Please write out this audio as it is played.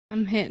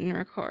I'm hitting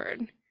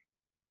record,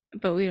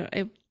 but we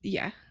don't.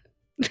 Yeah.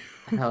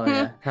 Hell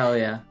yeah. Hell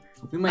yeah.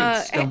 We might uh,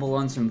 eh, stumble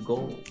on some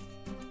gold.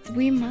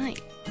 we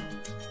might.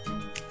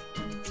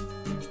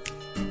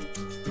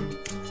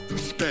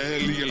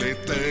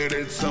 Spelljelated,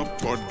 it's a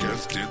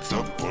podcast,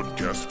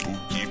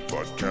 spooky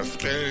podcast.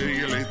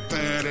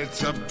 Spelljelated,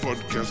 it's a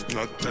podcast,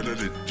 not a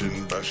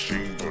religion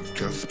bashing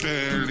podcast.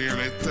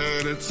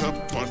 Spelljelated, it's a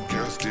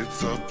podcast,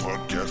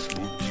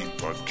 spooky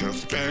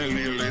podcast.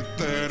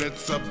 Spelljelated,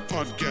 it's a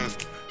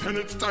podcast, and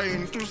it's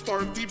time to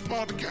start the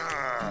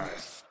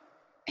podcast.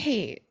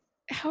 Hey,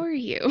 how are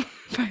you?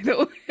 By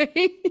the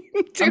way,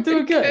 I'm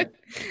doing good.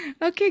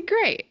 Okay,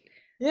 great.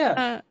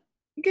 Yeah.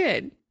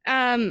 Good.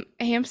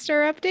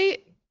 Hamster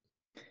update.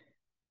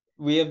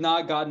 We have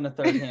not gotten a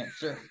third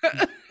hamster.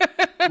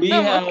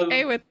 I'm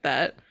okay with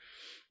that.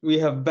 We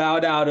have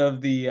bowed out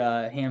of the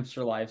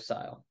hamster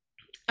lifestyle.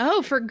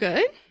 Oh, for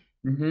good?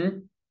 Mm-hmm.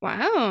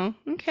 Wow.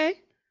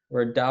 Okay.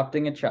 We're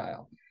adopting a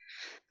child.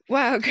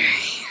 Wow,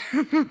 great.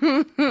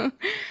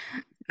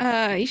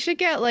 You should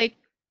get like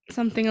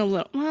something a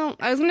little, well,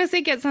 I was gonna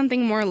say get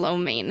something more low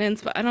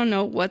maintenance, but I don't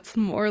know what's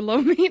more low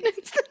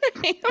maintenance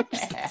than a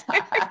hamster.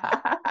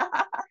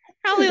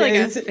 Probably like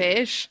a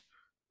fish.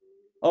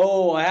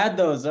 Oh, I had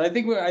those. I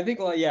think,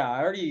 yeah,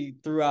 I already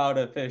threw out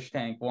a fish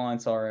tank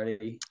once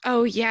already.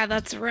 Oh yeah,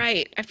 that's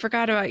right. I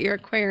forgot about your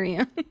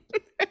aquarium.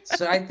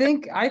 So I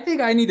think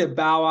I need to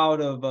bow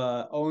out of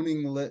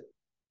owning lit.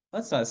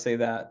 Let's not say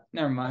that.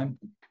 Never mind.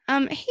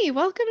 Hey,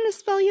 welcome to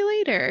Spell You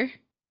Later.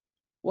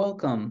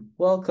 Welcome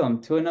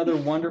to another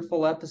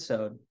wonderful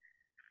episode.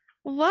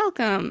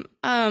 Welcome.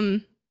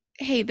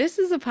 Hey, this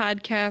is a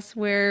podcast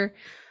where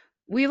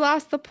we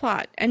lost the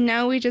plot and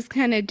now we just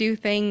kind of do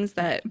things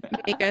that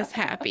make us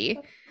happy.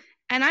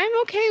 And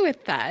I'm okay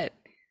with that.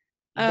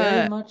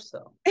 Very much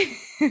so.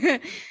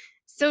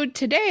 So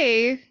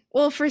today,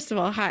 well, first of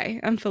all,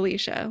 hi, I'm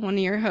Felicia, one of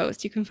your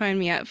hosts. You can find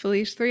me at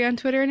Felicia3 on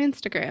Twitter and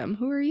Instagram.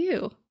 Who are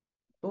you?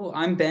 Oh,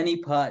 I'm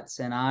Benny Putz,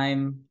 and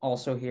I'm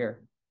also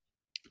here.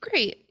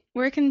 Great.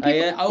 Where can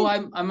people?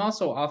 I'm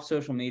also off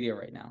social media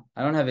right now.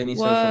 I don't have any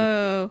social.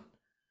 Whoa.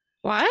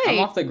 Why? I'm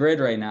off the grid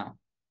right now.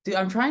 Dude,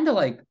 I'm trying to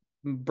like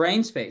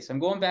brain space. I'm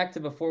going back to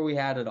before we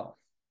had it all.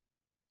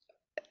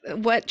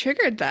 What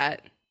triggered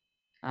that?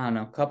 I don't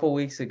know. A couple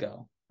weeks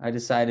ago, I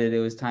decided it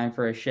was time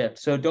for a shift.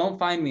 So don't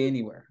find me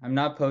anywhere. I'm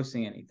not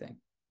posting anything.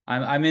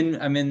 I'm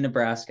in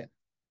Nebraska.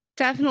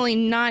 Definitely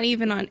not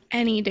even on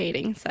any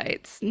dating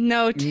sites.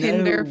 No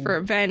Tinder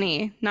for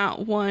Benny,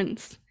 not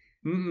once.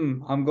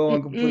 I'm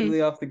going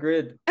completely off the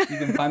grid. You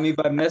can find me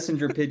by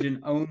messenger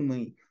pigeon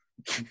only.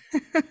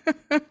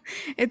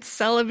 It's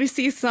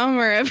celibacy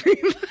summer,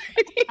 everybody.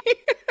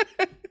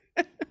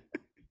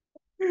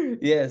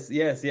 Yes,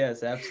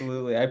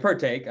 absolutely. I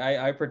partake.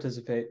 I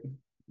participate.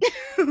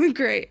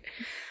 Great.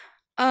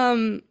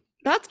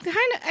 That's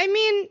kind of, I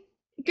mean,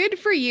 good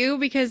for you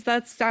because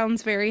that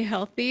sounds very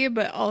healthy,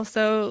 but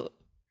also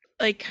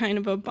like kind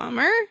of a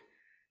bummer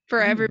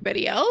for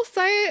everybody else,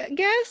 I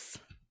guess.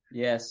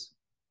 Yes,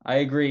 I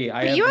agree.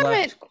 I but have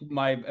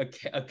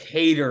left a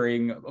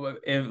catering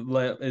is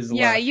left.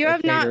 Yeah, you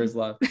have not.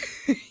 Left.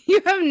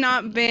 You have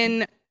not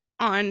been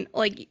on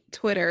like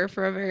Twitter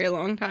for a very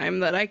long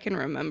time that I can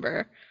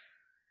remember.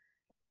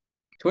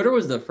 Twitter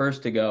was the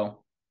first to go.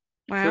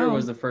 Wow. Twitter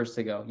was the first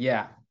to go.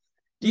 Yeah.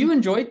 Do you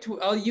enjoy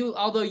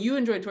although you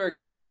enjoy Twitter,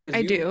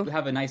 I do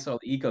have a nice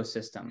little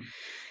ecosystem.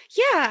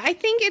 Yeah, I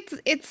think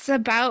it's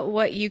about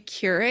what you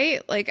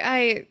curate. Like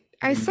I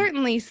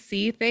certainly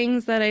see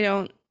things that I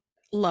don't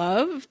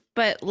love,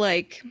 but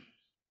like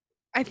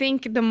I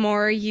think the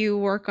more you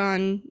work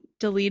on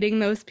deleting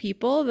those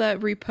people that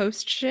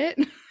repost shit,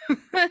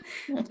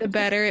 the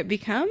better it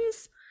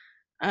becomes.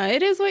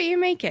 It is what you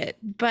make it,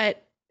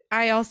 but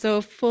I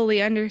also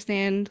fully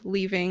understand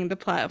leaving the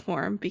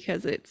platform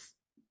because it's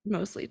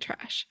mostly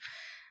trash.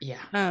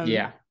 Yeah.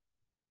 Yeah.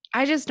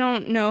 I just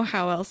don't know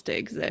how else to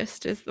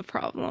exist is the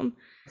problem.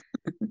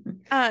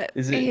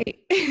 Isn't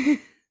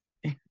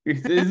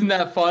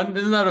that fun?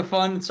 Isn't that a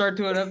fun start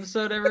to an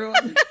episode,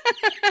 everyone?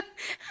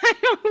 I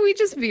know, we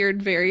just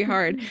veered very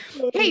hard.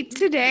 Hey,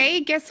 today,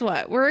 guess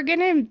what? We're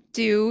gonna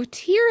do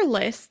tier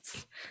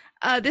lists.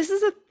 This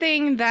is a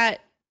thing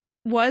that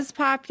was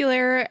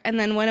popular and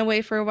then went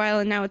away for a while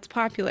and now it's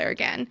popular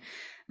again.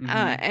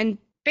 And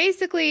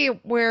basically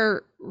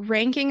we're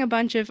ranking a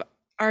bunch of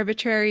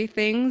arbitrary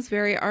things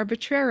very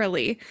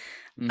arbitrarily.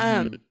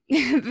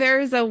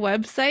 There's a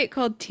website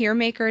called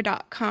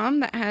tiermaker.com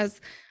that has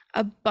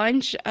a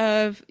bunch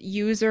of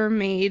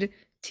user-made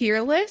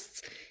tier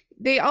lists.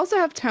 They also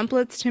have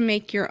templates to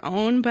make your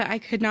own, but I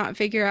could not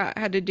figure out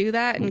how to do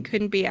that and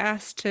couldn't be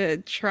asked to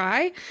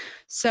try.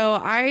 So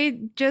I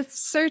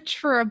just searched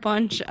for a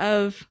bunch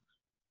of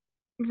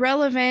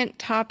relevant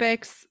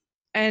topics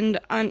and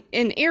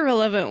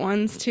irrelevant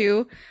ones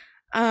too.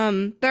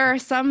 There are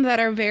some that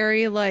are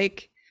very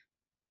like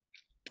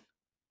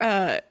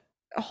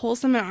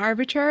wholesome and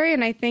arbitrary,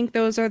 and I think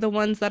those are the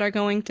ones that are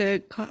going to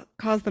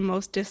cause the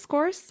most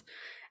discourse.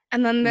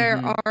 And then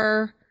there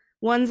are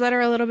ones that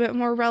are a little bit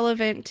more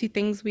relevant to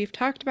things we've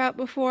talked about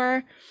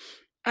before.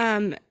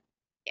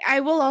 I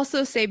will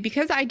also say,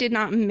 because I did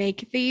not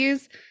make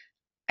these,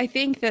 I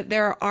think that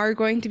there are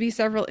going to be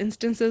several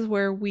instances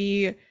where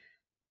we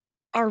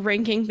are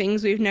ranking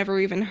things we've never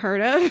even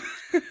heard of.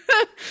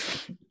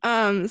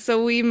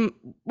 So we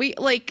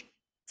like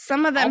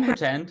some of them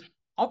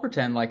I'll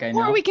pretend like I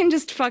or we know. can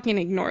just fucking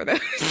ignore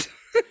those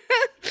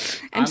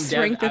and just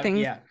rank the things.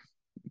 Yeah.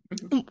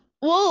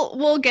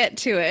 We'll get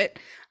to it.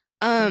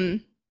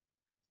 Um,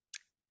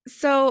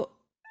 so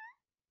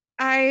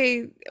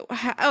I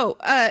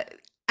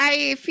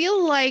I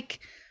feel like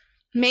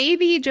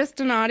maybe just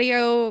an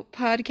audio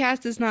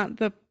podcast is not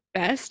the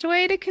best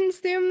way to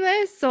consume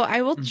this. So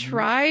I will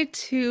try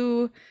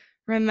to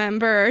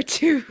remember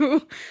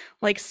to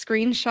like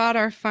screenshot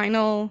our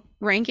final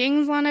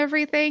rankings on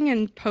everything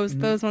and post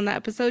those when the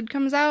episode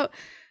comes out.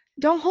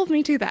 Don't hold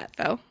me to that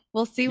though.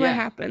 We'll see what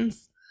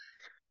happens.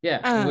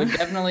 Yeah, it would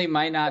definitely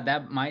might not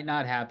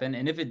happen.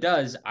 And if it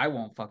does, I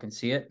won't fucking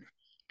see it.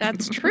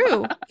 That's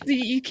true.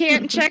 You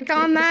can't check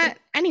on that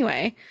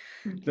anyway.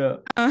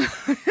 So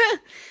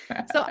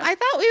I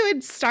thought we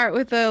would start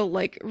with a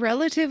like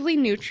relatively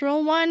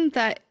neutral one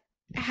that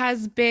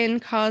has been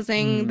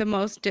causing the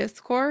most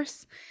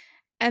discourse,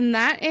 and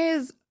that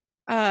is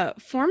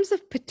forms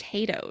of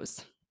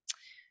potatoes.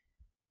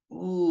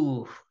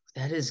 Ooh,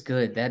 that is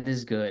good. That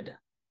is good.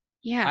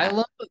 Yeah. I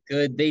love it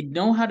good. They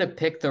know how to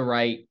pick the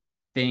right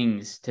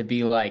things to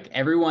be like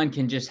everyone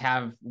can just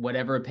have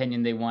whatever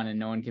opinion they want and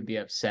no one can be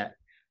upset.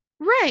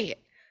 Right.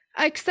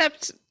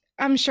 Except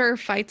I'm sure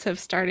fights have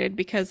started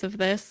because of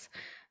this.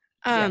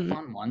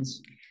 Fun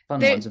ones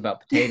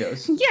about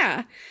potatoes.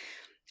 Yeah.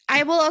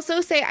 I will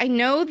also say I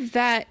know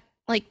that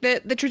like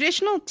the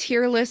traditional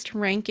tier list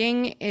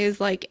ranking is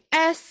like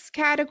S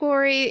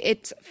category.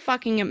 It's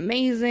fucking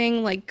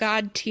amazing, like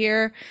God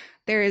tier.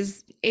 There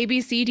is A,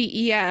 B, C, D,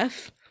 E,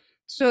 F.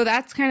 So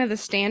that's kind of the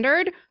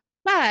standard.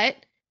 But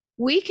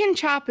we can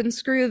chop and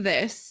screw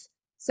this.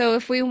 So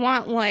if we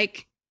want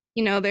like,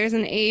 you know, there's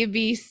an A,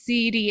 B,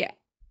 C, D,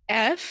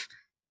 F,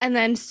 and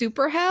then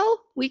super hell,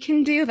 we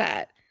can do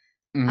that.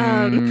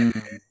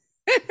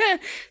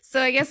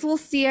 So I guess we'll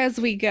see as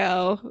we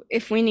go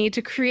if we need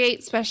to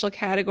create special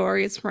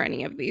categories for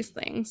any of these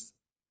things.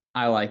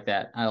 I like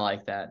that.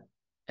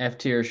 F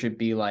tier should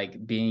be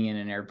like being in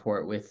an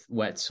airport with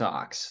wet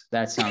socks.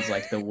 That sounds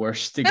like the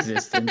worst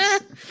existence.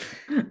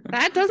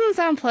 That doesn't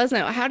sound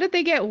pleasant. How did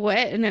they get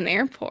wet in an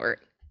airport?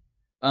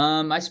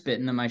 I spit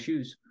into my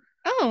shoes.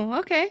 Oh,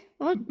 okay.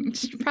 Well,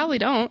 probably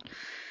don't.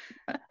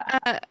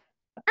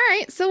 All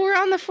right, so we're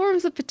on the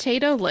forms of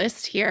potato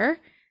list here.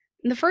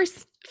 And the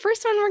first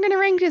one we're going to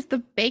rank is the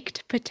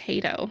baked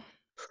potato.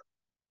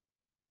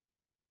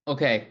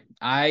 Okay,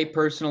 I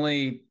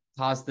personally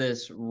toss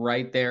this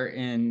right there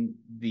in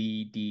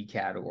the D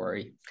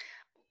category.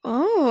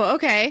 Oh,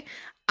 okay.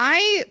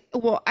 I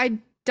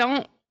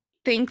don't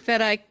think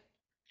that I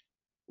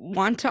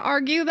want to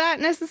argue that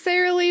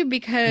necessarily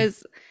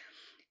because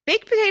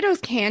baked potatoes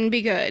can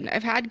be good.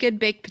 I've had good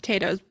baked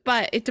potatoes,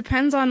 but it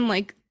depends on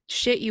like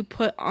shit you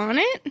put on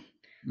it.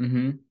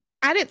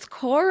 At its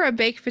core, a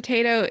baked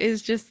potato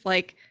is just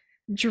like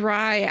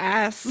dry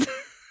ass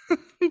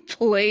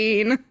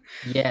plain.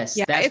 Yes,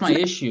 that's my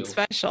issue.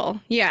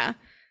 Special. Yeah.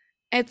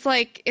 It's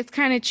like it's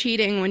kind of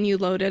cheating when you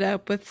load it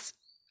up with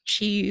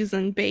cheese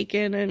and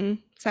bacon and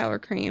sour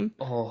cream.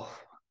 Oh.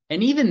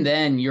 And even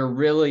then, you're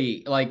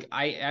really like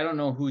I don't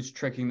know who's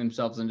tricking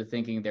themselves into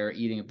thinking they're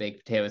eating a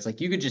baked potato. It's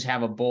like you could just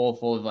have a bowl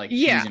full of like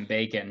cheese and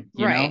bacon,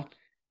 you know?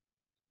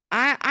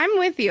 I'm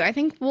with you. I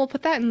think we'll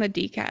put that in the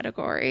D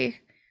category.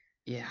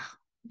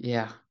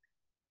 Yeah.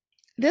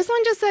 This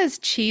one just says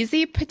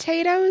cheesy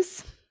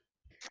potatoes.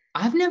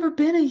 I've never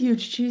been a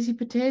huge cheesy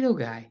potato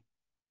guy.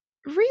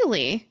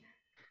 Really?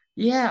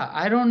 Yeah,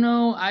 I don't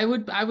know. I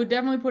would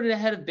definitely put it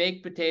ahead of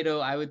baked potato.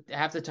 I would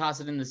have to toss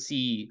it in the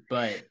C,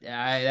 but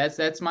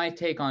that's my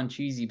take on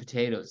cheesy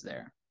potatoes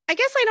there. I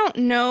guess I don't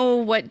know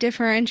what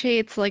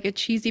differentiates like a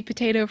cheesy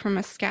potato from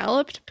a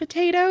scalloped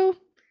potato.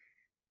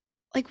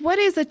 Like, what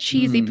is a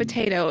cheesy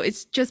potato?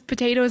 It's just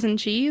potatoes and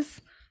cheese.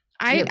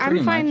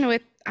 I'm fine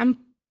with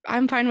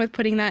I'm fine with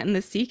putting that in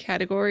the C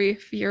category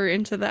if you're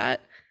into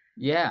that.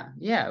 Yeah,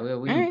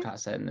 we can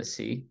toss that in the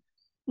C.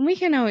 We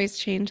can always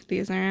change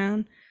these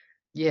around.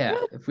 Yeah,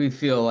 if we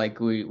feel like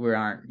we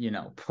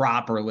aren't,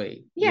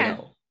 properly,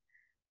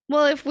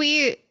 Well, if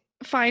we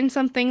find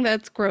something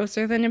that's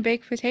grosser than a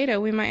baked potato,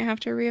 we might have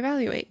to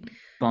reevaluate.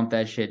 Bump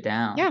that shit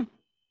down. Yeah.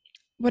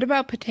 What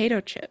about potato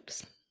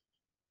chips?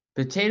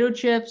 Potato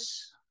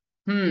chips?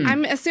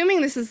 I'm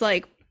assuming this is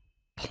like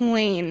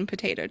plain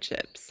potato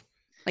chips.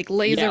 Like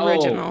Lay's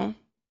original.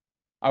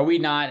 Are we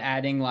not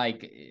adding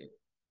like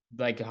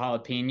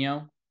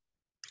jalapeno?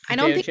 I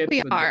don't think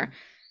we are.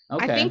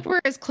 Okay. I think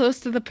we're as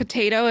close to the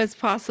potato as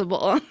possible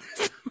on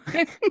this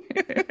one.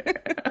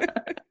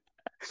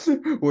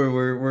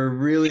 we're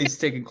really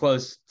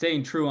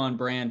staying true on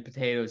brand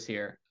potatoes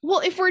here. Well,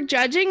 if we're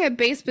judging a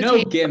base potato,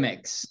 no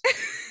gimmicks.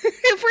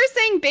 If we're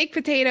saying baked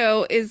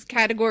potato is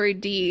category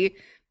D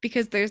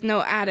because there's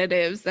no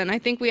additives, then I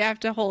think we have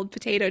to hold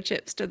potato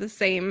chips to the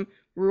same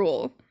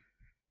rule.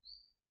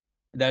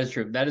 That is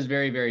true. That is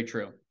very, very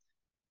true.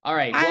 All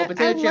right. Well, I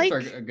potato chips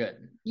like, are good.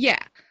 yeah,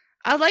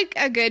 I like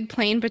a good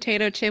plain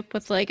potato chip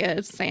with like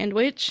a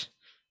sandwich.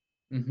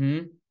 Mm-hmm.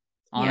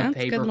 On a Yeah, it's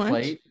good paper lunch.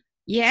 plate.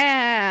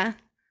 Yeah.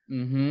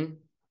 Mm-hmm.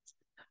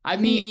 I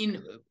Hey,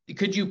 mean,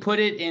 could you put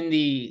it in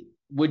the,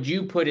 would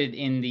you put it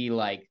in the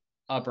like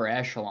upper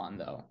echelon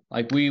though?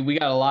 Like we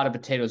got a lot of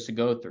potatoes to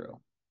go through.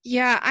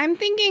 yeah, I'm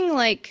thinking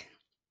like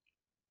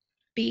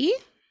B.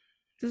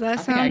 Does that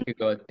I think I sound could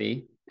go with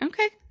B.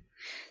 okay?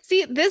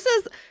 See,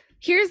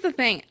 here's the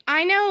thing.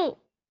 I know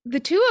the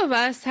two of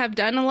us have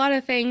done a lot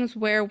of things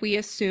where we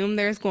assume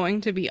there's going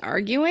to be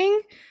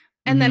arguing,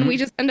 and then we Mm-hmm.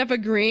 just end up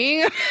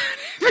agreeing.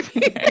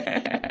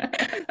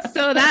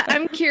 So that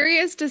I'm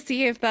curious to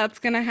see if that's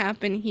going to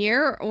happen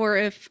here or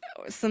if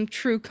some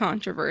true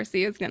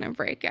controversy is going to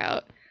break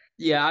out.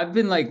 Yeah, I've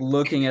been like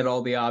looking at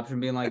all the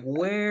options, being like,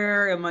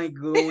 where am I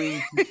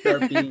going to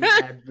start being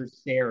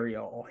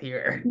adversarial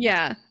here?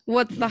 Yeah,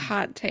 what's the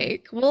hot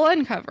take? We'll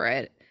uncover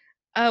it.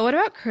 What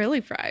about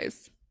curly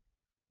fries?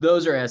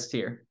 Those are S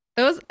tier.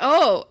 Those,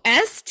 oh,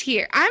 S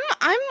tier. I'm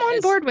on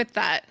S. board with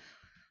that.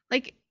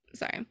 Like,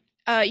 sorry.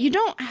 You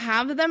don't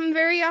have them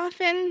very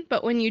often,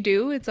 but when you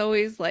do, it's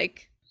always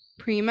like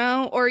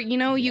primo. Or you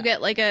Yeah.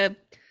 get like an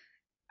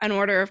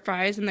order of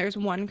fries and there's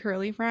one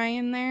curly fry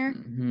in there.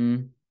 Mm-hmm.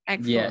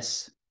 Excellent.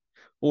 Yes.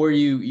 Or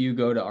you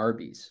go to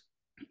Arby's.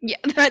 Yeah,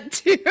 that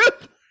too.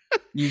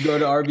 You go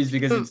to Arby's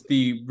because it's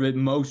the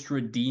most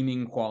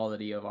redeeming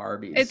quality of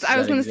Arby's I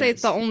was that gonna say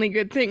it's the exists. only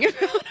good thing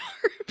about Arby's.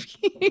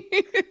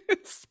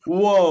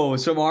 Whoa,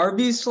 some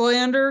Arby's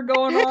slander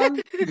going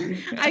on?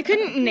 I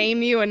couldn't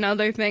name you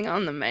another thing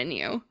on the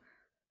menu.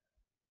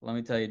 Let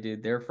me tell you,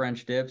 dude, their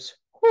French dips.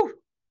 Whew.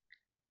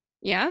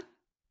 Yeah?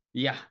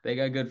 Yeah, they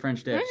got good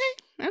French dips.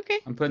 Okay. Okay.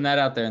 I'm putting that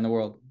out there in the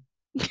world.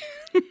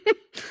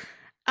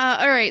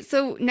 All right,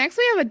 so next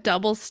we have a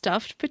double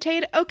stuffed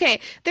potato. Okay,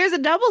 there's a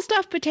double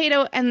stuffed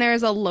potato and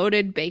there's a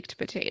loaded baked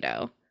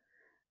potato.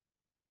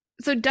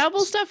 So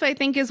double stuff, I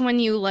think, is when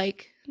you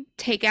like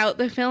take out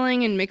the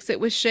filling and mix it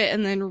with shit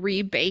and then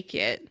rebake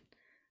it.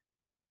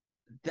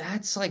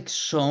 That's like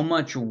so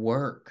much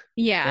work.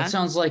 That Yeah,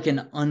 sounds like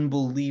an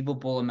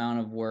unbelievable amount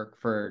of work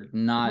for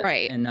not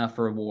right. enough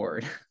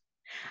reward.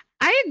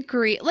 I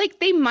agree. Like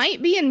they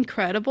might be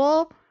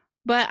incredible,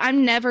 but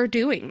I'm never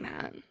doing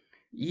that.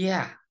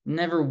 Yeah,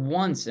 never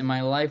once in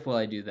my life will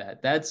I do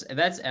that. That's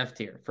F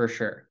tier for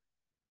sure.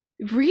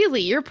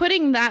 Really, you're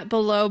putting that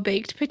below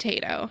baked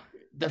potato.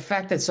 The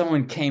fact that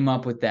someone came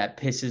up with that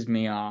pisses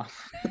me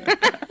off.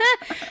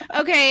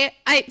 Okay,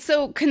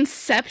 so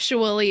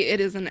conceptually it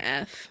is an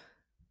F.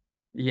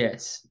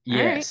 Yes, All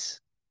right. yes.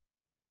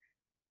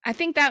 I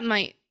think that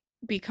might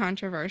be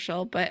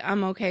controversial, but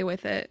I'm okay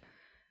with it.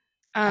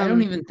 I don't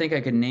Um, even think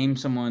I could name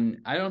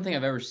someone. I don't think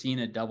I've ever seen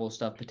a double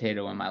stuffed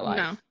potato in my no,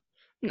 life.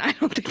 I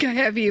don't think I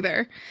have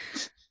either.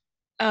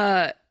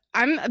 Uh,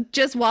 I'm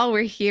just while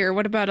we're here,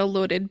 what about a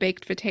loaded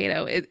baked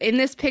potato? In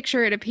this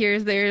picture, it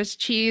appears there's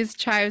cheese,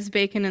 chives,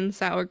 bacon, and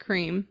sour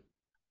cream.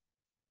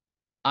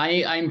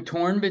 I'm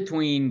torn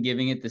between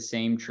giving it the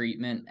same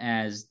treatment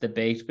as the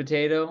baked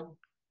potato,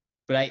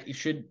 but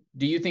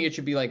do you think it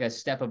should be like a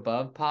step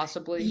above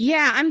possibly?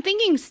 Yeah, I'm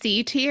thinking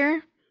C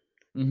tier,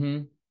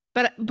 Mm-hmm.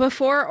 but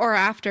before or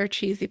after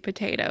cheesy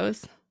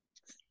potatoes.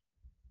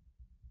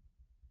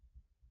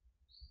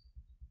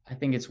 I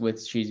think it's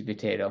with cheesy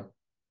potato.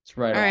 It's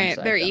right All right,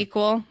 they're alongside them.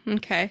 equal.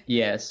 Okay.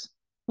 Yes.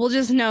 We'll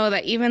just know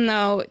that even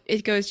though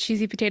it goes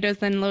cheesy potatoes,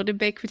 then loaded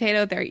baked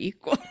potato, they're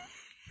equal.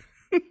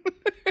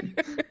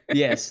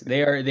 Yes,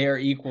 they are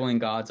equal in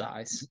God's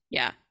eyes.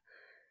 Yeah.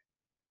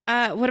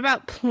 What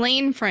about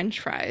plain French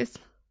fries?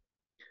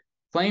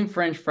 Plain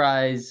French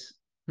fries.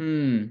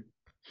 Hmm.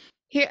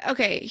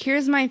 Okay,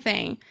 here's my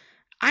thing.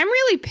 I'm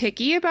really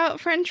picky about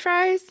French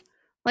fries.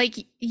 Like,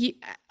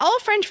 all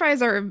French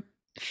fries are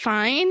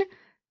fine,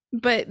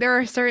 but there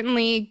are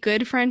certainly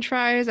good French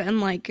fries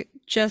and like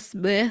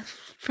just the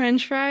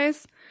French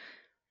fries.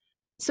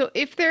 So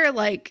if they're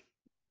like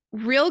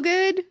real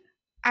good,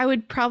 I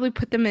would probably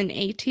put them in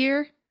A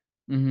tier.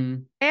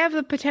 Mm-hmm. They have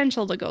the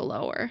potential to go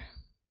lower.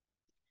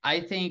 I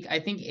think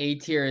A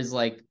tier is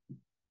like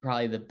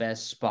probably the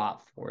best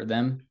spot for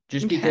them,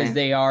 just because Okay.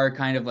 they are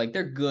kind of like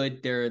they're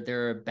good. They're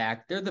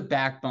the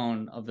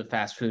backbone of the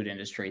fast food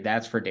industry.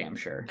 That's for damn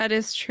sure. That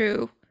is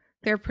true.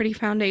 They're pretty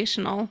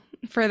foundational.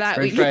 For that,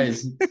 we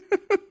French fries.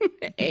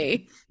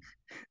 A.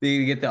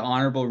 They get the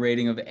honorable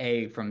rating of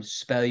A from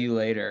Spell You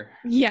Later.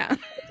 Yeah.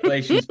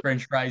 Congratulations,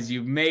 French fries,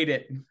 you've made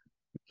it.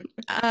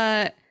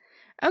 Uh,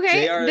 They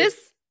okay. are.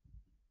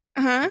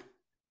 Huh?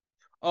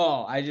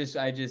 Oh, I just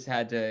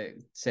had to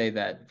say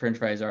that French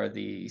fries are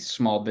the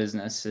small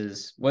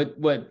businesses. What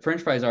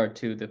French fries are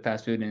to the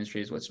fast food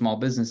industry is what small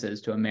business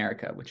is to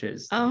America, which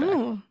is the back.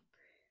 Oh,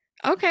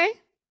 okay.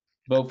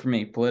 Vote for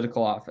me,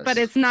 political office. But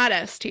it's not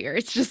S tier.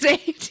 It's just A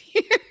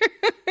tier.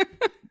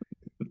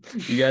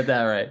 You got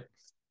that right.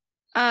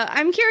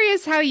 I'm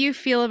curious how you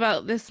feel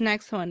about this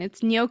next one.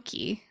 It's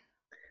gnocchi.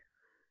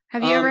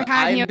 Have you ever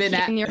had I've gnocchi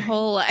been in your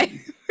whole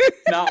life?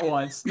 Not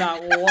once,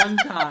 not one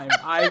time.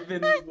 I've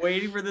been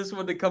waiting for this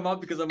one to come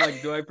up because I'm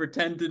like, do I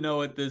pretend to know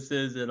what this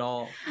is at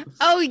all?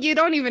 Oh, you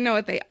don't even know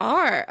what they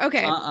are.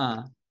 Okay.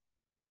 Uh-uh.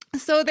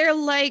 So they're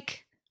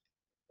like,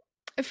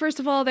 first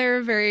of all,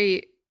 they're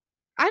very,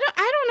 I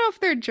don't know if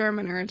they're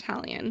German or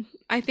Italian.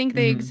 I think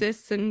they Mm-hmm.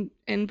 exist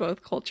in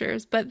both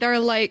cultures, but they're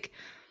like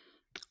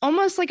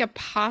almost like a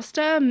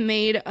pasta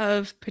made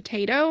of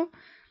potato,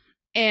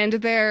 and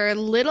they're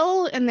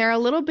little and they're a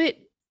little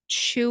bit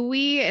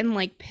chewy and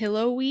like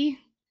pillowy.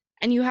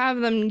 And you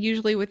have them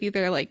usually with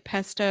either like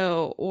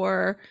pesto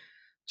or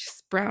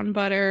just brown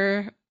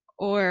butter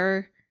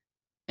or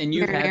And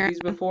you've had marinara. these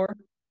before?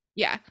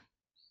 Yeah.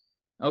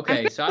 I'm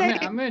Okay, so gonna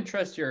say I'm gonna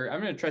trust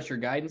your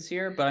guidance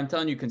here, but I'm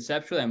telling you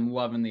conceptually, I'm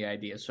loving the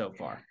idea so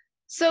far.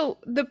 so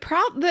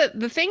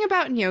the thing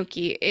about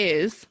gnocchi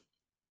is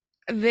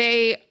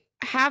they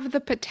have the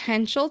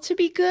potential to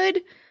be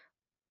good,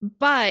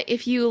 but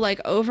if you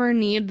like over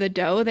knead the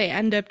dough, they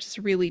end up just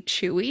really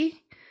chewy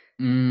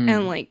and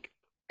Mm. like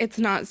it's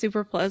not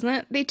super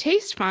pleasant. They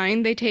taste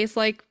fine. They taste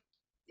like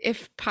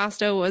if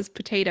pasta was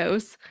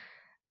potatoes.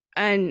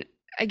 And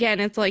again,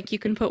 it's like you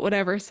can put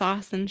whatever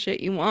sauce and shit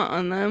you want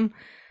on them.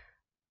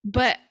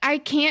 But I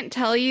can't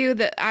tell you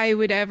that I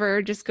would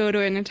ever just go to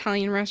an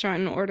Italian restaurant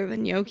and order the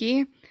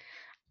gnocchi.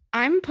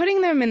 I'm putting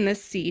them in the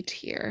C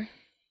tier.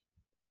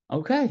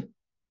 Okay.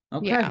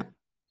 Okay. Yeah.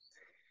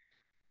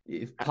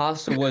 If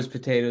Pasta Was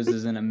Potatoes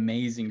is an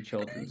amazing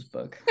children's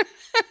book.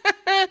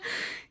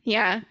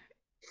 Yeah.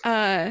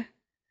 Uh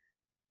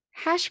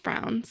Hash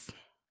browns.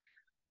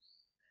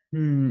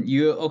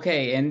 You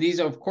okay, and these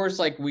of course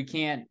like I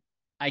can't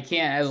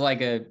as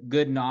like a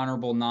good and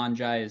honorable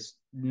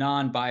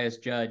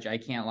non-biased judge, I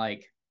can't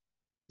like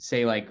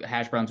say like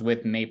hash browns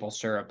with maple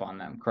syrup on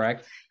them,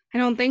 correct? I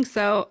don't think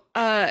so.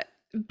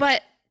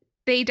 But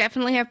they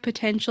definitely have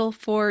potential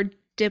for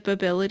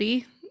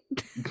dippability.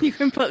 You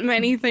can put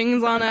many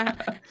things on a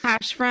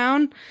hash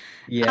brown.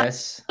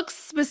 Yes. Looks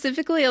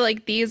specifically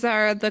like these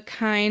are the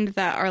kind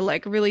that are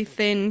like really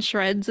thin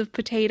shreds of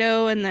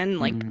potato and then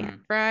like pan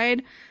Mhm.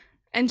 fried.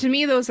 And to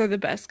me, those are the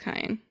best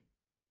kind.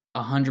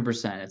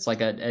 100%.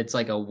 It's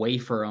like a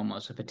wafer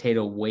almost, a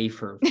potato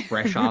wafer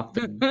fresh off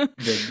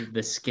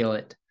the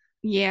skillet.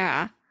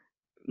 Yeah.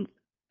 Mm.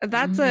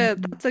 That's a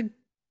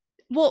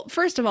well,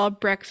 first of all,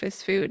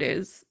 breakfast food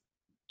is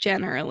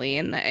generally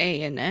in the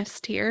A and S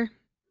tier.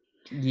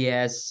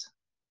 Yes.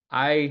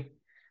 I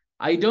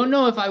I don't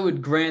know if I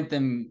would grant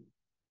them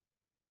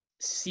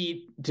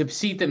seat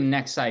them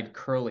next side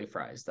curly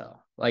fries though.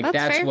 Like That's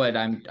that's fair. what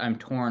I'm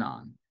torn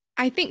on.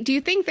 Do you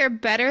think they're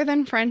better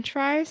than French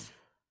fries?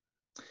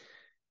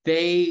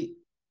 They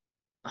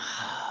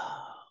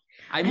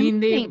I I'm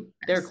mean thinking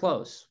they're yes.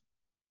 close.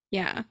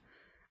 Yeah.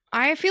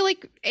 I feel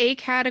like A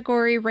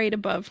category right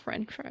above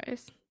French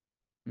fries.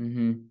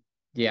 Mm-hmm.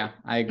 Yeah,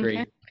 I Okay.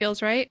 agree.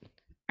 Feels right.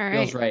 All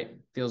Feels right. right.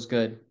 Feels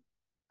good.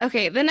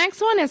 Okay, the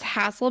next one is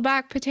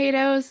Hasselback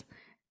potatoes.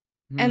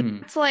 And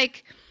Hmm. it's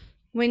like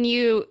when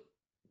you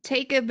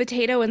take a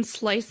potato and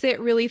slice it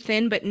really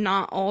thin, but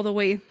not all the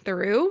way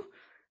through.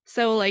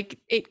 So like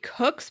it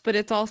cooks, but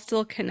it's all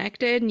still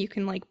connected and you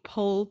can like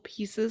pull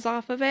pieces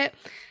off of it.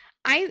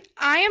 I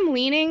am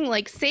leaning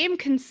like same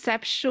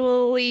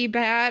conceptually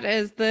bad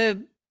as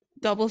the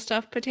double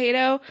stuffed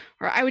potato,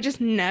 or I would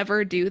just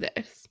never do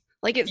this.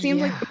 Like it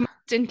seems like Yeah. the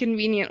most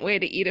inconvenient way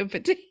to eat a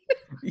potato.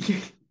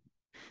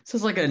 This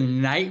is like a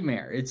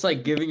nightmare. It's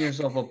like giving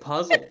yourself a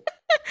puzzle.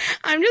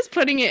 I'm just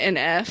putting it in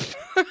F.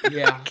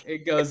 Yeah,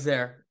 it goes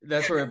there.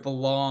 That's where it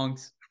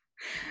belongs.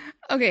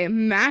 Okay,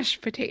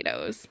 mashed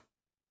potatoes.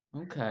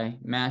 Okay,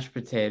 mashed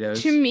To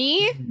potatoes.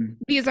 me, Hmm.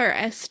 these are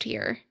S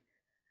tier,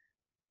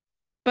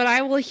 but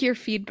I will hear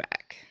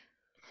feedback.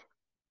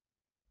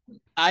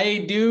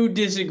 I do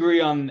disagree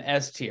on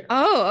S tier.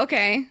 Oh,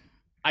 okay.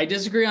 I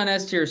disagree on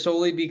S tier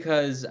solely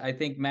because I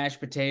think mashed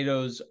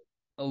potatoes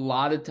a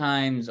lot of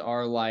times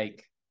are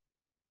like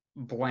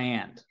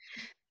bland.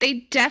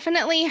 They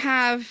definitely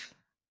have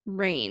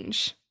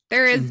range.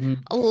 There is Hmm.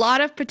 a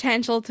lot of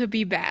potential to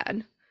be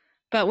bad,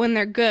 but when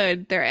they're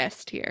good, they're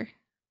S tier.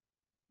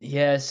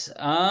 Yes.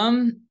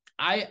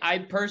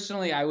 I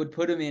personally I would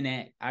put them in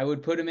A. I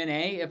would put them in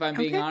A if I'm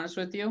being Okay. honest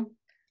with you.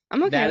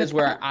 I'm okay That with is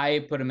where that. I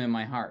put them in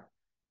my heart.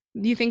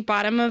 Do you think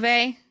bottom of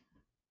A?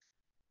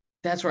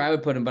 That's where I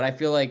would put them, but I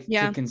feel like to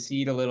Yeah.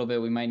 concede a little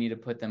bit, we might need to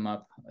put them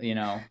up, No,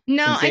 since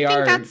I they think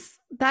are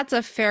that's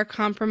a fair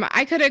compromise.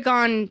 I could have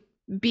gone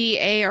B,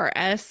 A, or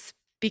S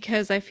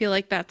because I feel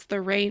like that's the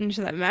range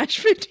that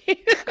mashed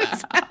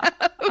potatoes have.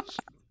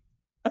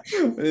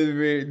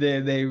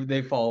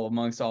 they fall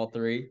amongst all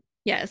three.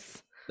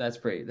 Yes. That's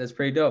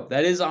pretty dope.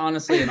 That is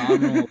honestly an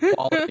honorable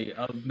quality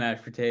of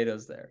mashed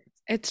potatoes there.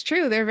 It's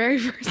true. They're very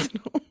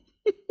versatile.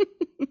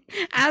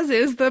 As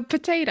is the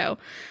potato.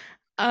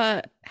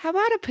 How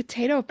about a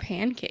potato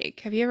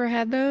pancake? Have you ever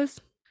had those?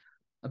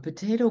 A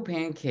potato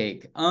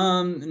pancake.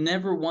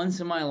 Never once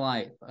in my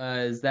life.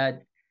 Is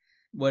that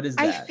what is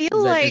I that? feel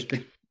Is that just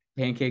like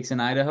pancakes in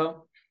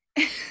Idaho?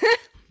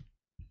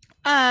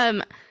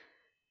 um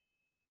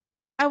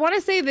I want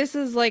to say this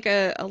is like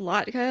a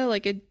latke,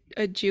 like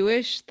a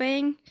Jewish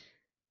thing.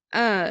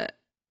 Uh,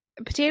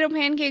 Potato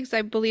pancakes,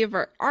 I believe,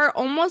 are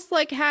almost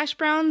like hash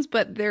browns,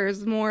 but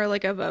there's more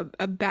like of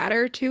a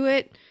batter to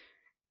it.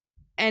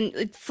 And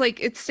it's like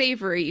it's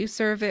savory. You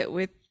serve it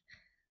with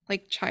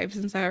like chives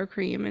and sour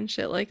cream and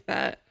shit like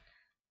that.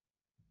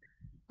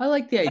 I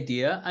like the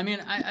idea. I mean,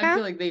 I Yeah,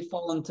 feel like they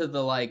fall into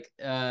the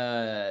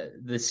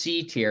the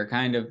C tier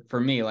kind of for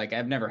me. Like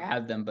I've never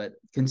had them, but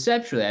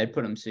conceptually I'd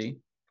put them C.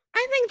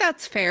 I think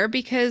that's fair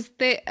because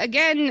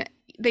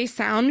they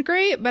sound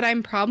great, but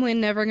I'm probably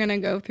never gonna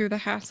go through the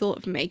hassle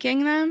of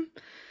making them.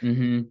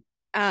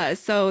 Mm-hmm.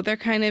 So they're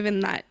kind of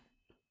in that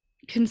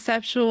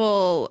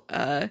conceptual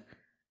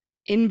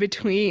in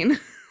between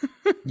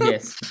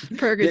Yes. The in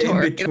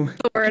purgatory. That's between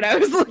the word I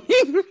was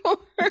looking for.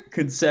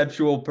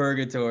 conceptual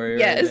purgatory right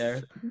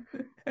Yes.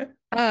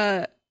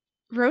 there.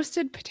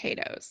 Roasted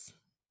potatoes.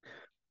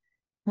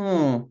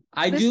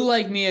 I This do is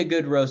like me a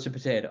good roasted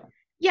potato.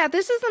 Yeah,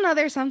 this is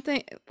another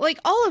something like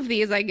all of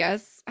these, I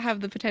guess, have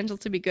the potential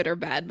to be good or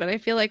bad, but I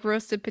feel like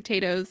roasted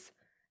potatoes,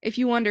 if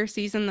you under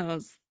season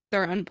those,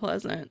 they're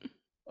unpleasant.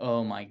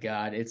 Oh my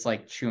God, it's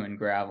like chewing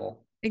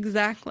gravel.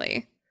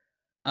 Exactly.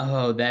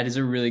 Oh, that is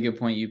a really good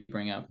point you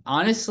bring up.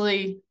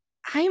 Honestly,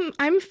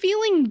 I'm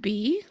feeling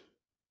B,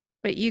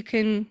 but you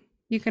can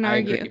I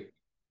argue. agree.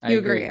 I You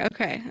agree. agree.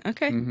 Okay.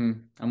 Okay.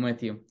 I'm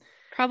with you.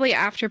 Probably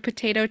after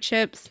potato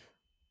chips.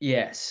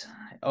 Yes.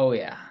 Oh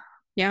yeah.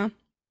 Yeah.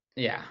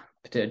 Yeah.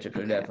 Potato chips are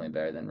Okay. definitely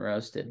better than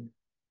roasted.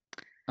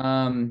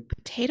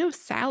 Potato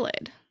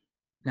salad.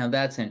 Now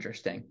that's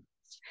interesting.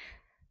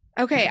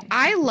 Okay,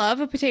 I love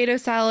a potato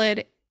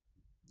salad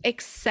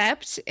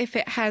except if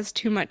it has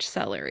too much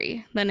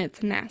celery, then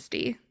it's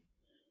nasty.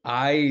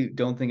 I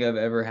don't think I've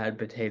ever had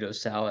potato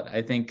salad.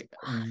 I think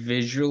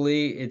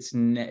visually it's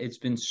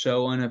been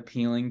so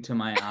unappealing to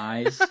my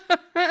eyes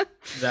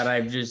that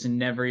I've just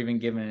never even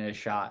given it a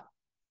shot.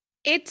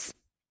 It's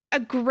a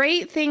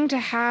great thing to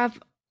have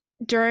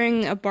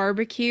during a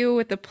barbecue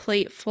with a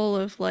plate full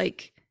of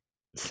like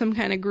some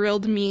kind of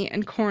grilled meat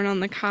and corn on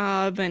the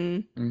cob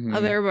and Hmm.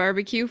 other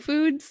barbecue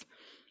foods.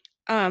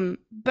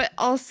 But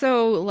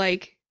also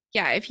like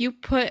yeah, if you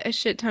put a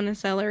shit ton of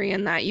celery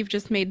in that, you've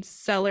just made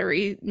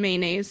celery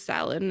mayonnaise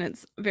salad and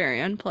it's very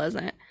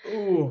unpleasant.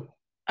 Ooh.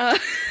 Uh,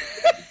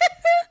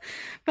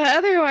 but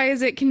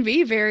otherwise it can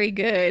be very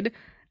good.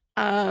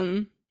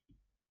 Um,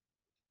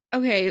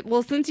 okay,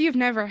 well since you've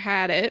never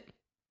had it,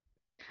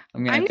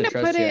 I'm gonna I'm have to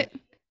gonna put trust you. it,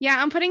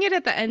 yeah, I'm putting it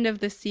at the end of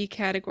the C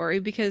category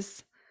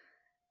because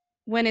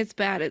when it's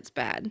bad, it's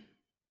bad.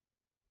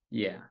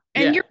 Yeah.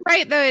 And Yeah. you're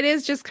right, though, it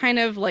is just kind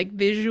of like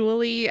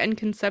visually and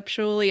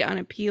conceptually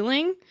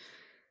unappealing,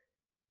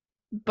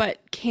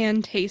 but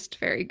can taste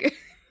very good.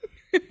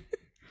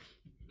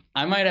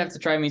 I might have to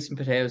try me some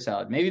potato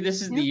salad. Maybe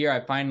this is the Yeah. year I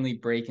finally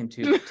break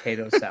into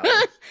potato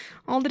salad.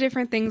 All the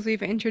different things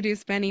we've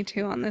introduced Benny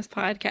to on this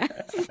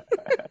podcast.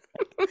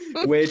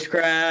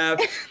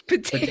 Witchcraft,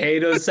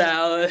 potato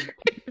salad.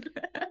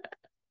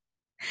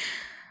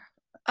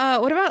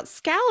 What about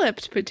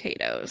scalloped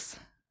potatoes?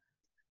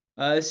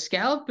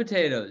 Scalloped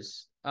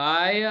potatoes.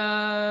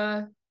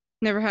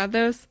 Never had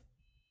those?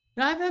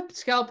 I've had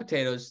scalloped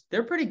potatoes.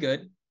 They're pretty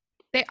good.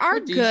 They are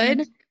They're good.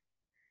 decent.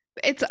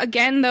 It's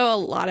again, though, a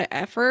lot of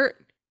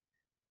effort.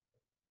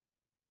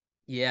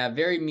 Yeah,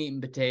 very meat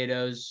and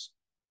potatoes.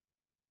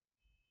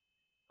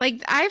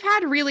 Like, I've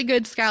had really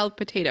good scalloped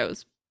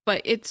potatoes,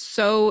 but it's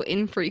so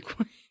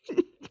infrequent.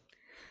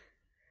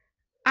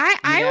 I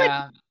would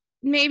Yeah,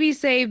 maybe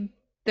say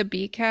the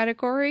B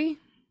category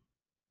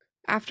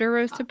after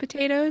roasted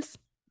potatoes.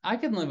 I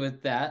can live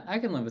with that. I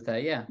can live with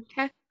that. Yeah.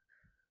 Okay.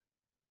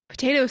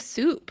 Potato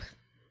soup.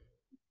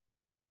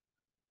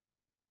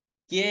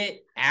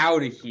 Get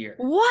out of here.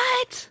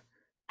 What?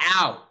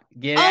 Out.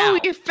 Get Oh,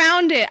 out. you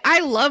found it. I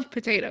love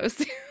potato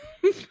soup.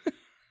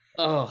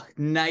 Oh,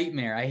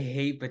 nightmare. I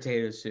hate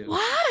potato soup.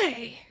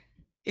 Why?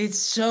 It's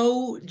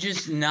so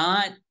just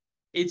not,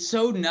 it's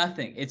so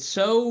nothing. It's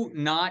so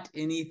not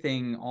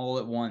anything all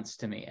at once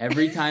to me.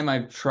 Every time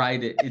I've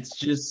tried it,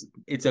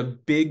 it's a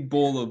big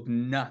bowl of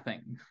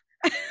nothing.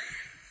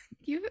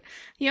 You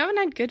you haven't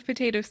had good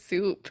potato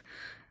soup.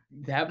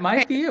 That Okay.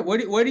 might be it.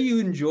 What do you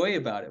enjoy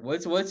about it?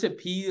 What's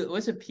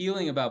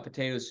appealing about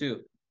potato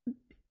soup?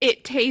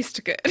 It tastes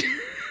good.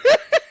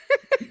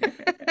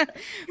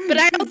 But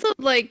I also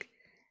like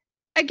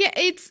again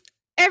it's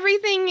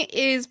everything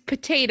is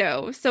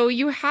potato, so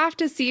you have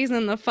to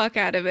season the fuck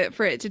out of it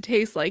for it to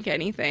taste like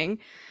anything.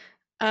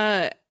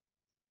 Uh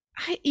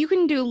you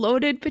can do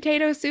loaded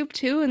potato soup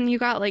too, and you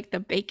got like the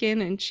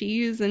bacon and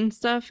cheese and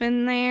stuff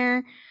in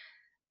there.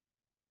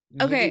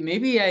 Okay,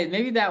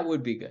 Maybe that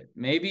would be good.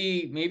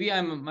 Maybe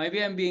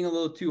I'm being a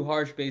little too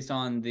harsh based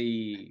on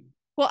the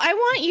well, I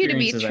want you to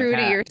be experiences I've true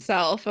to had.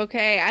 yourself,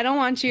 okay? I don't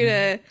want you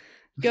to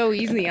go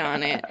easy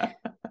on it.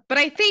 But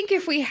I think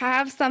if we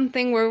have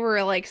something where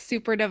we're like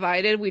super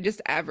divided, we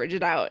just average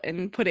it out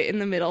and put it in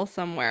the middle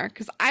somewhere.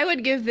 Because I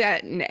would give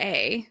that an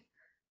A.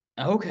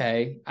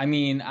 Okay. I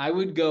mean, I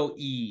would go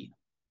E.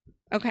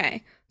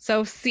 Okay,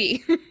 so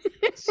C.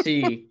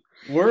 C.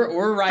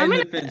 We're riding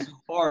gonna- the fence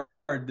hard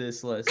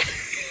this list.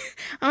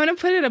 I'm gonna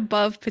put it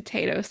above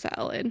potato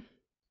salad,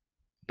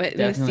 but in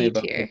the Definitely C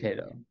above tier.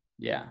 potato.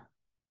 Yeah.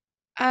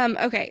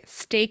 Okay,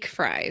 steak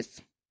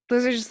fries.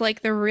 Those are just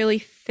like the really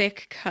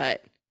thick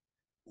cut.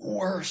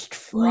 Worst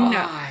No.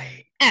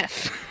 fry.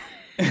 F.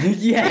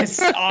 Yes,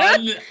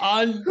 on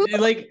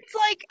like It's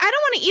like I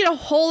don't want to eat a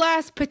whole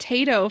ass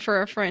potato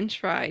for a French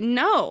fry.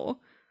 No.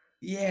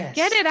 yes.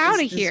 Get it out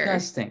it's of here.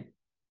 disgusting.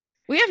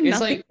 We have It's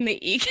nothing like in the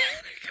E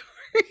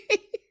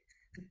category.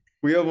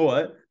 we have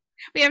what?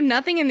 We have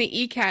nothing in the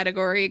E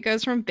category. It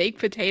goes from baked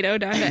potato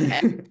down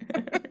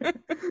to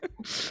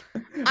F.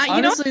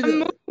 Honestly, I'm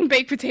moving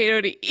baked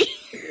potato to E.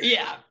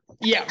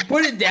 yeah,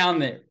 put it down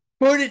there.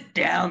 Put it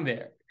down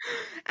there.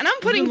 And I'm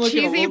putting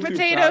cheesy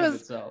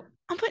potatoes. So.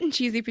 I'm putting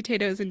cheesy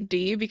potatoes in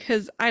D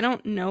because I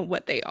don't know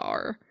what they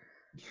are.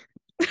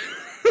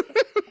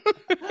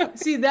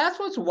 See, that's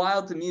what's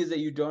wild to me is that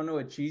you don't know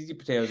what cheesy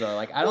potatoes are.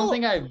 Like, I don't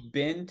think I've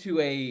been to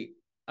a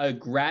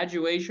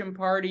graduation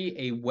party,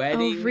 a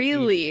wedding,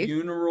 really? a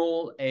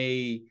funeral,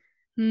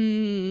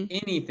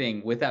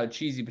 anything without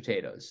cheesy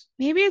potatoes.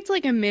 Maybe it's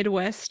like a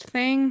Midwest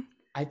thing.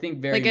 I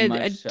think very like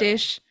much a so.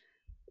 dish.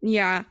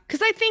 Yeah,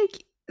 because I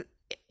think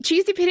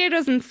cheesy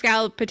potatoes and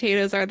scalloped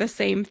potatoes are the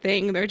same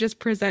thing. They're just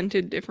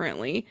presented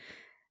differently.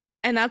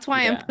 And that's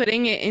why I'm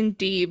putting it in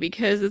D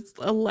because it's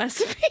a less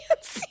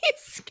fancy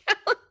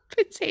scalloped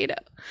potato.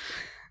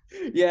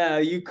 Yeah,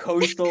 you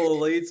coastal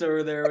elites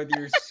over there with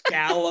your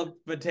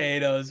scalloped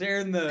potatoes. Here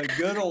in the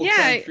good old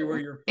country where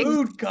your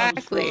food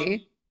comes from.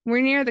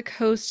 We're near the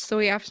coast, so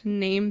we have to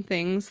name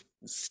things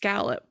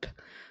scallop.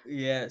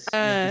 Yes, you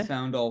have to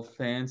sound all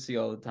fancy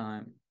all the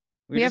time.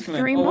 We have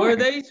 3 more. What are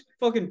these?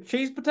 Fucking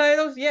cheese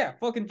potatoes? Yeah,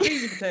 fucking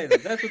cheesy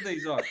potatoes. That's what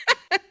these are.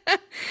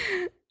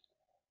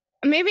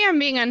 Maybe I'm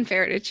being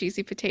unfair to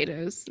cheesy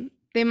potatoes.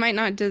 They might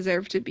not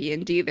deserve to be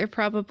in D. They're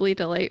probably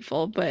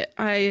delightful, but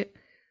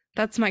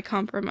that's my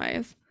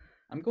compromise.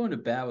 I'm going to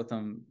bat with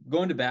them.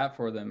 Going to bat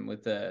for them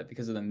with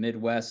because of the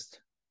Midwest.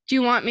 Do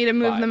you want me to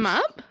move them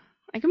up?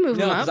 I can move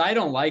them up. No, because I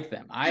don't like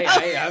them.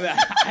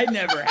 I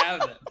never have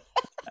them.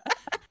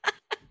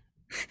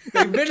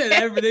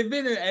 They've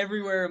been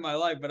everywhere in my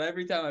life, but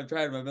every time I've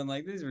tried them, I've been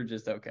like, these were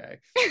just okay.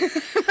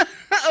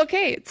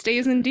 Okay, it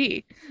stays in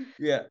D.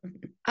 Yeah.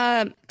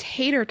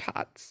 Tater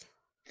tots.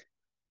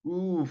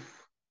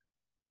 Oof.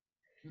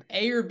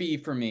 A or B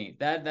for me.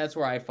 That's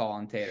where I fall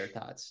on tater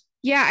tots.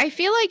 Yeah, I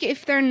feel like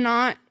if they're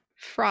not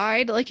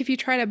fried, like if you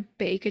try to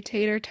bake a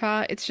tater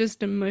tot, it's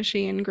just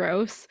mushy and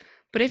gross.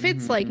 But if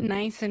it's like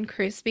nice and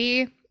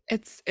crispy,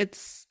 it's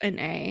an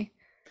A.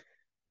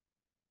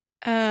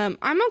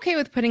 I'm okay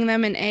with putting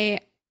them in A,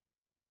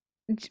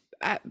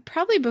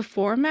 probably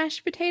before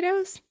mashed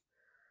potatoes.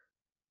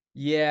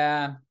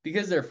 Yeah,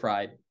 because they're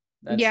fried.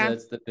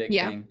 That's the big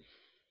thing.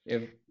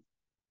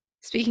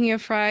 Speaking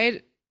of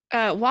fried,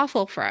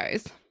 waffle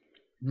fries.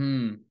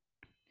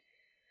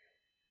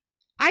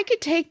 I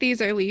could take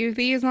these or leave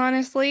these,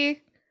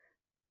 honestly.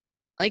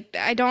 Like,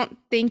 I don't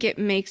think it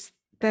makes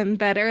them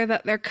better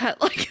that they're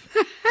cut like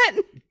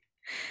that.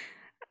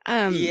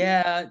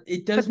 Yeah,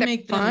 it does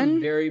make them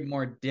very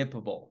more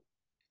dippable.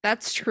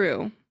 That's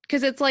true.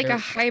 Because it's like a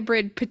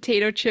hybrid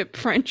potato chip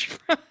French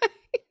fry.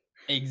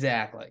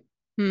 Exactly.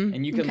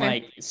 And you can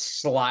like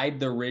slide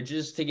the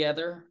ridges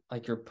together,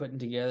 like you're putting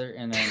together,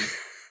 and then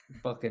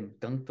fucking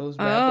dunk those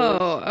bad boys.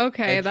 Oh,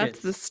 okay.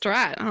 That's the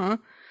strat, huh?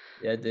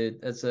 Yeah, dude.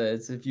 It's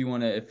if you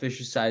want to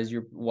efficientize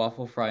your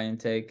waffle fry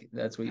intake,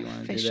 that's what you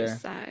want to do there.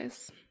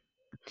 Efficientize.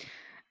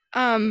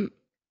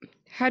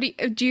 How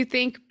do you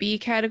think B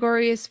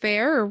category is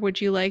fair, or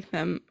would you like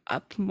them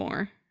up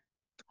more?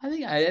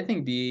 I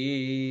think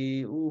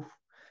B. Oof.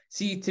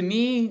 See, to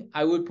me,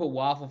 I would put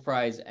waffle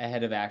fries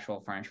ahead of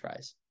actual French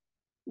fries.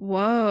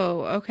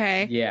 Whoa,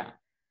 okay. Yeah.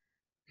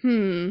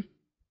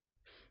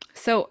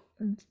 So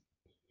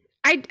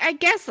I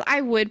guess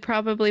I would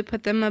probably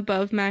put them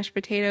above mashed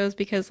potatoes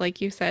because, like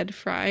you said,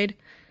 fried.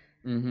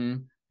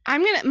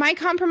 My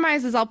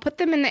compromise is I'll put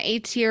them in the A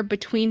tier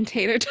between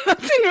tater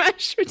tots and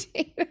mashed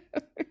potatoes.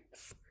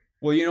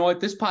 Well, you know what?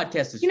 This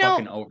podcast is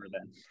fucking over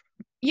then.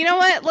 You know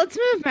what? Let's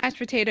move mashed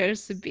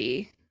potatoes to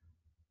B.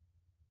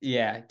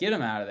 Yeah, get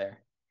them out of there.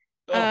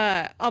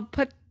 I'll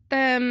put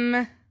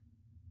them.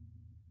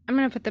 I'm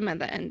gonna put them at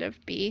the end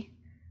of B.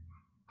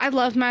 I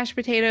love mashed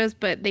potatoes,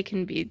 but they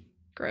can be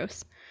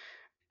gross.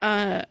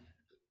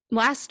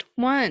 Last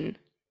one,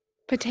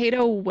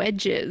 potato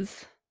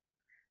wedges.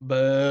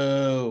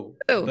 Boo.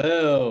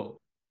 Boo.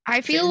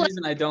 I feel like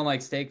reason I don't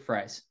like steak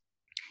fries.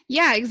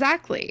 Yeah,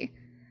 exactly.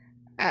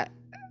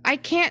 I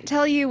can't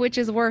tell you which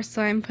is worse,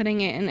 so I'm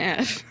putting it in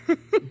F.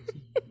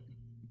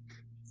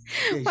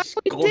 Why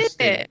we did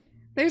it?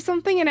 There's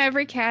something in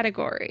every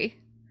category.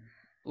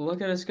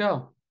 Look at us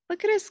go.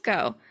 Look at us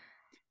go.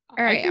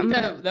 All right, I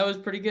think that was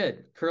pretty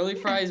good. Curly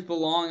fries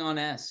belong on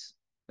S.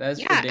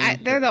 That's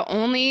they're the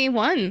only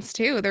ones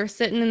too. They're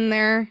sitting in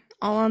there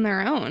all on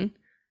their own.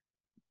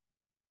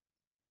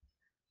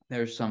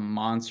 There's some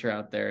monster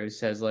out there who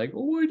says like,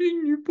 "Oh, why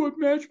didn't you put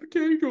mashed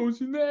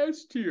potatoes in the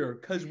S tier?"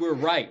 Because we're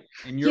right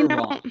and you're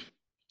wrong.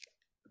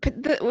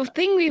 the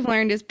thing we've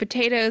learned is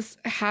potatoes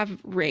have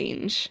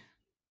range,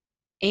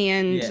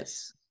 and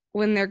Yes.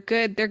 when they're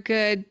good, they're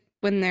good.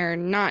 When they're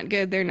not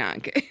good, they're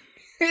not good.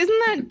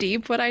 Isn't that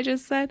deep what I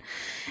just said? Dude,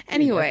 I think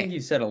Anyway, you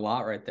said a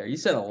lot right there. You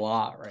said a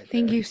lot right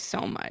thank there. you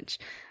so much.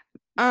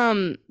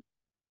 Um,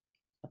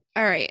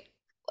 all right.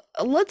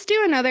 Let's do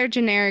another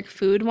generic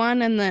food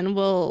one, and then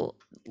we'll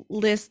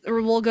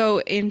go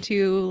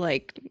into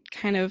like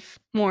kind of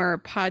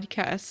more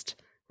podcast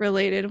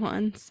related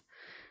ones.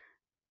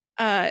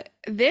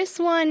 This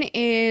one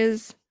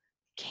is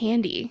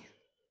candy.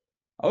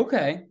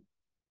 Okay.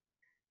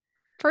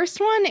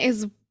 First one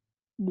is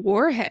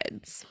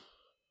Warheads.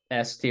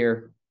 S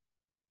tier.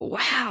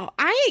 Wow.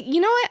 You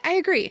know what? I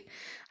agree.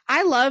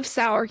 I love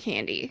sour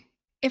candy.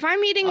 If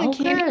I'm eating a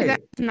candy Okay.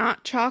 that's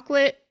not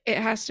chocolate, it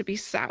has to be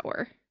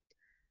sour.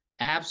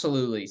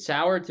 Absolutely.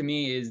 Sour to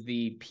me is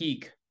the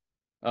peak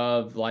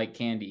of like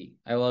candy.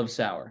 I love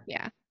sour.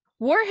 Yeah.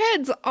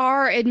 Warheads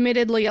are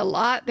admittedly a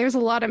lot. There's a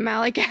lot of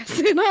malic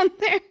acid on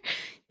there.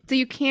 So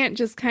you can't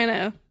just kind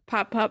of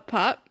pop, pop,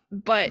 pop,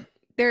 but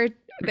they're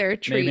a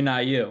treat. Maybe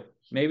not you.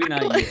 Maybe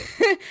not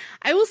you.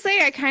 I will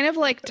say I kind of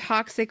like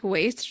Toxic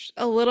Waste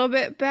a little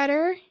bit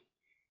better.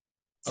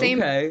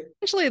 Okay.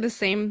 Essentially the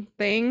same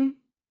thing,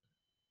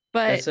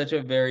 but That's such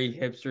a very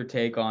hipster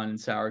take on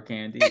sour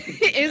candy.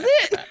 is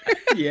it?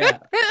 Yeah.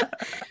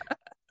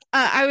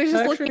 I was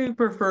just I looking. actually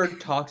prefer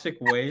Toxic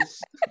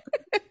Waste.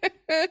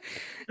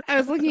 I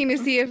was looking to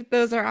see if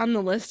those are on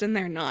the list, and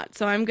they're not.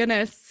 So I'm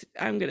gonna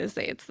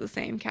say it's the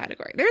same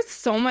category. There's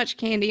so much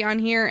candy on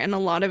here, and a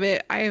lot of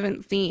it I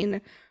haven't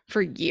seen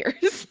for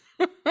years.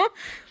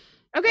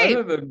 Okay, I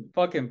have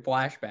fucking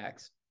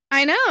flashbacks.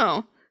 I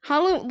know.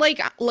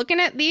 Like looking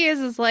at these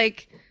is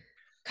like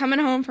coming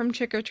home from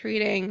trick or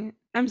treating.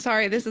 I'm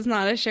sorry, this is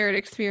not a shared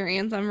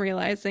experience. I'm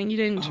realizing you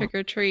didn't trick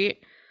or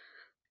treat.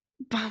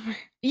 Bummer.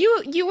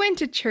 You went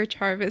to church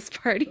harvest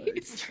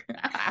parties.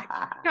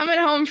 Coming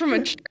home from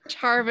a church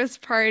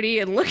harvest party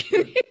and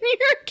looking in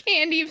your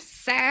candy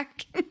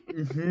sack.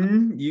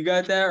 You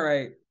got that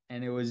right.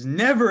 And it was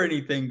never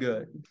anything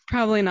good.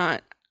 Probably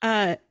not.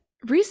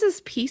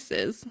 Reese's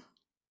Pieces.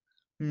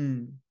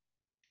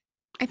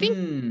 I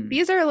think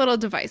these are a little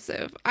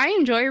divisive. I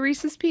enjoy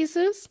Reese's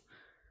Pieces,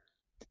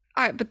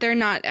 but they're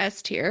not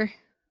S tier.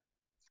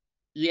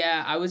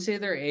 Yeah, I would say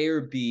they're A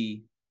or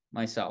B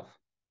myself.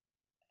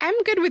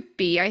 I'm good with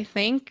B, I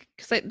think,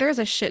 because there's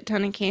a shit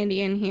ton of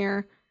candy in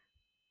here.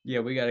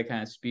 Yeah, we got to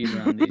kind of speed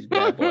around these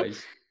bad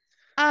boys.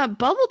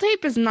 Bubble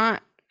tape is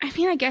not, I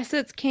mean, I guess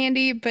it's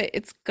candy, but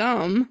it's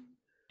gum.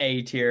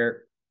 A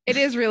tier. It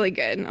is really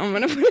good. I'm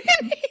going to put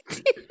it in A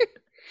tier.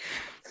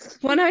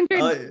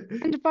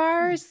 100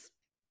 bars.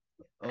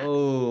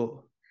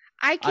 Oh.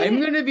 I'm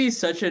going to be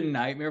such a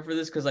nightmare for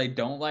this because I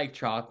don't like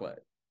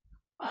chocolate.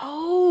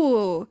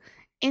 Oh,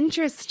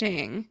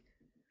 interesting.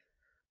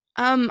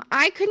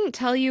 I couldn't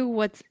tell you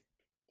what's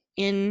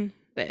in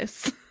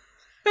this.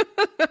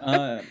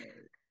 I'm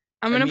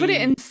gonna put it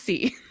in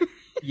C.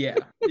 Yeah.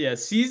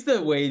 C's the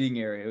waiting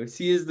area.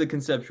 C is the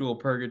conceptual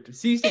purgatory.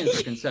 C stands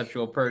for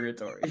conceptual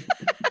purgatory.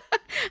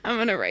 I'm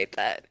gonna write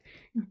that.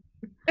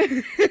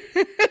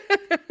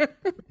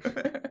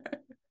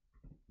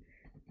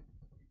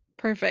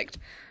 Perfect.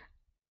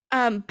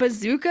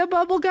 Bazooka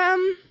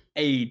bubblegum.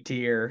 A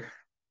tier.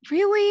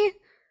 Really?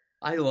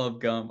 I love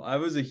gum. I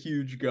was a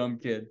huge gum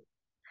kid.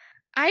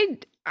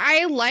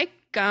 I like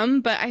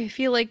gum, but I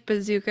feel like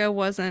Bazooka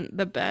wasn't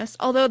the best.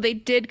 Although they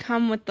did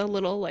come with the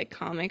little like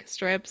comic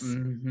strips.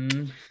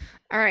 Mm-hmm.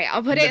 All right,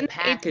 I'll put it in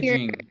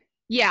packaging. The A tier.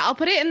 Yeah, I'll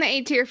put it in the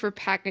A tier for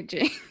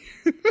packaging.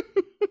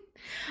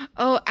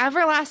 Oh,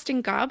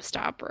 everlasting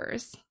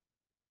gobstoppers.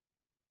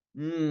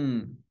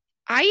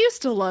 I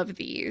used to love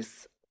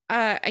these.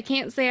 I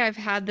can't say I've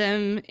had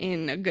them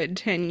in a good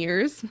 10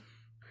 years,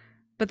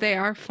 but they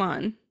are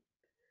fun.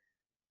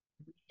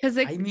 Because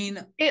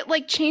it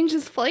like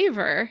changes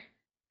flavor.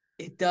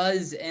 It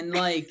does, and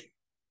like,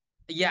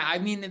 yeah, I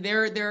mean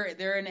they're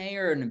an A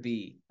or an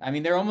B. I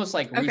mean they're almost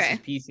like Reese's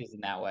Pieces in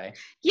that way.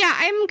 Yeah,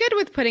 I'm good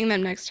with putting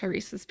them next to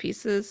Reese's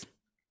Pieces.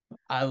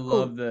 I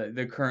love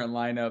the current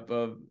lineup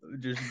of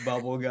just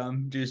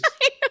bubblegum just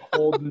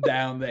holding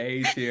down the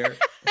A tier.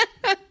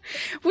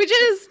 Which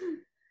is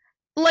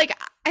like,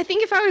 I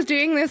think if I was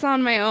doing this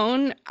on my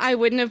own, I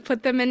wouldn't have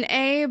put them in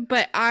A,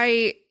 but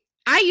I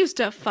used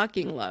to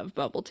fucking love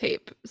bubble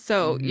tape.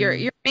 So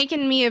you're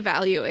making me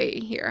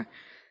evaluate here.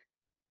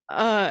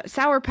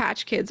 Sour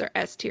Patch Kids are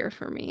S tier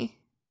for me.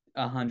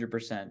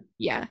 100%.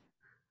 Yeah.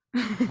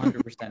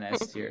 100%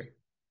 S tier.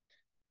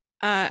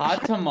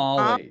 Hot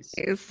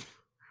tamales.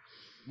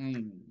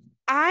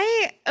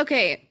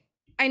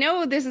 I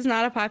know this is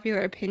not a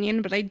popular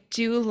opinion, but I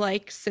do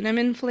like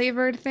cinnamon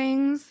flavored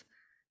things.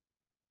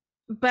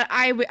 But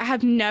I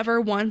have never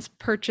once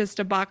purchased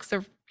a box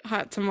of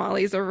hot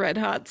tamales or Red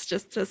Hots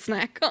just to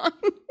snack on.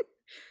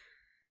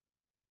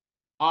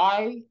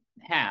 I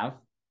have.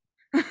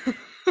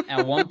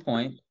 At one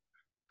point,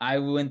 I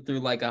went through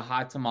like a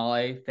hot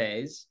tamale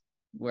phase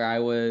where I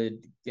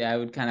would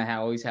kind of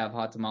always have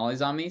hot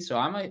tamales on me. So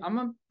I'm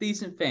a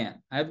decent fan.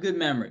 I have good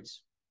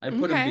memories. I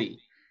put a B.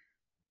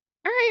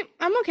 All right,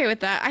 I'm okay with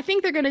that. I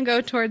think they're gonna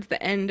go towards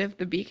the end of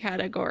the B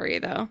category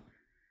though.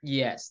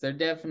 Yes, they're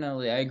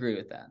definitely. I agree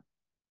with that.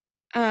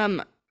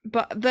 Um,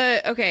 but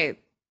okay,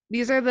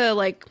 these are the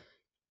like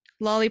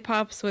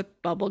lollipops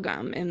with bubble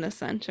gum in the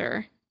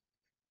center.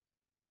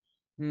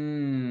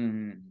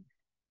 Hmm.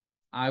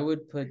 I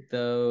would put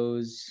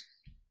those.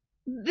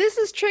 This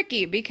is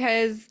tricky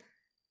because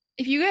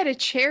if you get a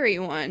cherry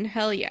one,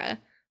 hell yeah.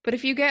 But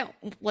if you get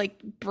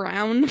like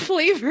brown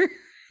flavor,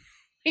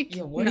 like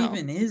Yeah, what no.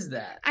 even is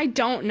that? I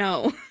don't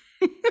know.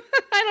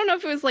 I don't know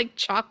if it was like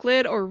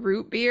chocolate or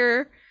root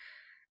beer,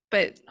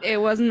 but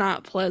it was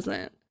not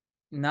pleasant.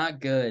 Not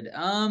good.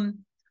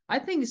 I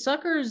think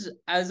suckers.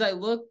 As I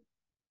look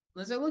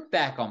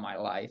back on my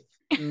life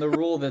and the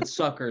role that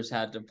suckers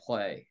had to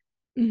play,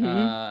 Hmm.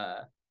 uh,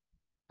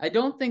 I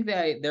don't think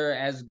that they're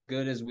as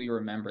good as we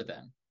remember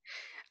them.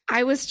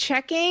 I was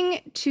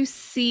checking to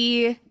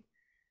see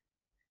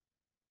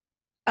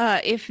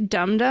if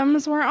Dum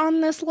Dums were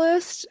on this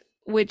list,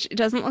 which it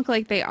doesn't look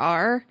like they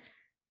are.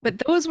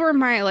 But those were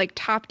my like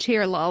top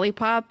tier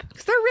lollipop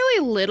because they're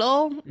really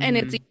little and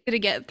it's Mm-hmm. easy to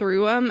get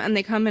through them and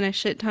they come in a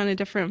shit ton of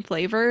different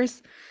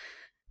flavors.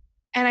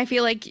 And I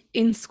feel like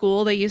in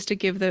school they used to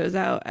give those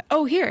out.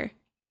 Oh, here.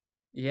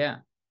 Yeah.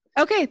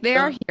 Okay, they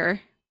are Dum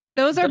here.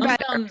 Those are Dum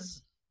better.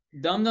 Dums.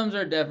 Dum Dums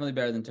are definitely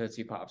better than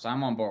Tootsie Pops.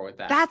 I'm on board with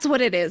that. That's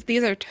what it is.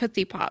 These are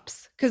Tootsie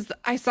Pops because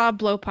I saw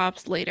Blow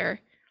Pops later.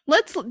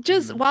 Let's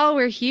just, Mhm. while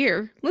we're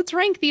here, let's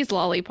rank these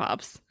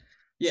lollipops.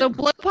 Yeah. So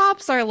Blow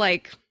Pops are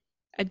like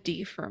a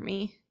D for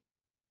me.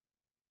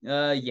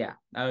 Yeah.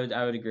 I would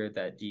agree with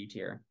that. D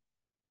tier.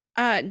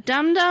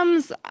 Dum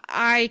Dums,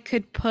 I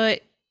could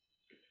put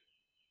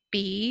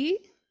B.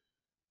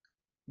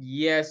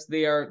 Yes,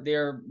 they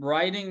are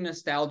riding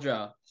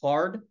nostalgia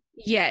hard, but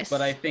I Yes.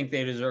 think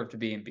they deserve to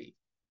be in B.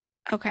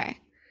 Okay.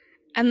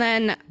 And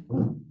then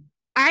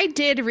I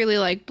did really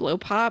like Blow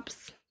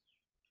Pops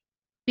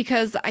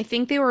because I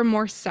think they were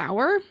more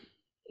sour,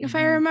 if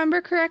I Hmm.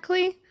 remember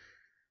correctly.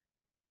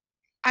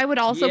 I would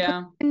also put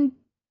Yeah. in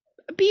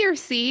B or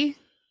C.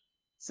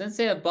 Since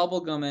they have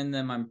bubblegum in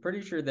them, I'm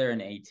pretty sure they're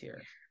an A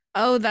tier.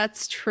 Oh,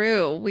 that's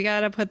true. We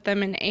gotta put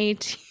them in A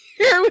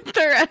tier with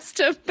the rest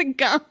of the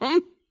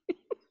gum.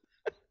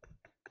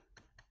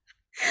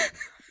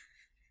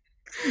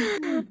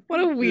 What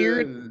a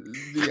weird.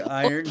 The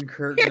Iron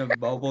Curtain of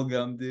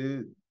bubblegum,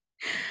 dude.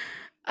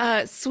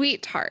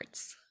 Sweet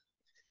tarts.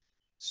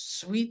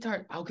 Sweet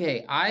tart.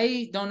 Okay,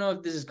 I don't know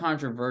if this is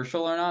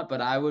controversial or not,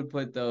 but I would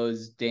put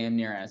those damn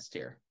near S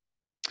tier.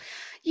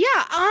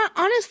 Yeah,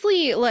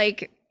 honestly,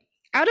 like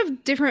out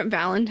of different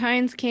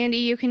Valentine's candy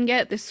you can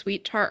get, the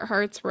sweet tart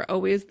hearts were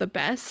always the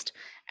best.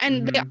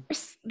 And Mm-hmm.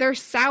 they're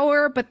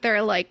sour, but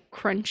they're like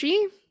crunchy.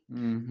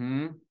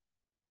 Mm-hmm.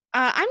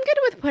 I'm good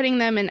with putting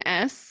them in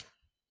S.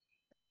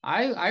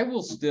 I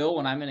will still,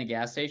 when I'm in a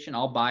gas station,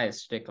 I'll buy a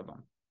stick of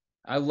them.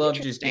 I love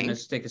just getting a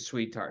Interesting. stick of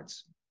sweet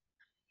tarts.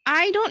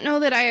 I don't know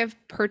that I have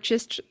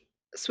purchased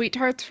sweet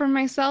tarts for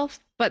myself,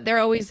 but they're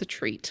always a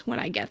treat when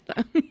I get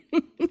them.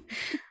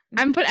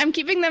 I'm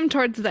keeping them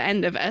towards the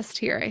end of S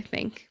tier, I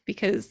think,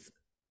 because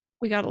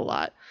we got a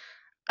lot.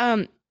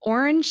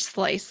 Orange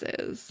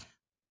slices.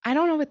 I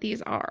don't know what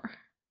these are.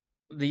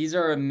 These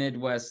are a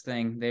Midwest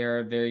thing. They are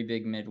a very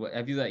big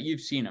Midwest.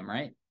 You've seen them,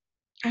 right?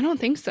 I don't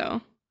think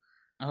so.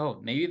 Oh,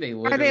 maybe they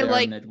Are they literally are a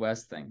like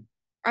Midwest thing.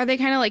 are they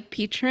kind of like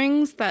peach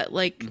rings that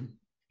like Mhm.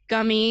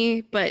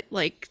 gummy but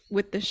like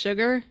with the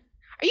sugar?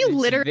 Are you It's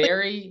literally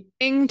very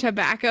eating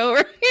tobacco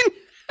right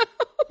now?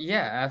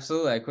 Yeah,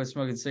 absolutely. I quit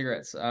smoking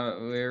cigarettes.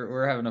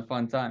 We're having a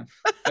fun time.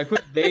 I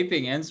quit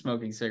vaping and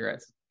smoking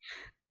cigarettes.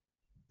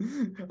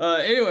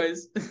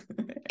 Anyways,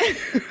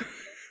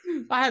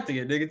 I have to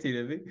get nicotine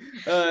in me.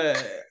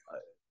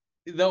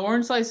 The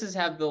orange slices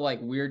have the like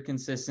weird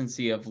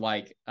consistency of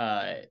like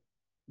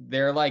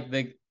they're like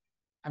the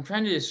I'm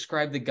trying to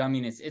describe the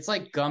gumminess. It's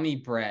like gummy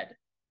bread.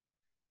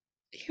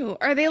 Ew,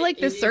 are they like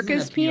the It isn't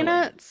circus appealing.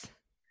 peanuts?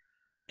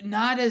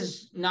 Not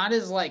as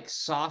like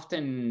soft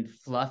and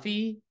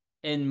fluffy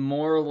and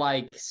more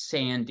like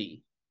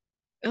sandy.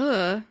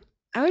 Ugh.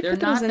 I would They're put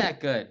those not in that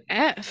good.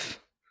 F.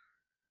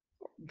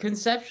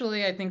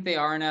 Conceptually, I think they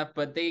are enough,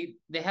 but they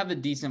have a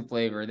decent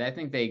flavor. I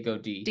think they go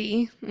D.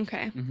 D.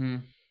 Okay. Mm-hmm.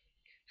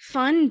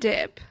 Fun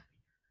dip.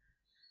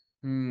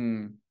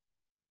 Hmm.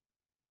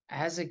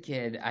 As a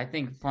kid, I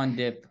think Fun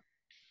Dip.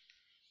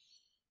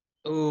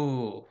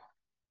 Ooh,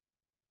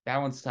 that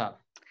one's tough.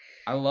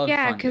 I loved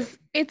Yeah, Fun Dip. because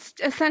it's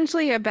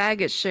essentially a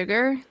bag of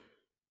sugar.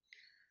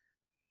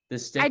 The I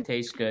stick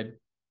tastes good.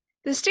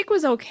 the stick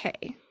was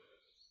okay.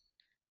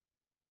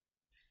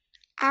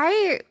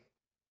 I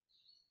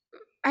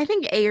I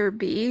think A or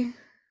B.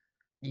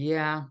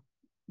 Yeah,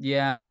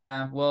 yeah.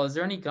 Well, is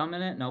there any gum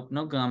in it? Nope,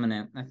 no gum in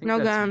it. I think No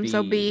that's gum,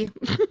 so B.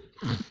 B.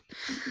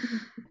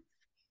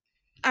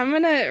 I'm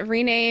gonna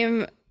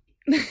rename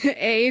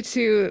A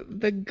to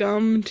the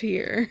gum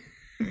tier.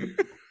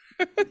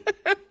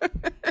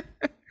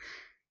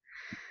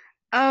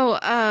 Oh,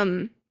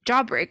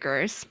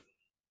 Jawbreakers.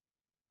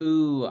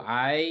 Ooh,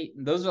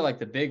 those are like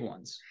the big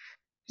ones.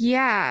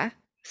 Yeah.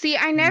 See,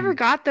 I never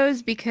got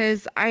those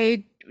because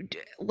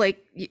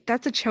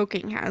that's a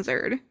choking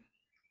hazard.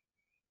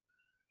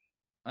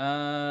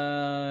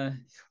 I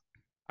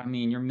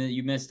mean,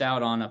 you missed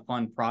out on a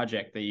fun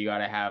project that you got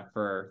to have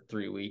for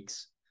 3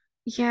 weeks.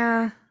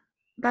 Yeah,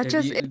 that If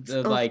just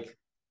you like,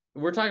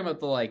 we're talking about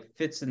the like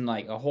fits in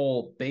like a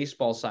whole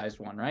baseball sized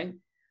one, right?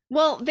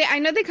 well, I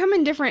know they come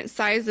in different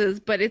sizes,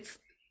 but it's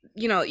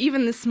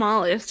even the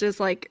smallest is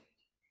like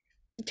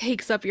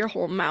takes up your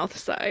whole mouth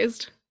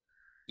sized.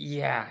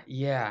 Yeah,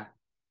 yeah.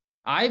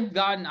 I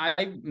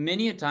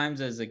many a times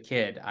as a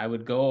kid, I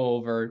would go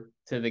over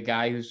to the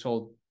guy who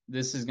sold.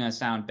 This is gonna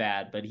sound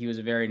bad, but he was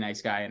a very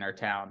nice guy in our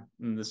town,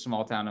 in the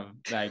small town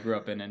that I grew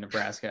up in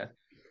Nebraska.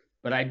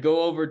 But I'd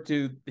go over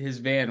to his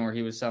van where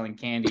he was selling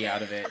candy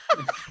out of it,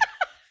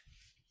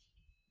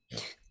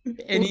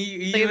 and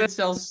he would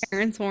sell.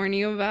 Parents warn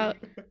you about.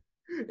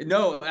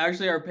 No,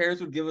 actually, our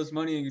parents would give us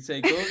money and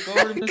say, "Go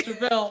over to Mr.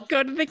 Bell.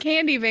 Go to the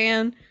candy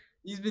van."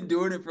 He's been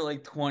doing it for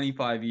like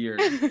 25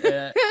 years.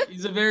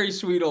 He's a very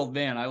sweet old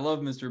man. I love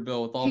Mr.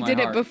 Bill with all my heart. He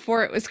did it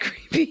before it was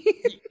creepy.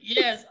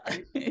 Yes.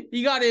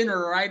 He got in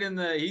right in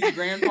he's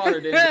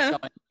grandfathered into selling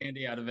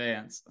candy out of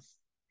vans.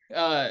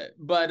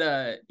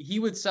 But he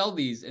would sell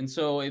these. And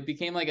so it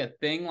became like a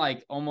thing,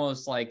 like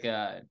almost like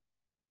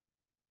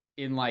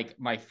in like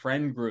my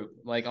friend group,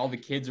 like all the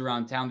kids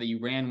around town that you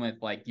ran with,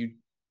 like you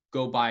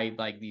go buy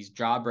like these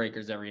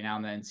jawbreakers every now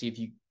and then and see if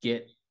you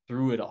get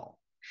through it all.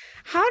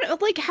 How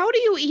do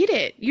you eat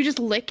it? You just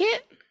lick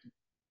it?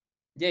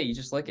 Yeah, you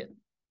just lick it.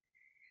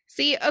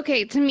 See,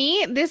 okay, to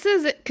me, this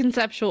is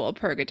conceptual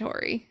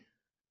purgatory.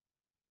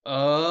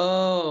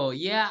 Oh,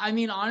 yeah. I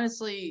mean,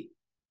 honestly,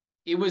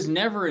 it was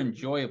never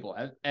enjoyable.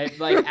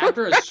 Like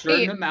after a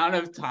certain amount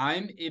of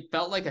time, it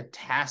felt like a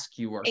task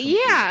you were completing.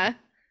 Yeah.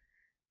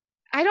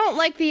 I don't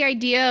like the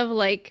idea of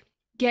like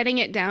getting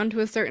it down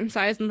to a certain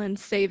size and then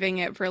saving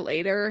it for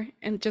later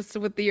and just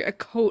with a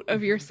coat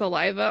of your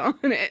saliva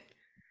on it.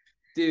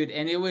 Dude,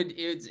 and it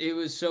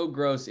was so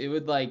gross. It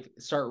would like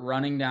start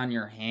running down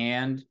your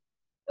hand.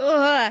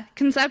 Ugh,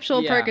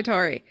 conceptual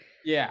purgatory.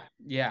 Yeah.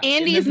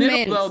 Andy's in the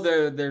middle, mints.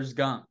 though, there's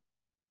gum.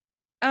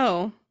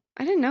 Oh,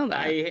 I didn't know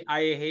that. I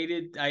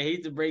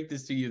hate to break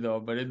this to you though,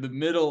 but in the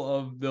middle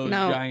of those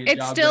giant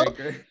it's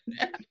jawbreakers.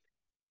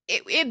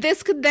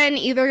 This could then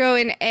either go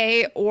in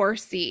A or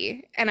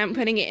C, and I'm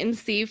putting it in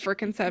C for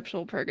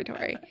conceptual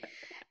purgatory.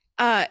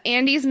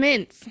 Andy's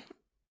mints.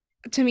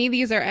 To me,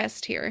 these are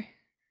S tier.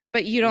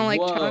 But you don't like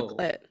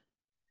chocolate.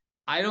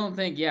 I don't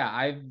think,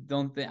 I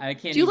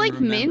can't. Do you like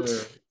mint?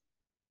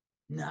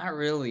 Not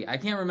really. I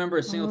can't remember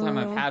a single time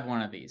I've had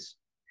one of these.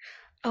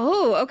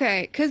 Oh,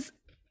 okay. Because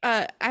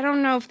I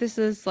don't know if this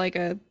is like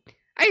I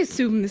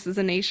assume this is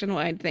a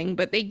nationwide thing,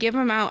 but they give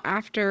them out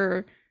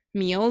after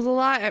meals a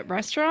lot at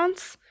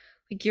restaurants.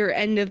 Like your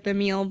end of the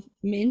meal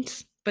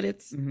mint, but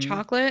it's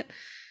chocolate.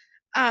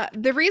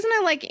 The reason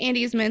I like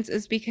Andy's mints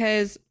is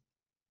because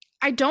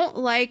I don't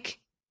like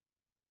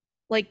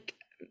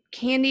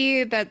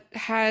candy that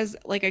has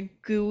like a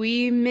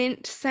gooey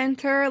mint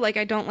center. Like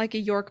I don't like a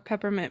York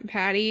peppermint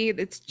patty.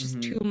 It's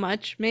just too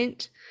much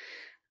mint.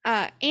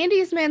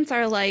 Andy's mints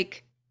are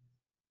like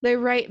the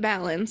right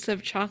balance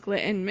of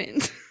chocolate and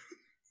mint.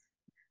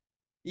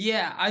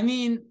 Yeah, I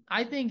mean,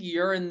 I think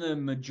you're in the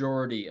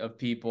majority of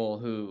people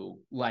who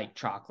like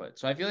chocolate.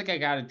 So I feel like I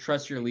gotta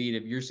trust your lead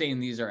if you're saying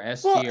these are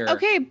S tier. Well,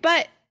 okay,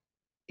 but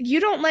you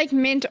don't like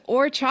mint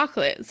or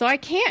chocolate, so I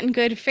can't in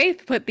good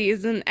faith put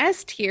these in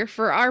S tier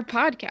for our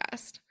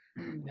podcast.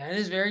 That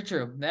is very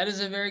true. That is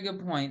a very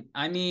good point.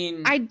 I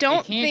mean, I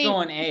don't think it can't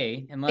go in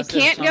A unless it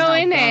can't go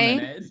in A.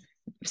 In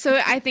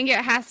so I think it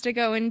has to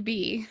go in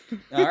B.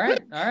 All right.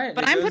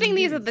 But I'm putting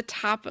these at the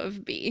top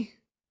of B.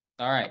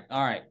 All right.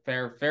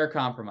 Fair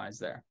compromise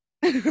there.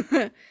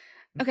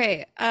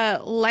 Okay,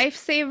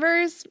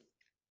 lifesavers.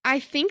 I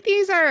think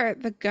these are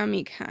the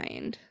gummy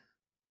kind.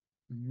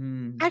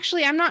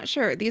 Actually, I'm not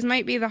sure. These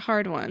might be the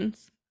hard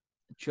ones.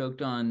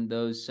 Choked on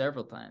those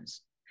several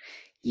times.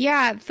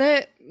 Yeah,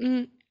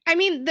 I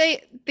mean,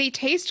 they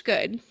taste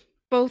good,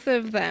 both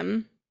of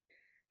them.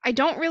 I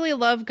don't really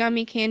love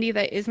gummy candy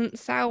that isn't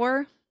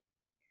sour.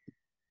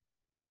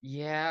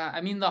 Yeah, I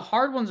mean, the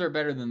hard ones are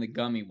better than the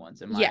gummy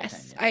ones, in my opinion.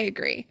 Yes, I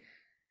agree.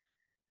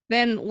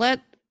 Then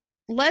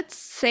let's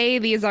say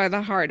these are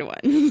the hard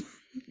ones.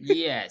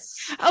 Yes.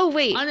 Oh,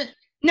 wait.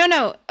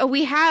 No,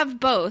 we have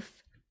both.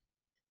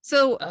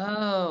 So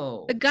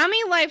the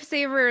gummy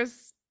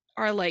lifesavers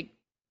are like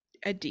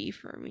a D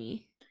for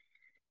me.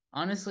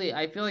 Honestly,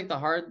 I feel like the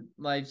hard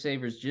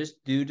lifesavers,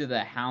 just due to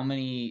how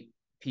many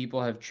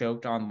people have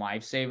choked on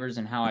lifesavers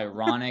and how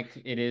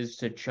ironic it is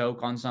to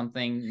choke on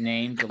something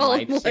named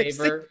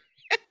lifesaver,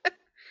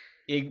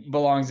 it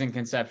belongs in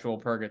conceptual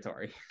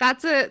purgatory.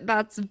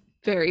 That's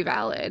very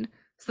valid.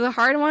 So the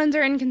hard ones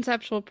are in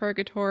conceptual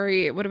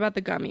purgatory. What about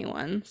the gummy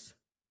ones?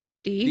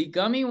 D? The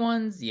gummy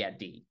ones, yeah,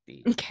 D.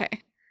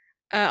 Okay.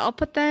 I'll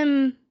put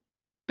them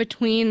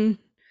between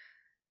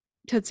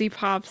Tootsie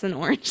Pops and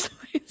Orange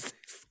Slices.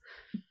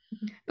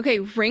 Okay,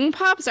 Ring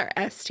Pops are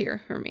S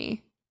tier for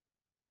me.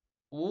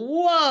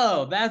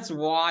 Whoa, that's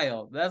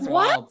wild. That's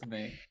wild to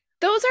me.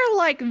 Those are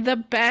like the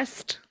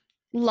best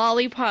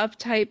lollipop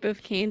type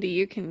of candy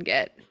you can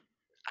get.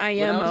 When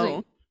I was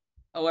IMO.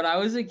 when I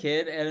was a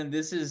kid, and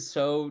this is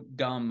so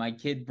dumb, my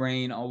kid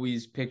brain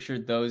always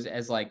pictured those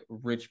as like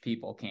rich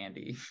people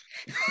candy.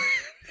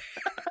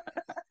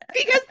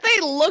 Because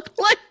they look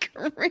like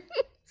rings.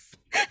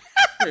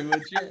 Pretty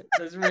much it.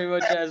 That's pretty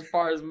much as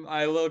far as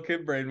my little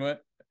kid brain went.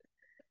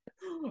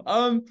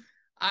 Um,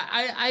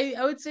 I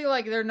would say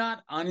like they're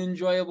not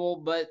unenjoyable,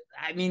 but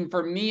I mean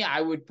for me,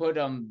 I would put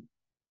them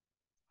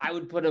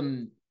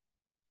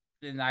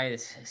in either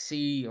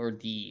C or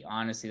D.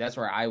 Honestly, that's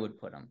where I would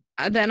put them.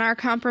 Then our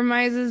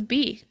compromise is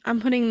B. I'm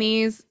putting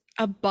these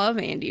above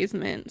Andy's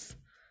mints.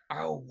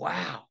 Oh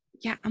wow.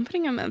 Yeah, I'm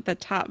putting them at the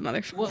top,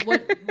 motherfucker.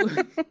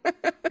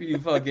 What you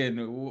fucking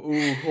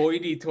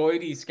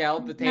hoity-toity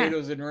scalloped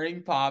potatoes and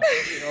ring pops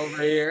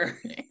over here.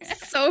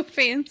 So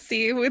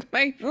fancy with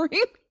my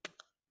ring.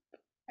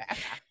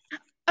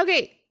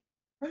 Okay,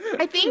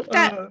 I think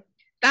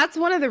that's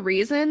one of the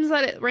reasons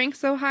that it ranks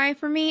so high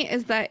for me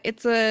is that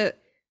it's a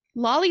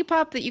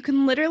lollipop that you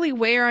can literally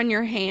wear on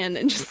your hand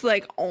and just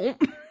like, oh.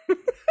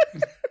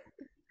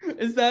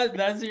 Is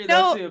that's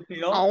the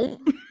appeal?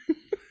 Oh.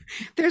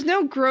 There's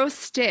no gross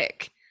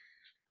stick.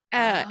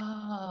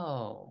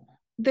 Oh.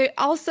 They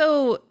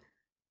also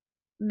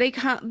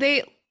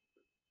they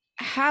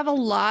have a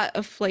lot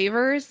of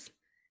flavors,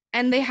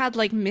 and they had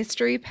like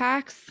mystery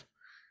packs.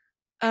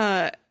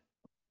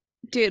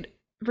 Dude,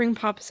 ring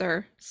pops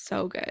are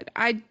so good.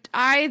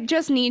 I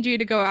just need you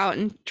to go out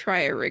and try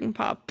a ring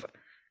pop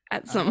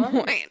at some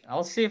point.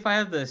 I'll see if I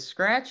have the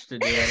scratch to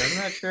do it. I'm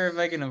not sure if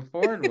I can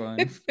afford one.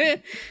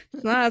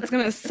 No, it's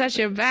gonna set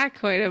you back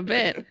quite a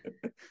bit.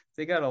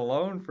 They got a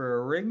loan for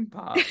a ring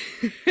pop.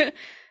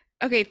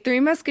 Okay, Three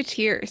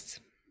Musketeers.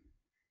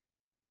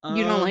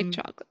 You don't like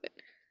chocolate.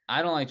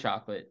 I don't like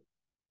chocolate.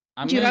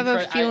 Do you have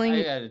a feeling?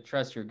 I gotta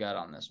trust your gut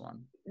on this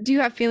one. Do you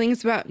have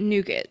feelings about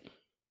nougat?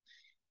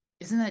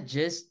 Isn't that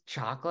just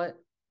chocolate?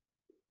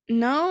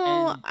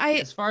 No, and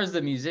as far as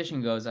the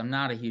musician goes, I'm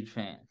not a huge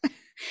fan.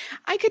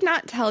 I could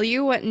not tell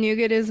you what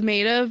nougat is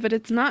made of, but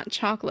it's not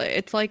chocolate.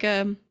 It's like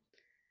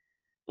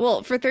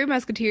well, for Three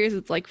Musketeers,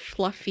 it's like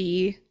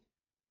fluffy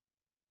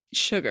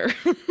sugar.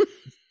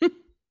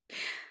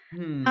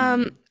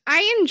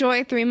 I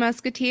enjoy Three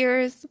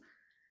Musketeers.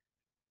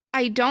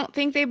 I don't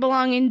think they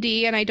belong in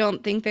D, and I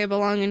don't think they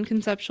belong in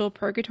conceptual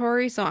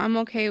purgatory, so I'm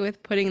okay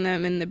with putting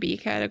them in the B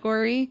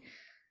category.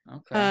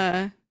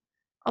 Okay.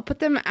 I'll put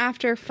them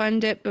after Fun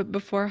Dip, but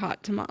before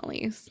Hot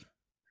Tamales.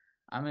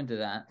 I'm into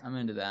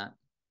that.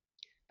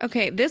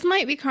 Okay, this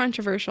might be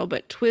controversial,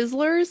 but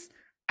Twizzlers,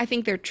 I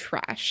think they're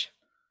trash.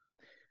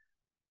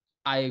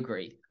 I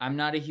agree. I'm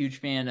not a huge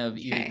fan of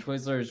either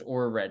Twizzlers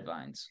or Red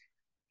Vines.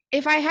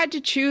 If I had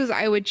to choose,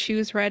 I would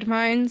choose Red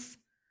Vines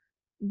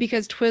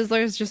because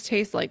Twizzlers just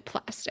taste like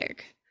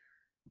plastic.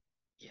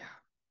 Yeah.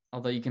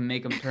 Although you can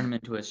make them turn them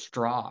into a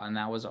straw, and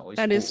that was always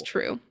That cool. is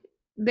true.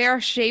 They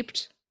are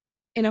shaped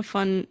in a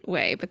fun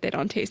way, but they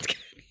don't taste good.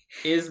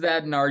 Is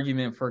that an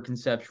argument for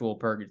conceptual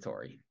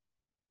purgatory?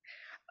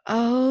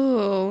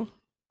 Oh,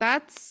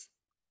 that's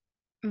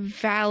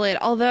valid.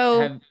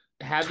 Although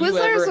have you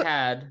ever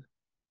had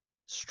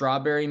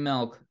strawberry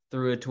milk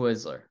through a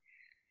Twizzler?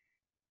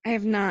 I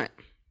have not.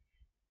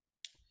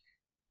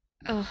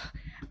 Oh,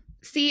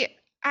 see,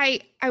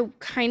 I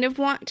kind of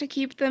want to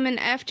keep them in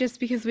F just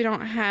because we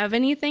don't have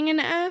anything in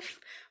F,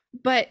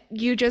 but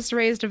you just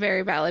raised a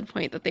very valid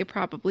point that they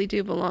probably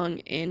do belong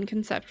in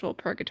conceptual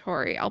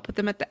purgatory. I'll put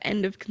them at the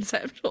end of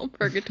conceptual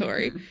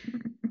purgatory.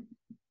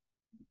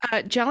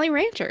 Jolly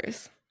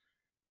Ranchers.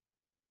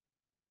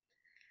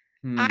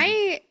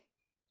 I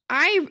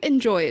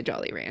enjoy a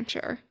Jolly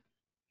Rancher.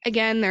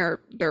 Again,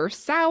 they're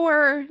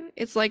sour.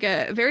 It's like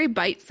a very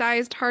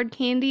bite-sized hard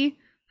candy,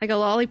 like a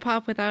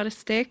lollipop without a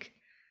stick.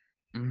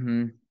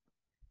 Mm-hmm.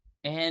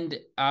 And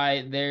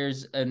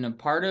there's a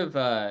part of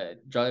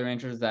Jolly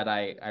Ranchers that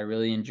I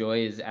really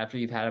enjoy is after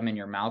you've had them in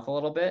your mouth a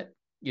little bit,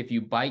 if you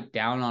bite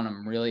down on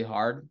them really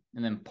hard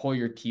and then pull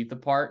your teeth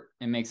apart,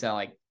 it makes that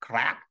like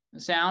crack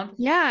sound.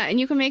 Yeah,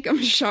 and you can make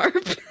them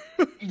sharp.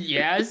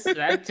 Yes,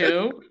 that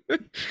too.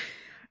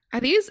 Are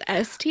these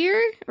S tier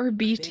or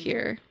B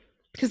tier?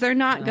 Because they're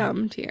not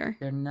gum tier.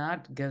 They're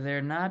not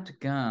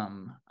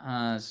gum.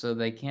 So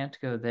they can't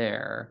go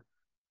there.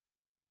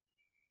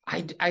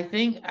 I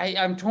think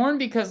I'm torn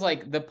because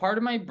like the part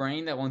of my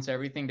brain that wants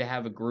everything to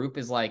have a group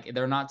is like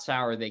they're not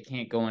sour, they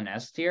can't go in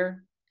S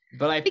tier.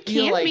 But I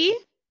feel like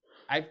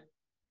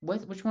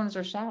which ones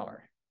are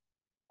sour?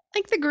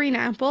 Like the green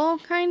apple,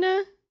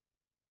 kinda.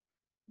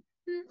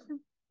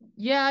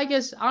 Yeah, I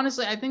guess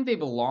honestly, I think they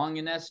belong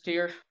in S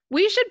tier.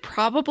 We should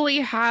probably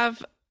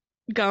have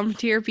gum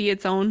tier be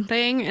its own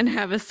thing and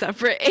have a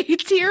separate A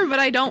tier, but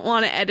I don't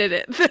want to edit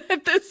it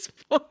at this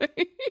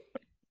point.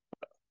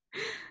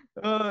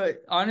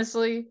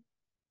 Honestly,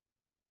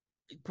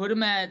 put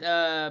them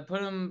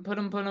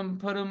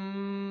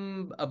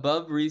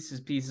above Reese's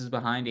Pieces,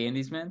 behind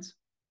Andy's Mints.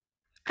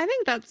 I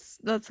think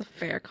that's a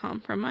fair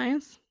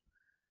compromise.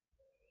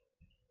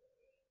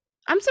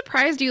 I'm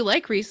surprised you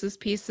like Reese's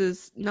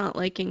Pieces not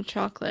liking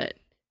chocolate.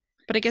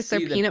 But I guess they're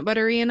See the peanut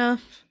buttery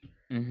enough.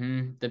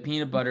 the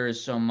peanut butter is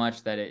so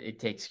much that it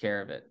takes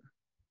care of it.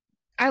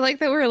 I like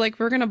that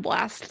we're gonna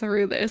blast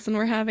through this and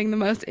we're having the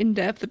most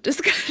in-depth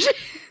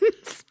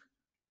discussions.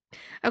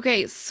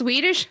 Okay,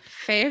 Swedish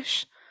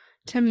fish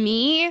to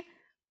me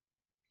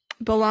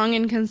belong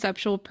in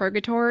conceptual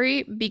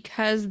purgatory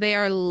because they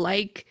are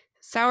like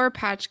Sour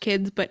Patch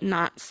Kids, but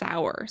not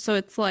sour. So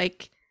it's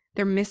like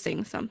they're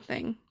missing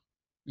something.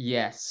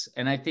 Yes,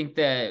 and I think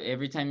that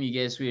every time you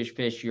get a Swedish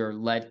fish, you're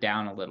let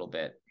down a little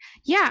bit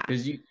Yeah,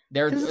 because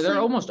they're 'cause they're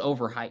almost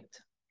overhyped.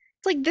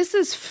 it's like this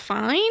is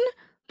fine,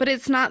 but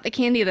it's not the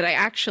candy that I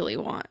actually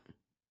want.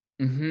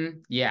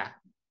 Yeah.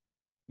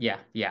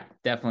 Yeah.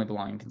 Definitely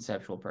belong in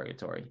conceptual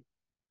purgatory.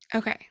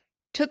 Okay.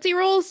 Tootsie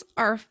Rolls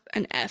are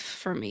an F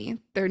for me.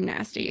 They're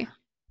nasty.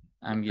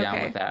 I'm down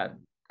Okay. with that.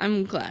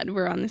 I'm glad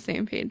we're on the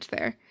same page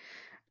there.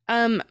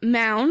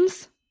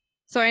 Mounds.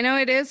 So I know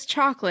it is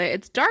chocolate.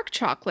 It's dark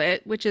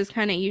chocolate, which is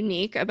kind of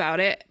unique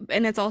about it,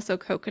 and it's also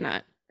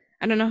coconut.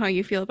 I don't know how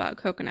you feel about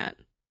coconut.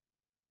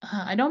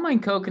 I don't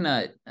mind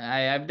coconut.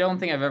 I don't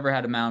think I've ever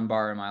had a Mountain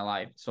Bar in my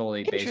life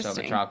solely based on the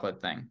Interesting.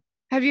 chocolate thing.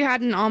 Have you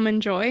had an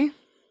Almond Joy?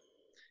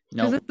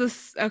 Because Nope. it's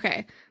this.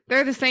 Okay,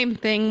 they're the same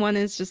thing. One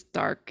is just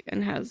dark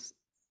and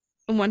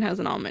one has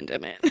an almond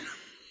in it.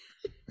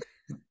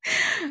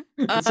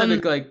 Instead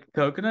of like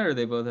coconut, or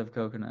they both have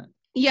coconut?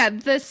 Yeah,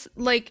 this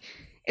like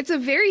it's a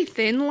very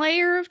thin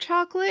layer of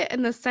chocolate,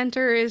 and the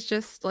center is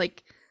just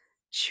like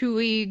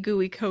chewy,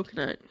 gooey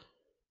coconut.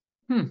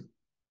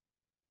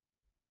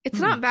 It's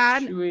not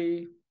bad.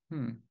 Chewy.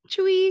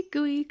 Chewy,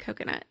 gooey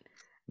coconut.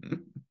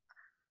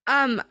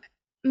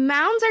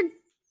 Mounds are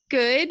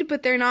good,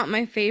 but they're not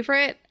my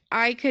favorite.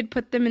 I could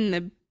put them in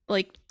the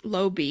like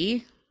low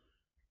B.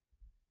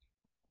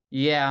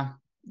 Yeah.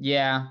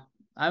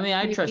 I mean,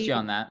 I trust you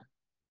on that.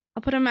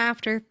 I'll put them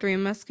after Three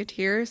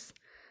Musketeers.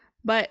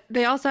 But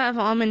they also have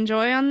Almond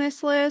Joy on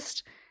this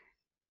list.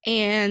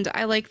 And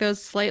I like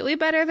those slightly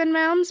better than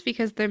Mounds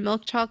because they're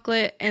milk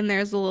chocolate and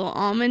there's a little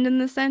almond in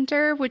the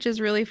center, which is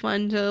really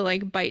fun to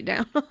like bite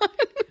down on.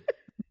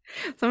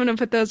 So I'm gonna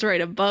put those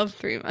right above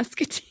Three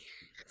Musketeers.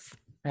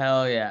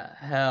 Hell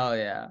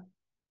yeah.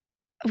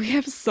 We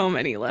have so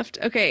many left.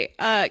 Okay,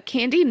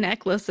 candy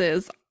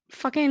necklaces.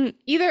 Fucking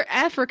either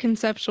F or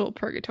conceptual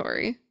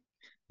purgatory.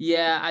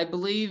 Yeah,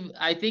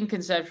 I think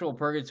conceptual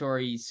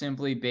purgatory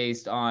simply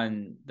based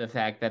on the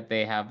fact that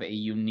they have a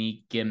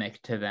unique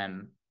gimmick to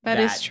them That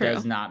is true.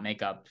 does not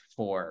make up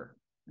for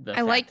the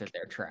fact that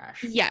they're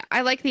trash. Yeah,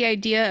 I like the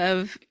idea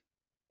of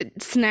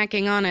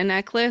snacking on a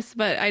necklace,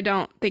 but I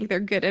don't think they're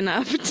good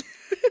enough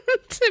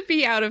to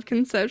be out of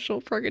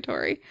conceptual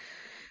purgatory.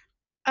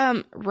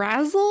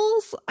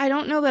 Razzles, I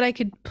don't know that I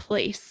could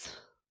place.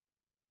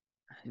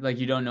 Like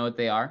you don't know what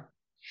they are?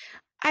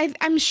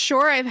 I'm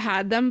sure I've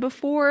had them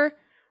before,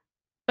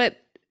 but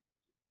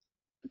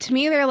to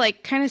me they're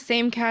like kind of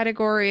same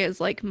category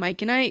as like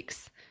Mike and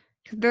Ike's.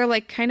 They're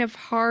like kind of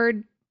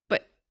hard,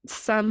 but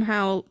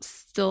somehow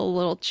still a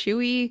little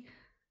chewy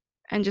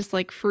and just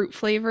like fruit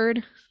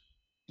flavored.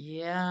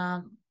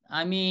 Yeah,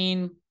 I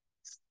mean,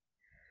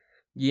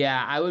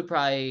 yeah, I would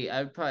probably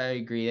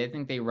agree. I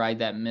think they ride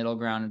that middle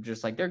ground of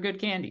just like they're good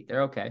candy.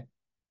 They're okay.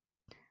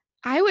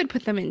 I would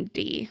put them in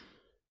D.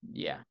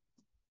 Yeah.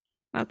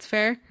 That's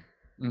fair.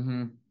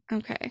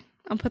 Okay.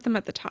 I'll put them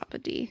at the top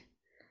of D.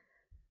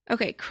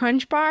 Okay,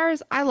 Crunch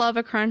Bars. I love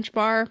a Crunch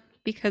Bar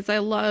because I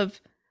love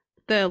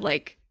the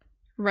like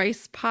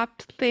rice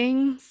popped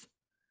things.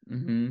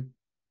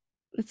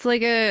 It's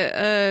like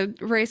a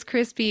Rice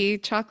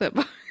Krispie chocolate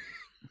bar.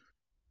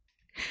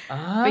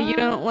 But you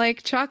don't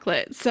like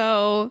chocolate.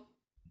 So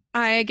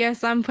I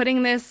guess I'm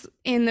putting this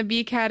in the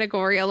B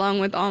category along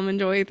with Almond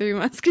Joy, Three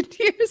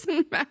Musketeers,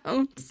 and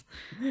Mounds.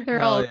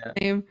 They're all the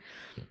same.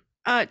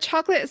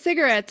 Chocolate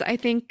cigarettes, I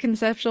think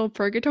conceptual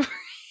purgatory.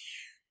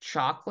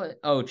 Chocolate?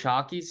 Oh,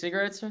 chalky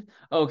cigarettes?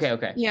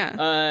 Okay.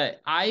 Yeah.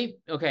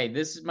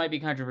 This might be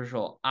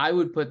controversial. I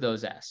would put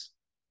those S.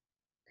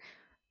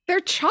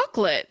 They're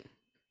chocolate.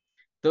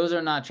 Those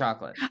are not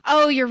chocolate.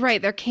 Oh, you're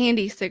right. They're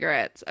candy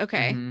cigarettes.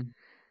 Okay.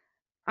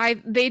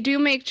 They do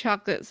make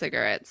chocolate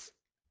cigarettes.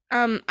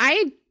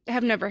 I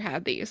have never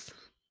had these.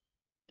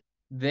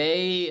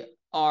 They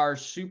are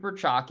super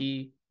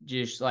chalky,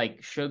 just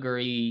like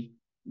sugary,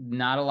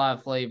 not a lot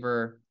of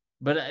flavor.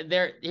 But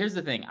here's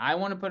the thing. I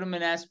want to put them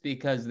in S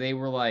because they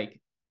were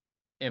like,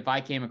 if I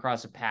came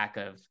across a pack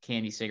of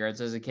candy cigarettes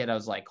as a kid, I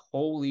was like,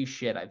 holy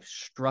shit, I've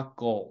struck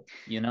gold,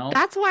 you know?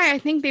 That's why I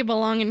think they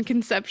belong in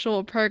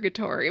conceptual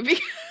purgatory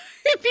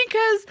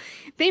because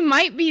they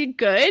might be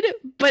good,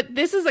 but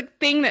this is a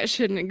thing that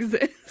shouldn't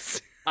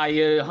exist. I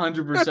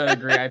 100%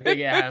 agree. I think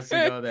it has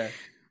to go there.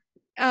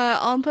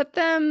 I'll put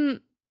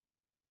them.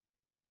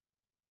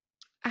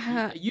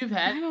 You've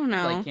had, I don't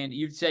know. Like candy.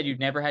 You've said you've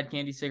never had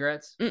candy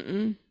cigarettes.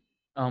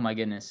 Oh my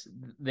goodness!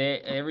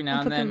 Every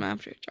now and then. Put them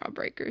after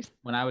Jawbreakers.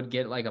 When I would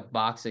get like a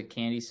box of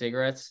candy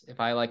cigarettes,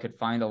 if I like could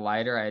find a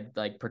lighter, I'd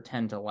like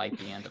pretend to light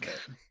the end of it.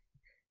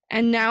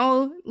 And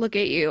now look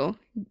at you.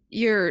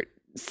 You're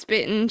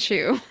spit and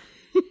chew.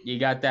 You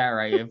got that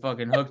right. It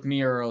fucking hooked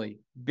me early.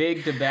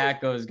 Big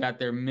Tobacco's got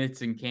their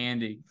mitts and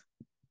candy.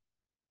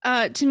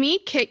 To me,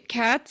 Kit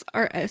Kats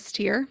are S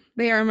tier.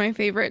 They are my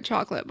favorite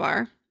chocolate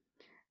bar.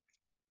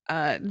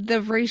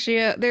 The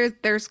ratio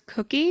there's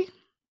cookie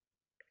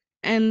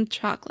and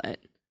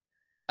chocolate.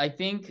 I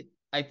think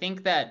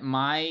that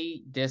my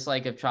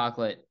dislike of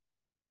chocolate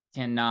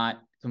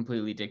cannot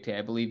completely dictate.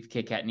 I believe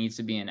Kit Kat needs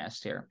to be an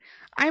S tier.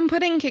 I'm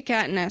putting Kit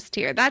Kat in S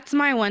tier. That's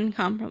my one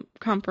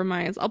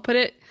compromise. I'll put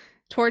it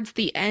towards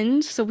the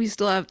end, so we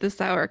still have the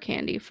sour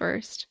candy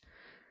first.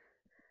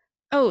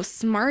 Oh,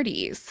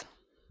 Smarties.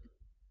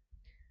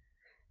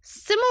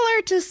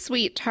 Similar to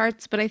Sweet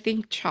Tarts, but I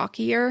think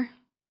chalkier.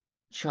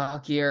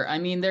 Chalkier. I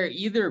mean, they're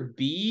either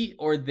B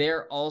or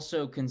they're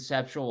also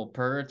conceptual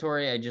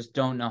purgatory. I just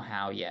don't know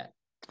how yet.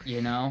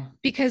 You know?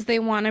 Because they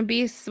want to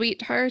be Sweet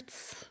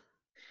Tarts.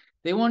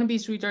 They want to be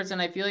Sweet Tarts,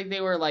 and I feel like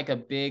they were like a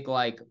big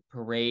like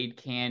parade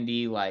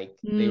candy. Like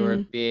they were a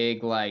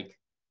big like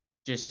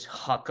just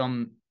huck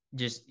 'em.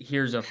 Just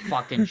here's a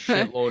fucking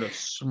shitload of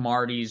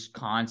Smarties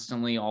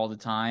constantly all the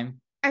time.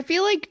 I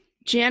feel like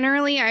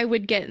generally I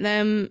would get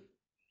them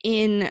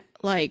in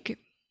like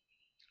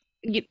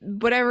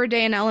whatever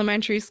day in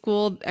elementary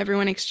school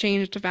everyone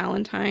exchanged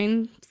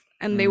Valentines,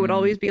 and they would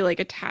always be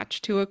like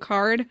attached to a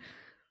card.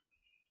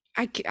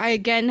 I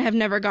again have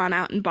never gone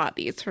out and bought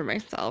these for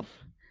myself.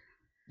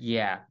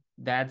 Yeah,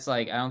 that's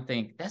like, I don't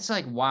think that's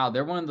like, wow,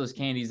 they're one of those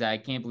candies that I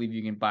can't believe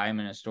you can buy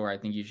them in a store. I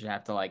think you should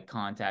have to like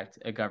contact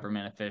a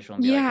government official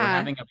and be like, we're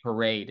having a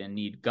parade and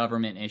need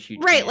government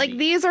issued right, candy. like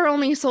these are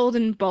only sold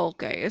in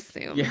bulk, I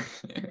assume. Yeah.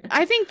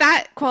 I think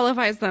that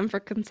qualifies them for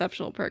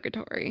conceptual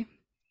purgatory.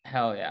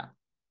 Hell yeah.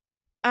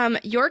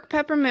 York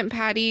peppermint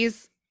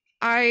patties,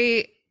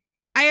 I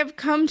have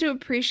come to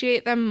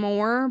appreciate them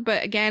more,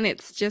 but again,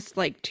 it's just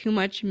like too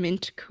much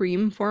mint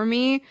cream for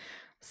me.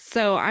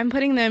 So I'm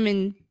putting them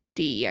in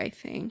D, I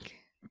think.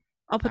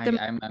 I'll put them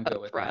I'm good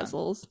with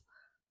Razzles.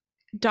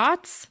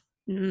 Dots?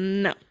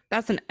 No,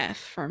 that's an F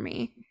for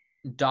me.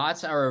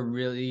 Dots are a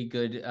really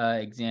good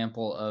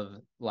example of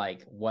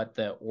like what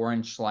the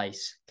orange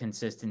slice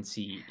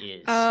consistency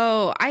is.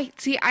 Oh,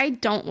 I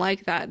don't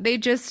like that.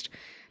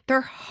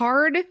 They're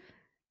hard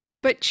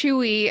but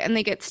chewy and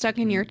they get stuck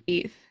in your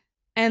teeth.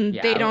 And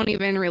they don't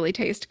even really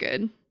taste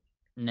good.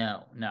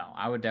 No,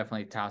 I would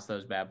definitely toss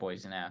those bad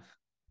boys in F.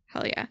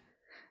 Hell yeah.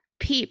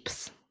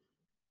 Peeps.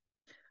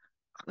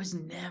 I was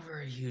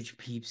never a huge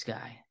Peeps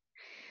guy.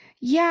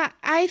 Yeah,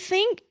 I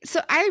think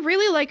so. I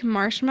really like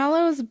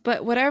marshmallows,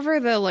 but whatever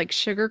the like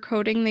sugar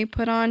coating they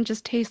put on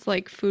just tastes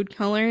like food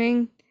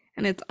coloring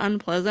and it's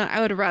unpleasant.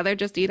 I would rather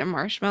just eat a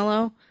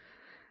marshmallow.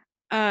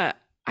 I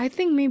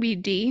think maybe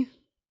D.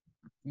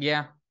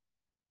 Yeah.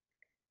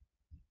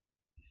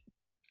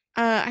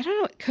 I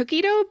don't know,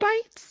 cookie dough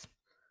bites?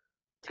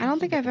 I don't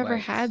think Cookie I've dough ever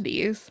bites. had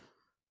these.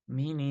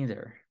 Me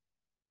neither.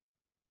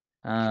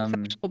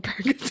 Conceptual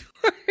purgatory.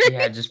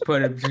 Yeah, just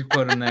put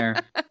them there.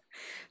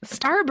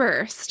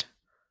 Starburst.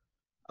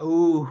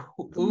 Ooh.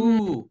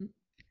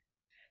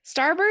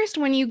 Starburst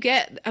when you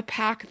get a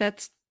pack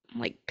that's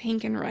like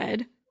pink and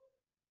red.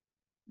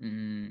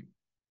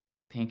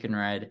 Pink and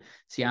red.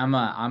 See, I'm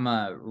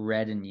a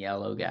red and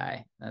yellow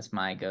guy. That's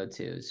my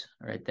go-tos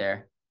right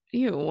there.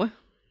 Ew.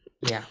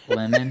 Yeah,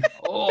 lemon.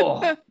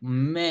 Oh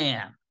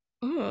man.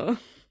 Oh.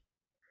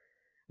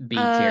 B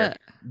tier.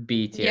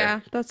 B tier. Yeah,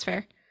 that's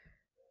fair.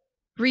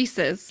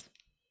 Reese's.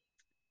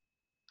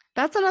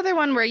 That's another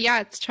one where,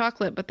 yeah, it's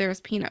chocolate, but there's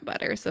peanut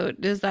butter. So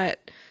do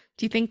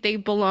you think they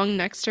belong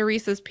next to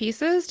Reese's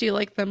Pieces? Do you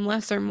like them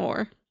less or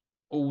more?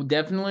 Oh,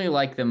 definitely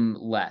like them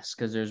less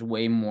because there's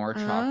way more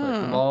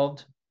chocolate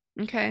involved.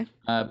 Okay.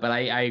 But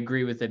I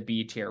agree with the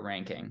B tier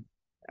ranking.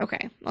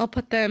 Okay. I'll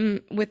put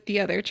them with the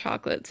other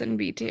chocolates in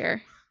B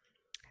tier.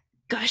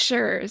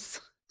 Gushers.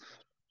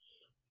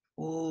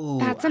 Ooh,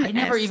 that's an I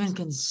never S. even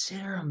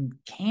consider them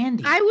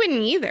candy. I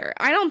wouldn't either.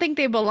 I don't think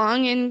they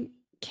belong in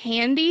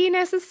candy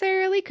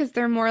necessarily because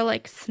they're more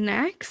like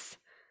snacks,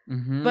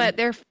 but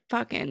they're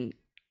fucking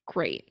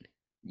great.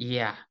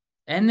 Yeah.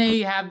 And they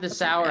have the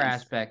sour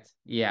aspect.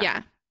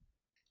 Yeah.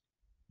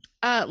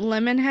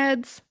 Lemon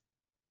heads.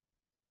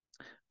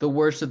 The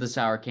worst of the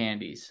sour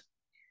candies.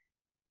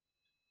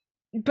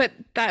 But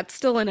that's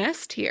still an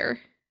S tier.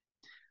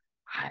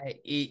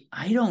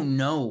 I don't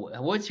know.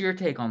 What's your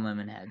take on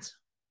lemon heads?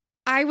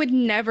 I would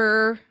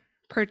never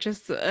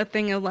purchase a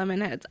thing of lemon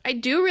heads. I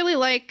do really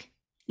like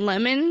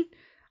lemon.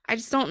 I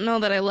just don't know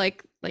that I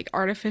like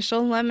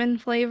artificial lemon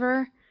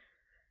flavor.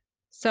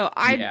 So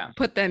I'd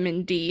put them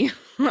in D,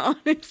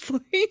 honestly.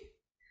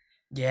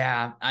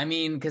 Yeah, I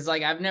mean, because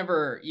like I've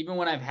never, even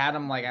when I've had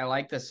them, like I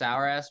like the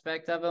sour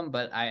aspect of them,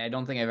 but I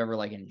don't think I've ever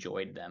like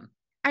enjoyed them.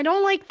 I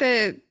don't like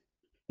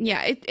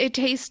it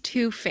tastes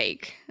too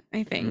fake,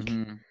 I think.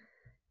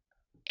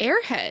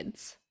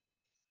 Airheads.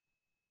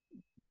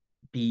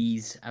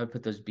 Bees. I would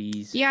put those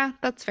bees. Yeah,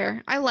 that's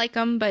fair. I like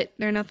them, but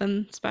they're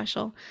nothing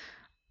special.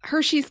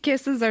 Hershey's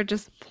Kisses are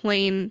just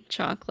plain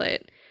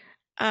chocolate.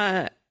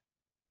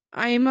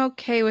 I'm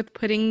okay with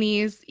putting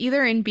these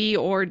either in B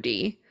or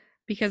D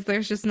because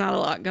there's just not a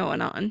lot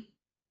going on.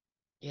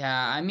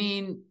 Yeah, I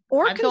mean,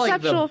 Or I feel like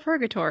conceptual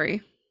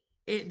purgatory.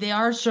 they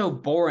are so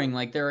boring.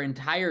 Like their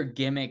entire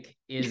gimmick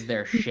is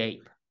their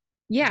shape.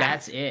 Yeah.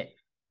 That's it.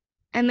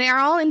 And they are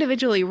all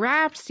individually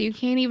wrapped, so you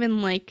can't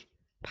even like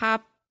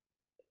pop.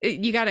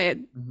 You gotta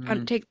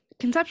Mhm. take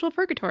conceptual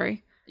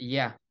purgatory.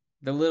 Yeah,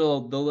 the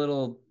little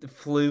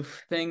floof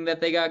thing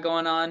that they got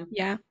going on.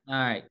 Yeah. All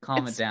right,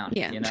 calm it down.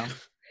 Yeah. You know.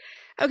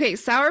 Okay,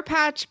 Sour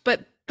Patch,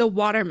 but the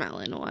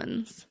watermelon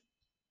ones.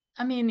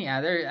 I mean, yeah,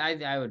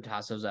 I would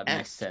toss those up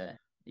next S. to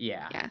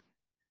yeah Yeah.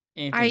 I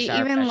anything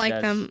Sour even Patch like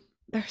does. them.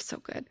 They're so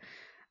good.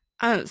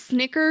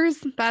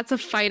 Snickers, that's a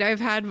fight I've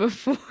had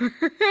before.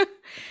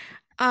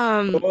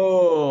 um This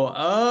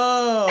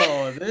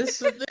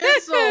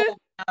whole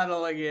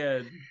battle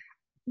again.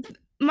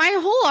 my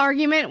whole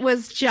argument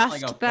was Like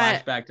a just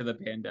that flashback to the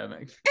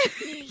pandemic.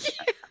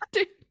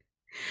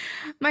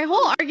 my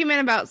whole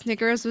argument about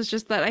Snickers was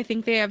just that I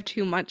think they have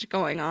too much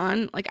going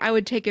on. Like I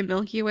would take a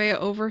Milky Way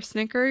over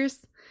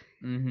Snickers.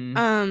 Mm-hmm.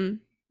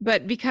 Um,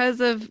 but because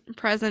of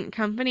present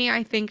company,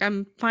 I think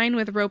I'm fine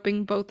with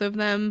roping both of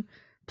them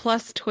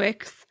plus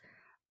Twix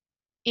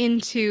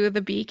into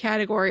the B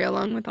category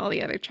along with all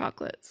the other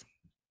chocolates.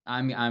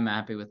 I'm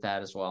happy with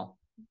that as well.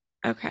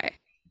 Okay.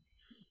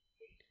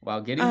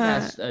 While getting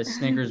past a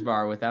Snickers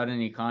bar without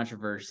any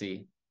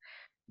controversy,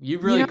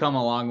 you've You really know, come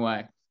a long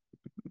way.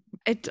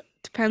 it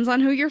depends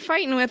on who you're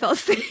fighting with, I'll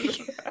say.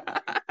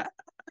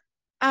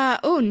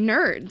 Oh,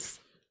 nerds.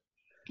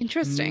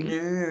 Interesting.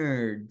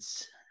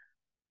 Nerds.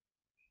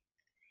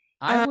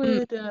 I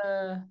would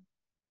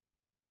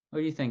what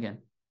are you thinking?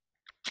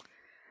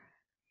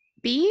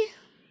 B?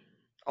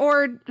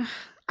 Or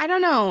I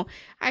don't know.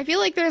 I feel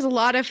like there's a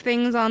lot of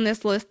things on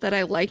this list that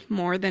I like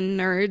more than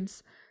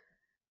nerds.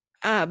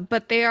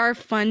 But they are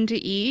fun to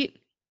eat.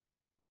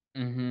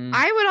 Mm-hmm.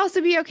 I would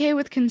also be okay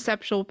with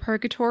conceptual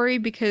purgatory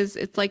because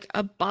it's like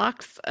a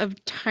box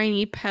of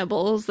tiny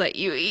pebbles that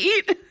you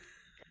eat.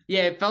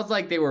 Yeah, it felt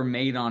like they were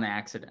made on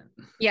accident.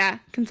 Yeah,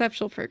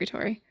 conceptual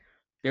purgatory.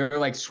 They were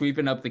like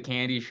sweeping up the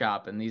candy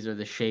shop, and these are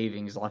the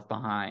shavings left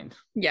behind.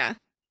 Yeah.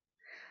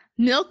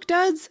 Milk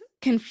duds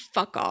can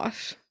fuck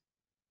off.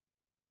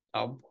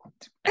 Oh,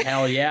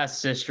 hell yeah,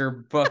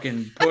 sister.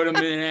 Fucking put them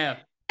in F.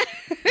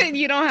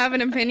 You don't have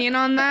an opinion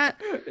on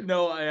that?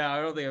 No,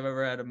 I don't think I've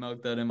ever had a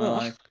milk dud in my Ugh.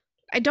 life.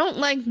 I don't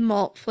like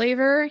malt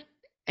flavor,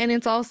 and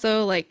it's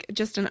also like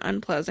just an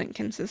unpleasant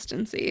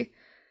consistency.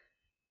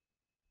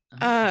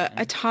 Okay.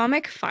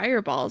 Atomic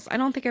fireballs. I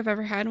don't think I've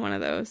ever had one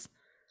of those.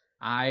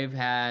 I've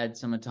had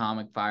some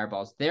atomic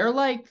fireballs. They're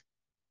like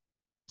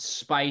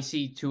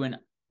spicy to an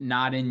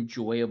not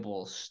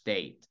enjoyable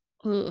state.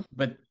 Ugh.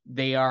 But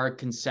they are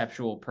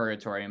conceptual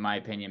purgatory, in my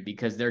opinion,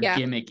 because their Yeah.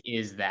 gimmick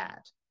is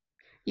that.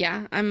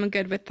 Yeah, I'm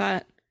good with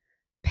that.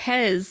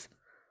 Pez.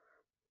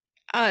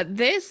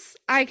 This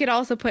I could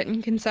also put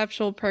in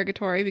conceptual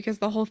purgatory because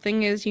the whole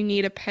thing is you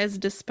need a Pez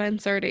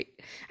dispenser to.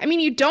 I mean,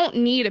 you don't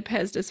need a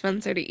Pez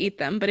dispenser to eat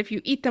them, but if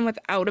you eat them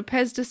without a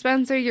Pez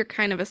dispenser, you're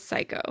kind of a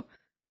psycho.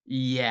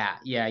 Yeah,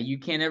 you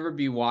can't ever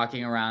be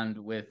walking around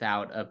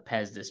without a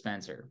Pez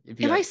dispenser.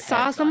 If I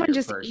saw someone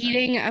just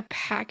eating a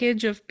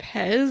package of